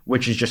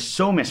 which is just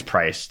so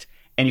mispriced,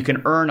 and you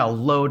can earn a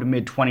low to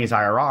mid-20s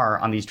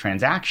IRR on these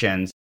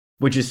transactions,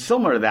 which is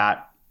similar to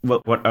that,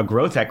 what a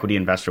growth equity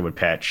investor would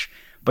pitch,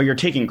 but you're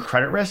taking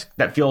credit risk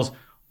that feels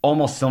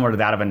almost similar to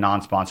that of a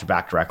non-sponsor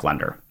backed direct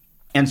lender.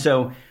 And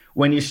so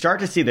when you start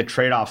to see the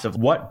trade-offs of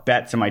what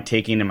bets am I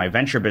taking in my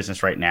venture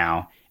business right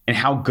now, and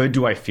how good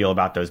do I feel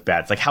about those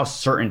bets, like how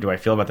certain do I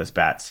feel about those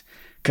bets,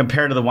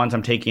 compared to the ones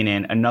I'm taking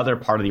in another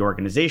part of the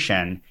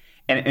organization,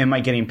 and am I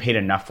getting paid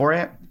enough for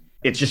it?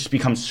 It just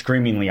becomes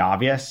screamingly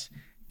obvious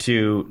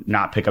to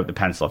not pick up the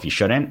pencil if you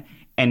shouldn't.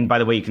 And by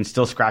the way, you can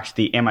still scratch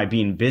the am I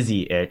being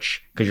busy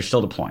itch because you're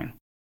still deploying.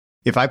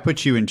 If I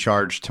put you in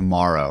charge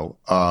tomorrow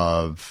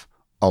of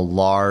a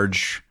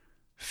large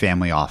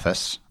family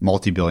office,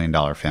 multi-billion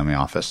dollar family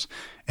office,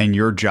 and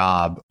your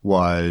job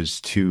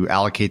was to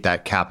allocate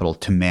that capital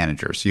to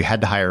managers. You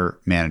had to hire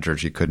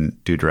managers. You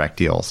couldn't do direct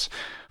deals,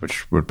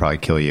 which would probably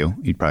kill you.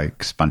 You'd probably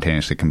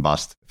spontaneously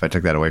combust if I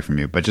took that away from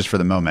you. But just for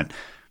the moment,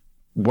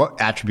 what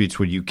attributes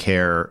would you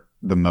care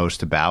the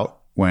most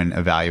about when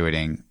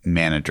evaluating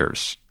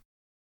managers?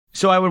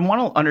 So I would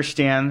want to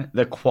understand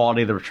the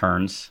quality of the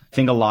returns. I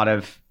think a lot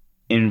of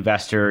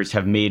investors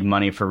have made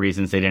money for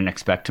reasons they didn't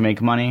expect to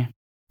make money.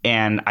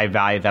 And I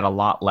value that a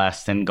lot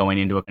less than going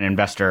into an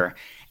investor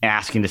and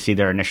asking to see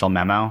their initial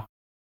memo,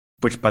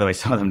 which, by the way,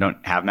 some of them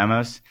don't have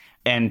memos,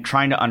 and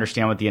trying to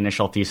understand what the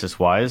initial thesis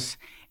was.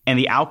 And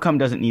the outcome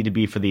doesn't need to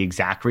be for the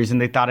exact reason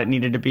they thought it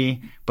needed to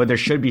be, but there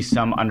should be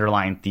some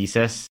underlying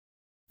thesis.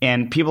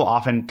 And people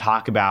often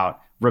talk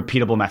about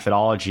repeatable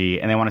methodology,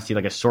 and they want to see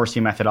like a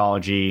sourcing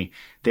methodology.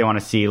 They want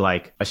to see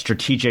like a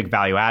strategic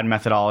value add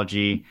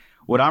methodology.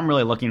 What I'm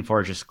really looking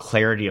for is just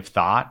clarity of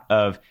thought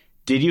of,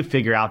 did you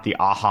figure out the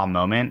aha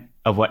moment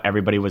of what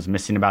everybody was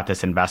missing about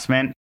this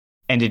investment?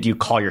 And did you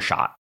call your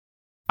shot?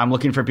 I'm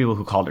looking for people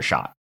who called a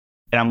shot.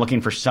 And I'm looking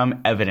for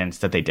some evidence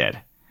that they did.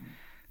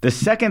 The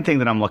second thing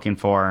that I'm looking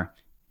for,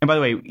 and by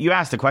the way, you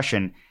asked the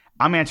question,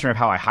 I'm answering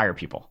how I hire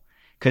people.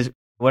 Because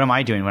what am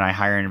I doing when I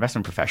hire an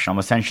investment professional? I'm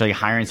essentially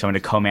hiring someone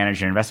to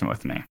co-manage an investment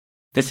with me.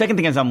 The second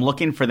thing is I'm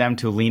looking for them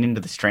to lean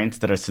into the strengths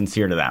that are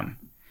sincere to them.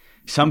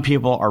 Some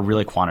people are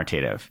really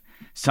quantitative.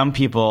 Some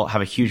people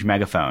have a huge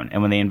megaphone,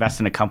 and when they invest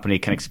in a company,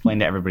 can explain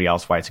to everybody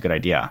else why it's a good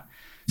idea.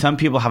 Some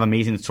people have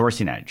amazing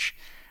sourcing edge.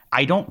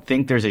 I don't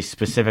think there's a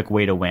specific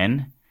way to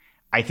win.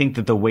 I think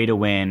that the way to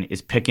win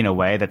is picking a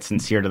way that's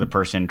sincere to the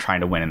person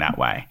trying to win in that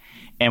way.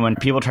 And when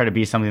people try to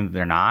be something that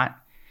they're not,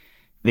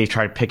 they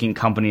try picking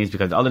companies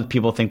because other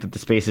people think that the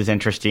space is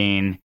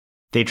interesting.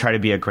 They try to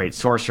be a great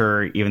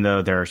sourcer, even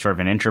though they're sort of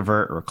an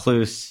introvert or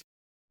recluse.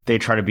 They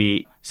try to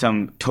be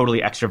some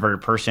totally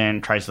extroverted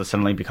person, tries to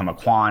suddenly become a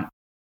quant.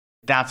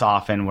 That's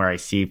often where I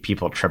see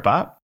people trip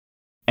up.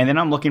 And then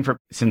I'm looking for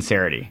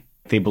sincerity.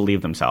 They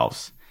believe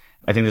themselves.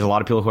 I think there's a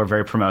lot of people who are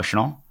very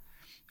promotional.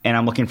 And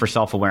I'm looking for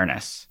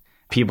self-awareness.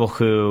 People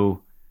who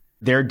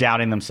they're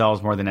doubting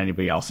themselves more than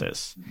anybody else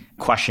is,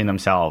 questioning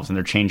themselves, and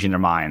they're changing their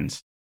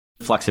minds.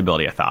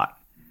 Flexibility of thought.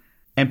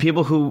 And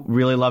people who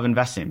really love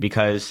investing,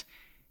 because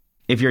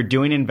if you're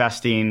doing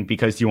investing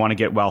because you want to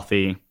get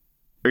wealthy,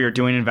 or you're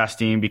doing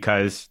investing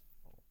because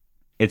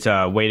it's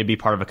a way to be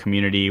part of a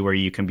community where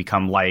you can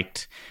become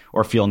liked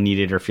or feel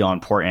needed or feel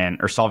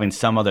important or solving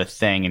some other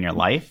thing in your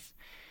life,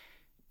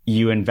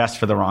 you invest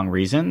for the wrong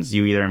reasons.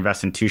 You either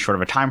invest in too short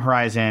of a time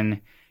horizon,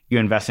 you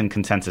invest in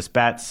consensus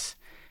bets,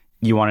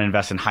 you want to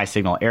invest in high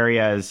signal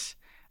areas.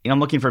 I'm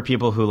looking for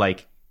people who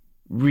like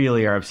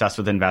really are obsessed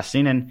with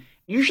investing. And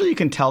usually you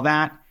can tell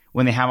that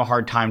when they have a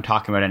hard time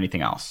talking about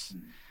anything else.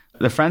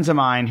 The friends of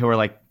mine who are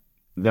like,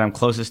 that I'm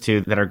closest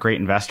to that are great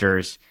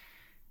investors,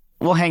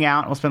 we'll hang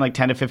out. We'll spend like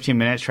 10 to 15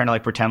 minutes trying to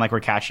like pretend like we're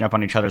catching up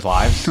on each other's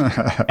lives.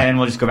 And then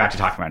we'll just go back to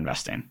talking about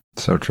investing.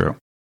 So true.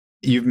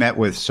 You've met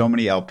with so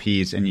many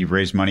LPs and you've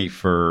raised money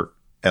for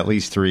at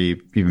least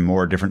 3, even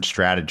more different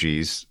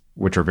strategies,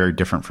 which are very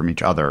different from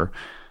each other.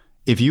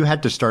 If you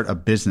had to start a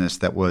business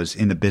that was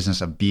in the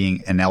business of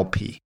being an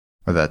LP,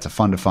 whether that's a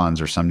fund of funds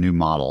or some new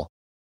model,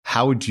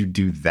 how would you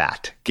do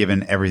that,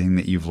 given everything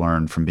that you've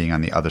learned from being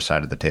on the other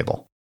side of the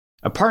table?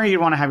 A partner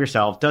you'd want to have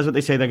yourself does what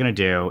they say they're going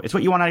to do. It's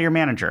what you want out of your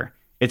manager.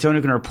 It's someone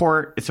who can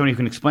report. It's someone who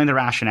can explain the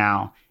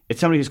rationale. It's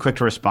somebody who's quick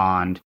to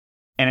respond.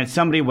 And it's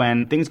somebody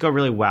when things go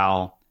really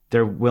well,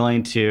 they're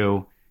willing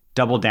to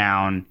double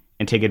down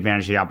and take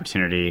advantage of the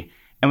opportunity.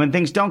 And when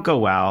things don't go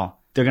well,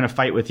 they're going to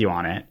fight with you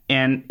on it.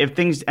 And if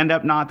things end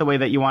up not the way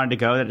that you wanted to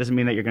go, that doesn't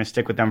mean that you're going to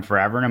stick with them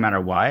forever, no matter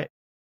what.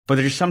 But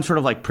there's just some sort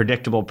of like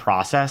predictable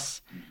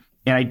process.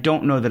 And I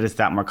don't know that it's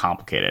that more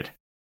complicated.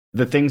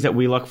 The things that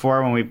we look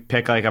for when we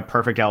pick like a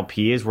perfect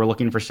LP is we're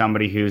looking for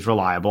somebody who's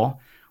reliable.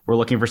 We're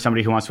looking for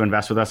somebody who wants to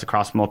invest with us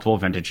across multiple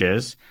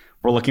vintages.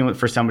 We're looking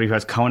for somebody who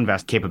has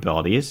co-invest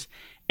capabilities,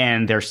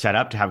 and they're set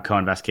up to have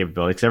co-invest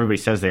capabilities because everybody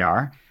says they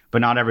are,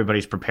 but not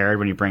everybody's prepared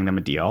when you bring them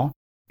a deal.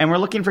 And we're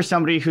looking for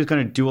somebody who's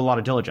going to do a lot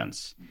of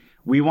diligence.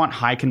 We want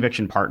high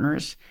conviction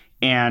partners,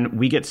 and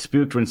we get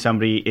spooked when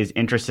somebody is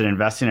interested in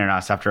investing in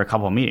us after a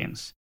couple of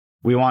meetings.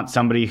 We want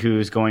somebody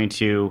who's going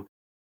to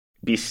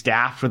be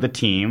staffed with a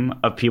team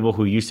of people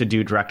who used to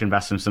do direct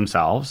investments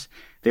themselves.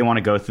 They want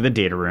to go through the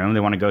data room.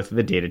 They want to go through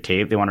the data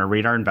tape. They want to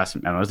read our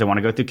investment memos. They want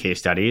to go through case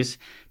studies,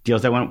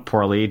 deals that went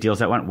poorly, deals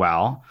that went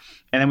well.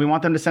 And then we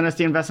want them to send us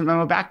the investment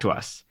memo back to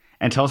us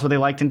and tell us what they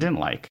liked and didn't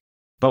like.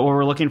 But what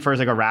we're looking for is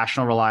like a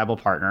rational, reliable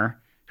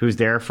partner who's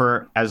there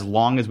for as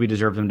long as we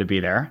deserve them to be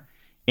there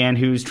and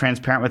who's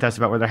transparent with us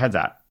about where their head's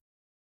at.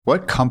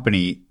 What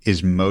company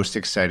is most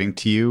exciting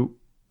to you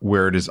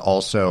where it is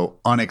also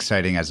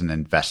unexciting as an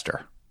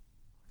investor?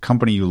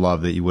 Company you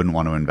love that you wouldn't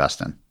want to invest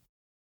in?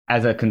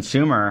 As a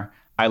consumer,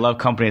 I love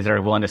companies that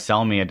are willing to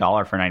sell me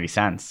 $1 for 90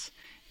 cents.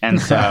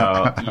 And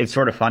so it's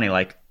sort of funny,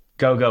 like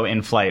GoGo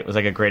InFlight was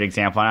like a great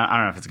example. I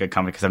don't know if it's a good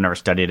company because I've never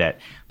studied it,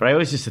 but I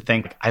always used to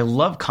think I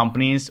love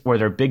companies where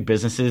they're big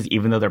businesses,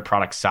 even though their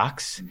product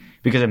sucks,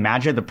 because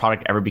imagine if the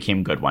product ever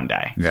became good one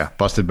day. Yeah.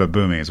 Busted but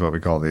booming is what we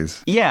call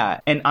these. Yeah.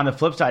 And on the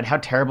flip side, how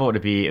terrible would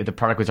it be if the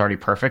product was already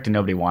perfect and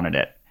nobody wanted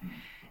it?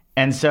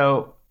 And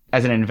so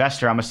as an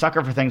investor, I'm a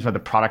sucker for things where the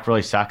product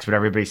really sucks, but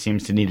everybody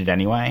seems to need it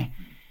anyway.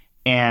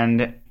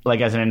 And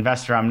like as an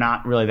investor, I'm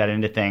not really that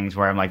into things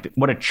where I'm like,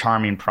 what a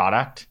charming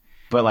product,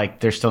 but like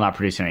they're still not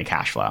producing any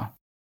cash flow.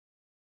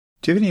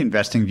 Do you have any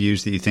investing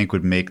views that you think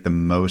would make the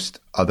most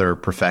other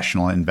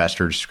professional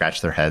investors scratch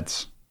their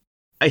heads?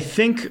 I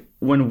think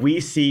when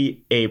we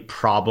see a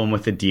problem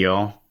with a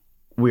deal,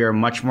 we are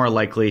much more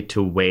likely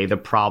to weigh the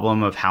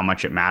problem of how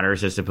much it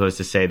matters as opposed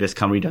to say this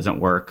company doesn't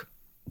work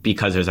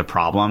because there's a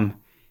problem.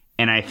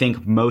 And I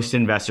think most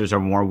investors are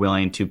more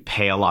willing to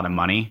pay a lot of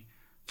money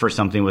for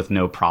something with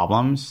no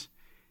problems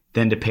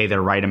than to pay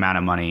the right amount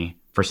of money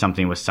for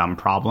something with some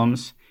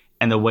problems.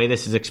 And the way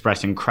this is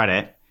expressed in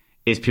credit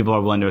is people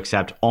are willing to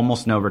accept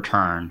almost no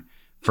return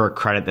for a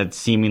credit that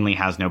seemingly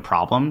has no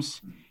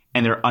problems.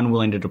 And they're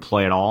unwilling to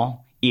deploy at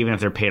all, even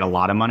if they're paid a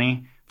lot of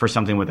money for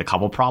something with a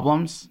couple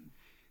problems.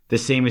 The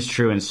same is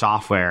true in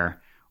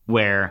software,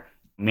 where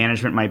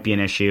management might be an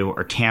issue,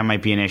 or TAM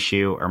might be an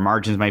issue, or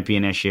margins might be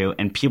an issue.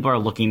 And people are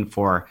looking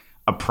for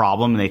a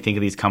problem, and they think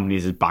of these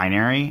companies as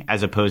binary,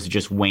 as opposed to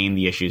just weighing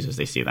the issues as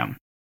they see them.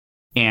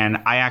 And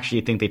I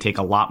actually think they take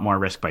a lot more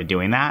risk by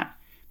doing that,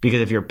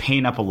 because if you're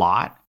paying up a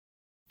lot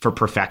for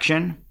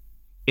perfection,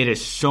 it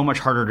is so much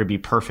harder to be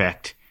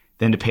perfect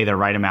than to pay the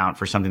right amount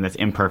for something that's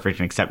imperfect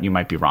and accept you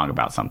might be wrong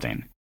about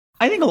something.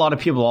 I think a lot of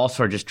people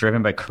also are just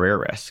driven by career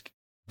risk.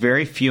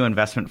 Very few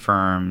investment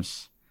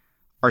firms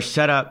are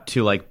set up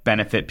to like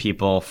benefit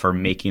people for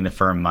making the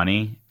firm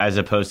money, as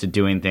opposed to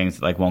doing things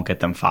that like won't get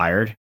them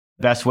fired.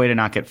 Best way to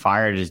not get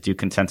fired is do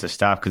consensus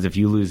stuff, because if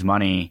you lose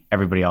money,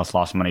 everybody else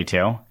lost money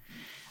too.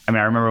 I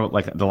mean, I remember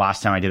like the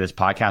last time I did this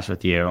podcast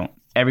with you,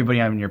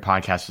 everybody on your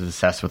podcast was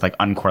assessed with like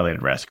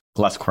uncorrelated risk,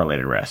 less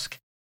correlated risk.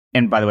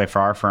 And by the way, for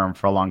our firm,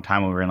 for a long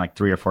time, we were in like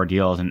 3 or 4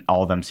 deals and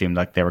all of them seemed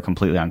like they were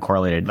completely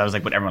uncorrelated. That was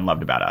like what everyone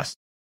loved about us.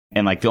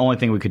 And like the only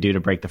thing we could do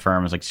to break the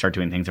firm was like start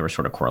doing things that were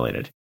sort of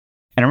correlated.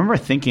 And I remember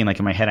thinking like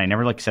in my head, I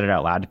never like said it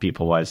out loud to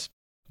people, was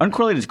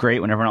uncorrelated is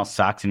great when everyone else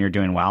sucks and you're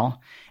doing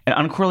well. And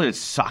uncorrelated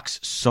sucks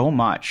so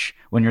much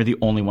when you're the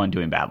only one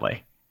doing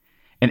badly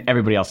and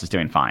everybody else is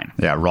doing fine.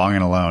 Yeah, wrong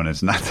and alone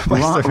is not the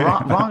place to be.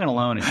 Wrong and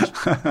alone is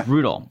just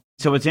brutal.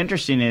 So what's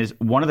interesting is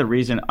one of the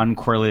reasons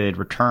uncorrelated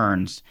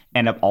returns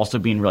end up also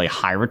being really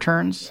high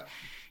returns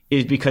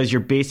is because you're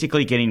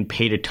basically getting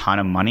paid a ton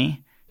of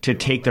money to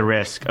take the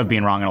risk of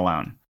being wrong and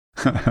alone.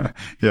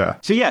 Yeah.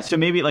 So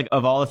maybe like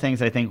of all the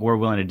things I think we're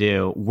willing to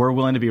do, we're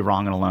willing to be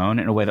wrong and alone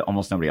in a way that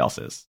almost nobody else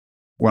is.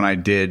 When I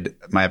did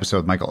my episode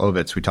with Michael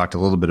Ovitz, we talked a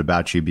little bit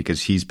about you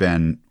because he's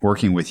been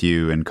working with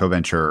you in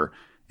CoVenture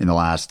in the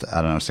last,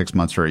 6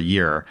 months or a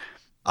year.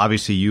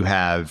 Obviously, you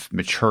have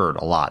matured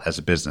a lot as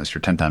a business.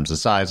 You're 10 times the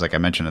size, like I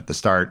mentioned at the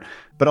start.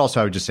 But also,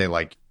 I would just say,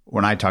 like,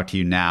 when I talk to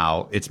you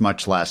now, it's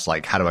much less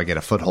like, how do I get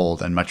a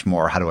foothold, and much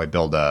more, how do I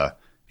build a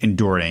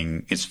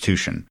enduring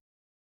institution?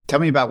 Tell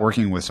me about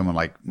working with someone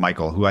like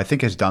Michael, who I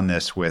think has done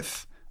this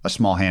with a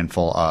small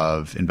handful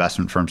of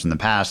investment firms in the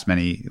past.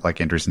 Many, like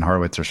Andreessen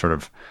Horowitz, are sort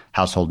of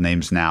household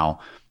names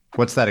now.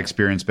 What's that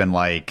experience been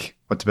like?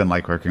 What's it been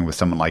like working with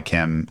someone like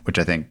him, which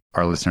I think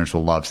our listeners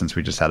will love since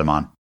we just had him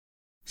on?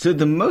 So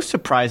the most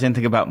surprising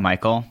thing about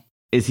Michael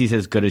is he's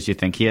as good as you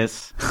think he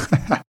is.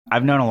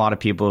 I've known a lot of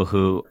people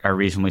who are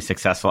reasonably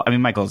successful. I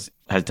mean, Michael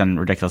has done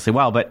ridiculously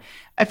well, but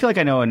I feel like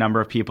I know a number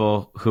of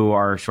people who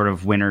are sort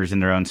of winners in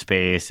their own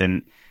space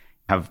and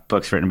have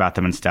books written about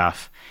them and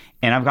stuff.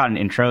 And I've gotten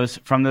intros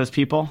from those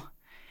people.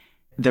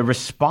 The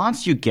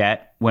response you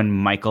get when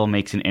Michael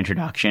makes an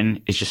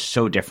introduction is just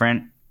so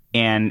different.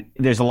 And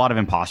there's a lot of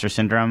imposter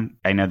syndrome.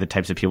 I know the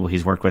types of people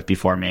he's worked with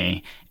before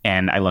me,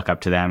 and I look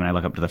up to them and I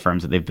look up to the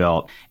firms that they've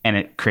built. And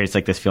it creates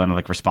like this feeling of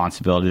like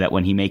responsibility that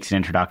when he makes an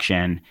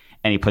introduction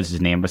and he puts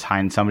his name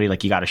behind somebody,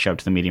 like you got to show up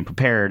to the meeting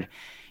prepared.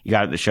 You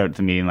got to show up to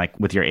the meeting like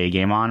with your A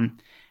game on.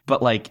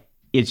 But like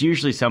it's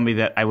usually somebody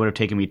that I would have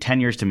taken me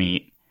 10 years to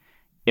meet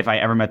if I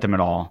ever met them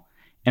at all.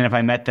 And if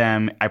I met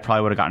them, I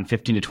probably would have gotten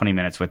 15 to 20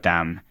 minutes with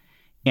them.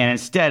 And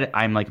instead,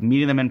 I'm like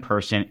meeting them in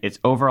person. It's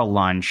over a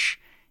lunch.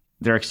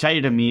 They're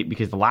excited to meet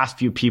because the last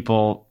few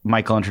people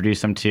Michael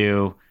introduced them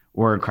to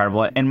were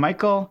incredible. And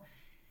Michael,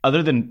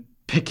 other than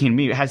picking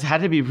me, has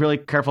had to be really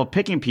careful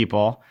picking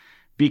people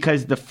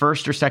because the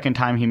first or second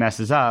time he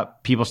messes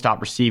up, people stop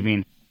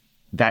receiving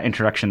that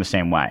introduction the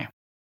same way.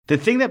 The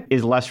thing that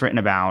is less written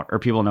about, or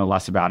people know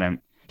less about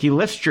him, he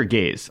lifts your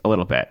gaze a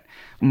little bit.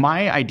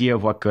 My idea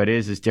of what good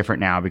is different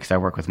now because I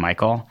work with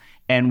Michael.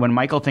 And when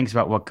Michael thinks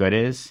about what good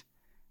is,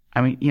 I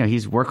mean, you know,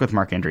 he's worked with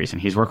Marc Andreessen.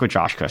 He's worked with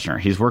Josh Kushner.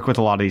 He's worked with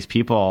a lot of these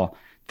people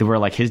that were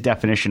like his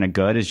definition of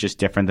good is just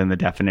different than the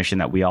definition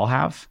that we all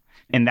have.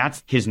 And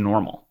that's his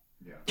normal.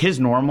 Yeah. His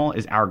normal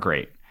is our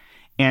great.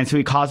 And so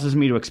he causes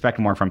me to expect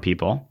more from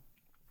people.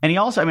 And he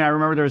also, I mean, I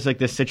remember there was like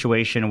this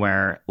situation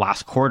where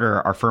last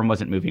quarter, our firm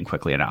wasn't moving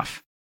quickly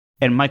enough.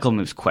 And Michael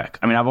moves quick.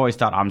 I mean, I've always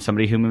thought I'm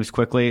somebody who moves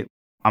quickly.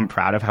 I'm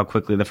proud of how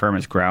quickly the firm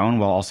has grown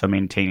while also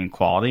maintaining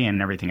quality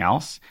and everything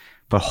else.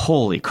 But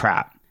holy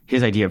crap,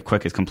 his idea of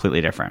quick is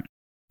completely different.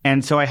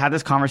 And so I had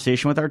this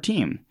conversation with our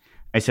team.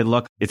 I said,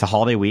 look, it's a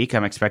holiday week.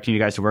 I'm expecting you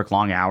guys to work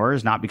long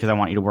hours, not because I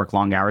want you to work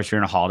long hours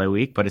during a holiday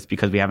week, but it's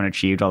because we haven't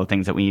achieved all the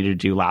things that we needed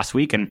to do last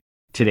week. And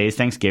today's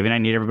Thanksgiving. I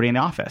need everybody in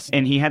the office.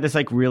 And he had this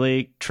like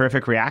really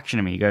terrific reaction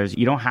to me. He goes,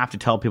 you don't have to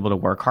tell people to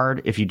work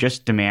hard. If you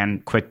just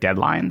demand quick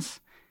deadlines,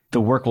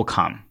 the work will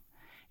come.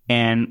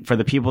 And for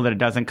the people that it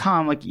doesn't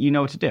come, like, you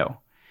know what to do.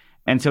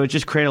 And so it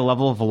just created a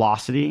level of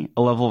velocity,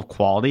 a level of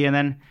quality. And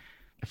then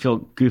I feel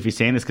goofy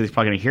saying this because he's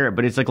probably going to hear it,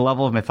 but it's like a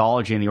level of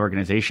mythology in the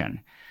organization.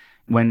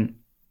 When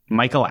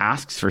Michael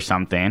asks for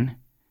something,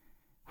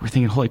 we're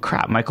thinking, holy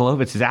crap, Michael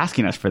Ovitz is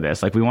asking us for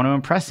this. Like, we want to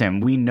impress him.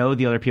 We know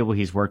the other people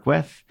he's worked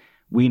with.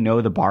 We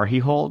know the bar he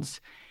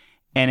holds.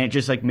 And it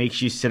just like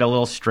makes you sit a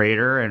little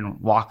straighter and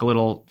walk a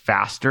little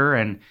faster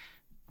and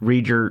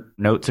read your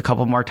notes a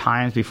couple more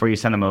times before you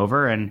send them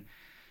over. And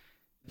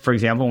for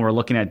example, when we're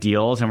looking at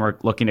deals and we're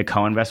looking to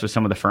co-invest with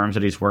some of the firms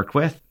that he's worked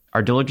with,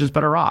 our diligence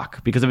better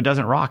rock, because if it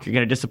doesn't rock, you're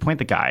going to disappoint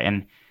the guy.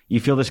 And you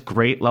feel this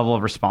great level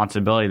of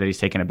responsibility that he's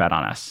taken a bet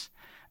on us.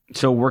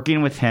 So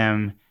working with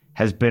him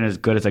has been as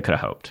good as I could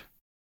have hoped.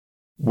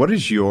 What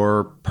is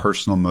your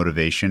personal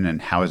motivation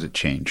and how has it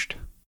changed?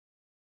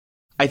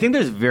 I think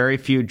there's very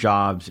few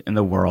jobs in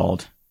the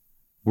world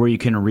where you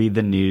can read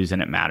the news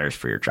and it matters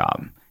for your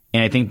job.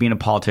 And I think being a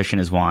politician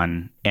is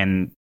one.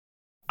 And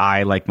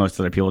I, like most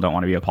other people, don't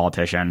want to be a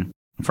politician.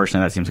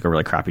 Unfortunately, that seems like a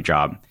really crappy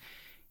job.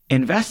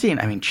 Investing,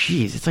 I mean,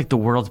 geez, it's like the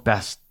world's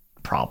best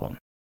problem.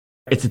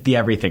 It's the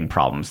everything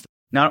problems.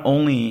 Not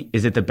only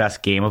is it the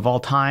best game of all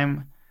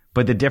time,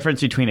 but the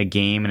difference between a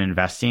game and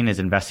investing is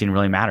investing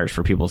really matters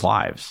for people's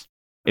lives.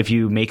 If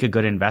you make a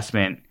good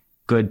investment,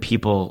 good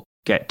people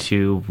get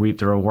to reap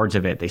the rewards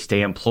of it. They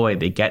stay employed.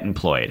 They get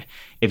employed.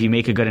 If you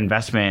make a good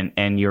investment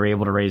and you're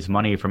able to raise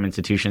money from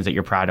institutions that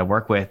you're proud to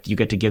work with, you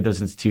get to give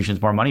those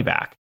institutions more money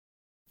back.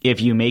 If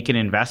you make an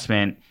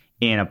investment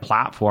in a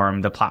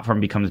platform, the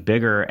platform becomes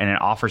bigger and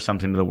it offers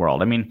something to the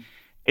world. I mean,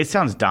 it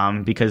sounds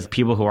dumb because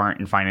people who aren't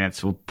in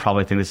finance will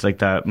probably think this is like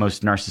the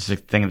most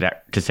narcissistic thing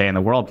to say in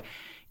the world.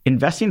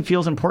 Investing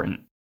feels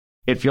important.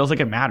 It feels like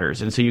it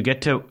matters. And so you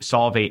get to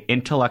solve a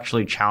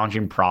intellectually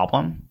challenging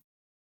problem.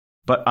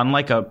 But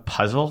unlike a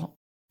puzzle,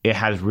 it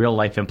has real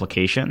life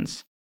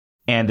implications.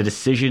 And the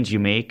decisions you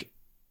make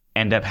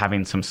end up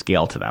having some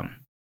scale to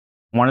them.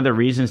 One of the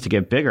reasons to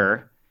get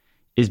bigger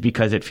is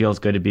because it feels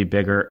good to be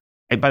bigger.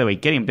 And by the way,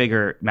 getting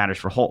bigger matters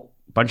for a whole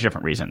bunch of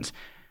different reasons.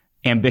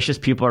 Ambitious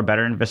people are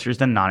better investors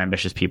than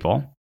non-ambitious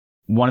people.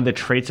 One of the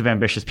traits of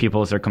ambitious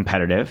people is they're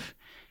competitive.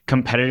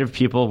 Competitive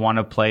people want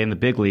to play in the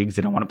big leagues.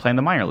 They don't want to play in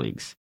the minor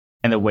leagues.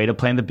 And the way to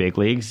play in the big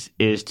leagues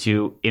is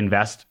to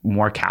invest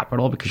more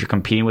capital because you're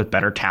competing with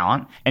better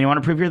talent and you want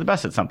to prove you're the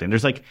best at something.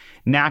 There's like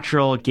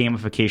natural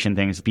gamification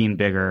things. Being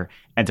bigger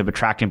ends up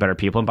attracting better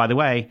people. And by the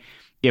way,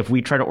 if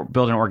we try to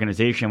build an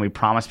organization, we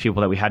promised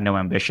people that we had no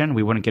ambition,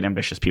 we wouldn't get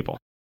ambitious people.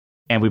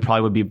 And we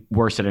probably would be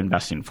worse at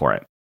investing for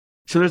it.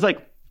 So there's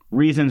like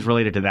reasons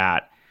related to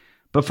that.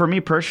 But for me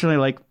personally,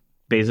 like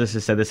Bezos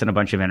has said this in a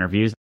bunch of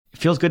interviews, it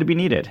feels good to be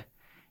needed.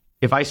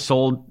 If I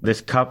sold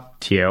this cup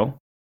to you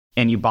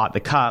and you bought the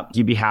cup,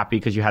 you'd be happy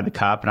because you had the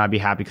cup, and I'd be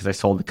happy because I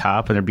sold the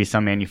cup, and there'd be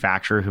some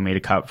manufacturer who made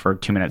a cup for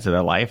 2 minutes of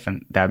their life,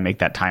 and that would make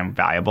that time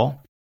valuable.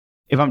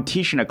 If I'm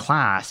teaching a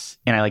class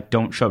and I like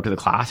don't show up to the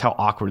class, how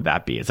awkward would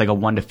that be? It's like a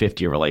 1 to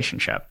 50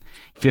 relationship.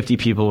 50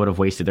 people would have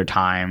wasted their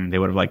time. They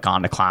would have like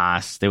gone to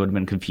class. They would have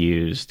been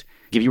confused.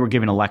 If you were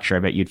giving a lecture, I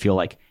bet you'd feel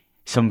like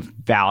some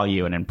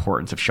value and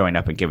importance of showing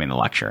up and giving the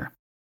lecture.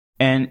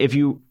 And if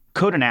you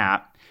code an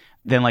app,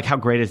 then like how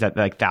great is that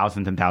like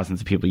thousands and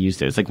thousands of people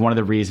use it? It's like one of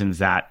the reasons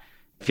that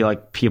I feel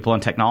like people in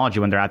technology,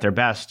 when they're at their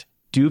best,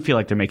 do feel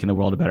like they're making the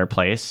world a better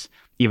place,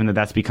 even though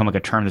that's become like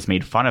a term that's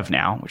made fun of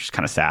now, which is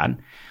kind of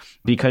sad,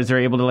 because they're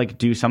able to like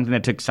do something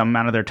that took some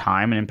amount of their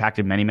time and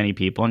impacted many, many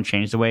people and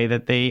changed the way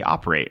that they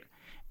operate.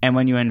 And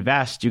when you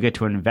invest, you get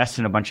to invest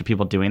in a bunch of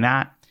people doing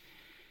that.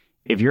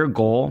 If your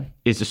goal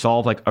is to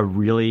solve like a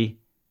really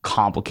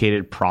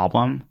complicated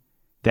problem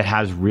that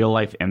has real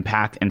life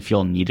impact and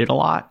feel needed a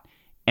lot,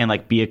 and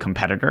like be a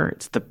competitor,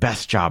 it's the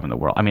best job in the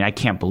world. I mean, I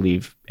can't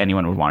believe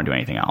anyone would want to do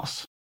anything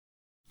else.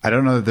 I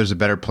don't know that there's a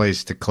better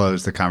place to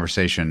close the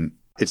conversation.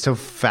 It's so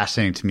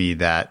fascinating to me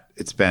that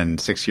it's been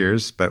 6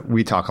 years, but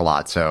we talk a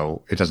lot,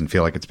 so it doesn't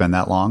feel like it's been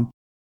that long.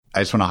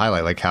 I just want to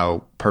highlight like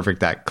how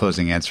perfect that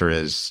closing answer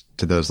is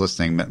to those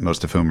listening,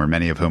 most of whom or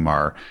many of whom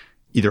are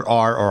either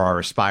are or are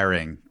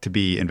aspiring to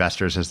be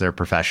investors as their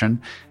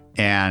profession.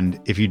 And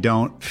if you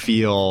don't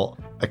feel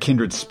a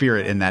kindred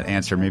spirit in that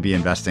answer, maybe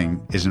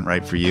investing isn't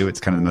right for you. It's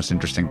kind of the most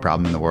interesting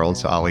problem in the world.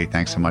 So Ali,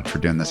 thanks so much for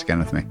doing this again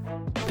with me.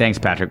 Thanks,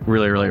 Patrick.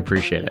 Really, really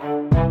appreciate it.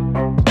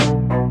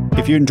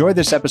 If you enjoyed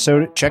this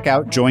episode, check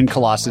out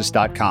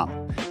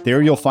joincolossus.com.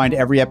 There you'll find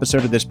every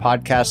episode of this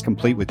podcast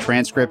complete with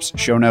transcripts,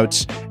 show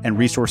notes, and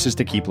resources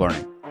to keep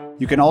learning.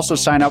 You can also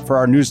sign up for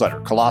our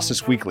newsletter,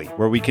 Colossus Weekly,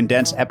 where we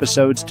condense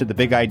episodes to the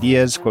big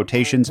ideas,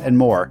 quotations, and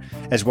more,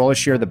 as well as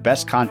share the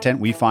best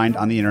content we find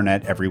on the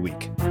internet every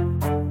week.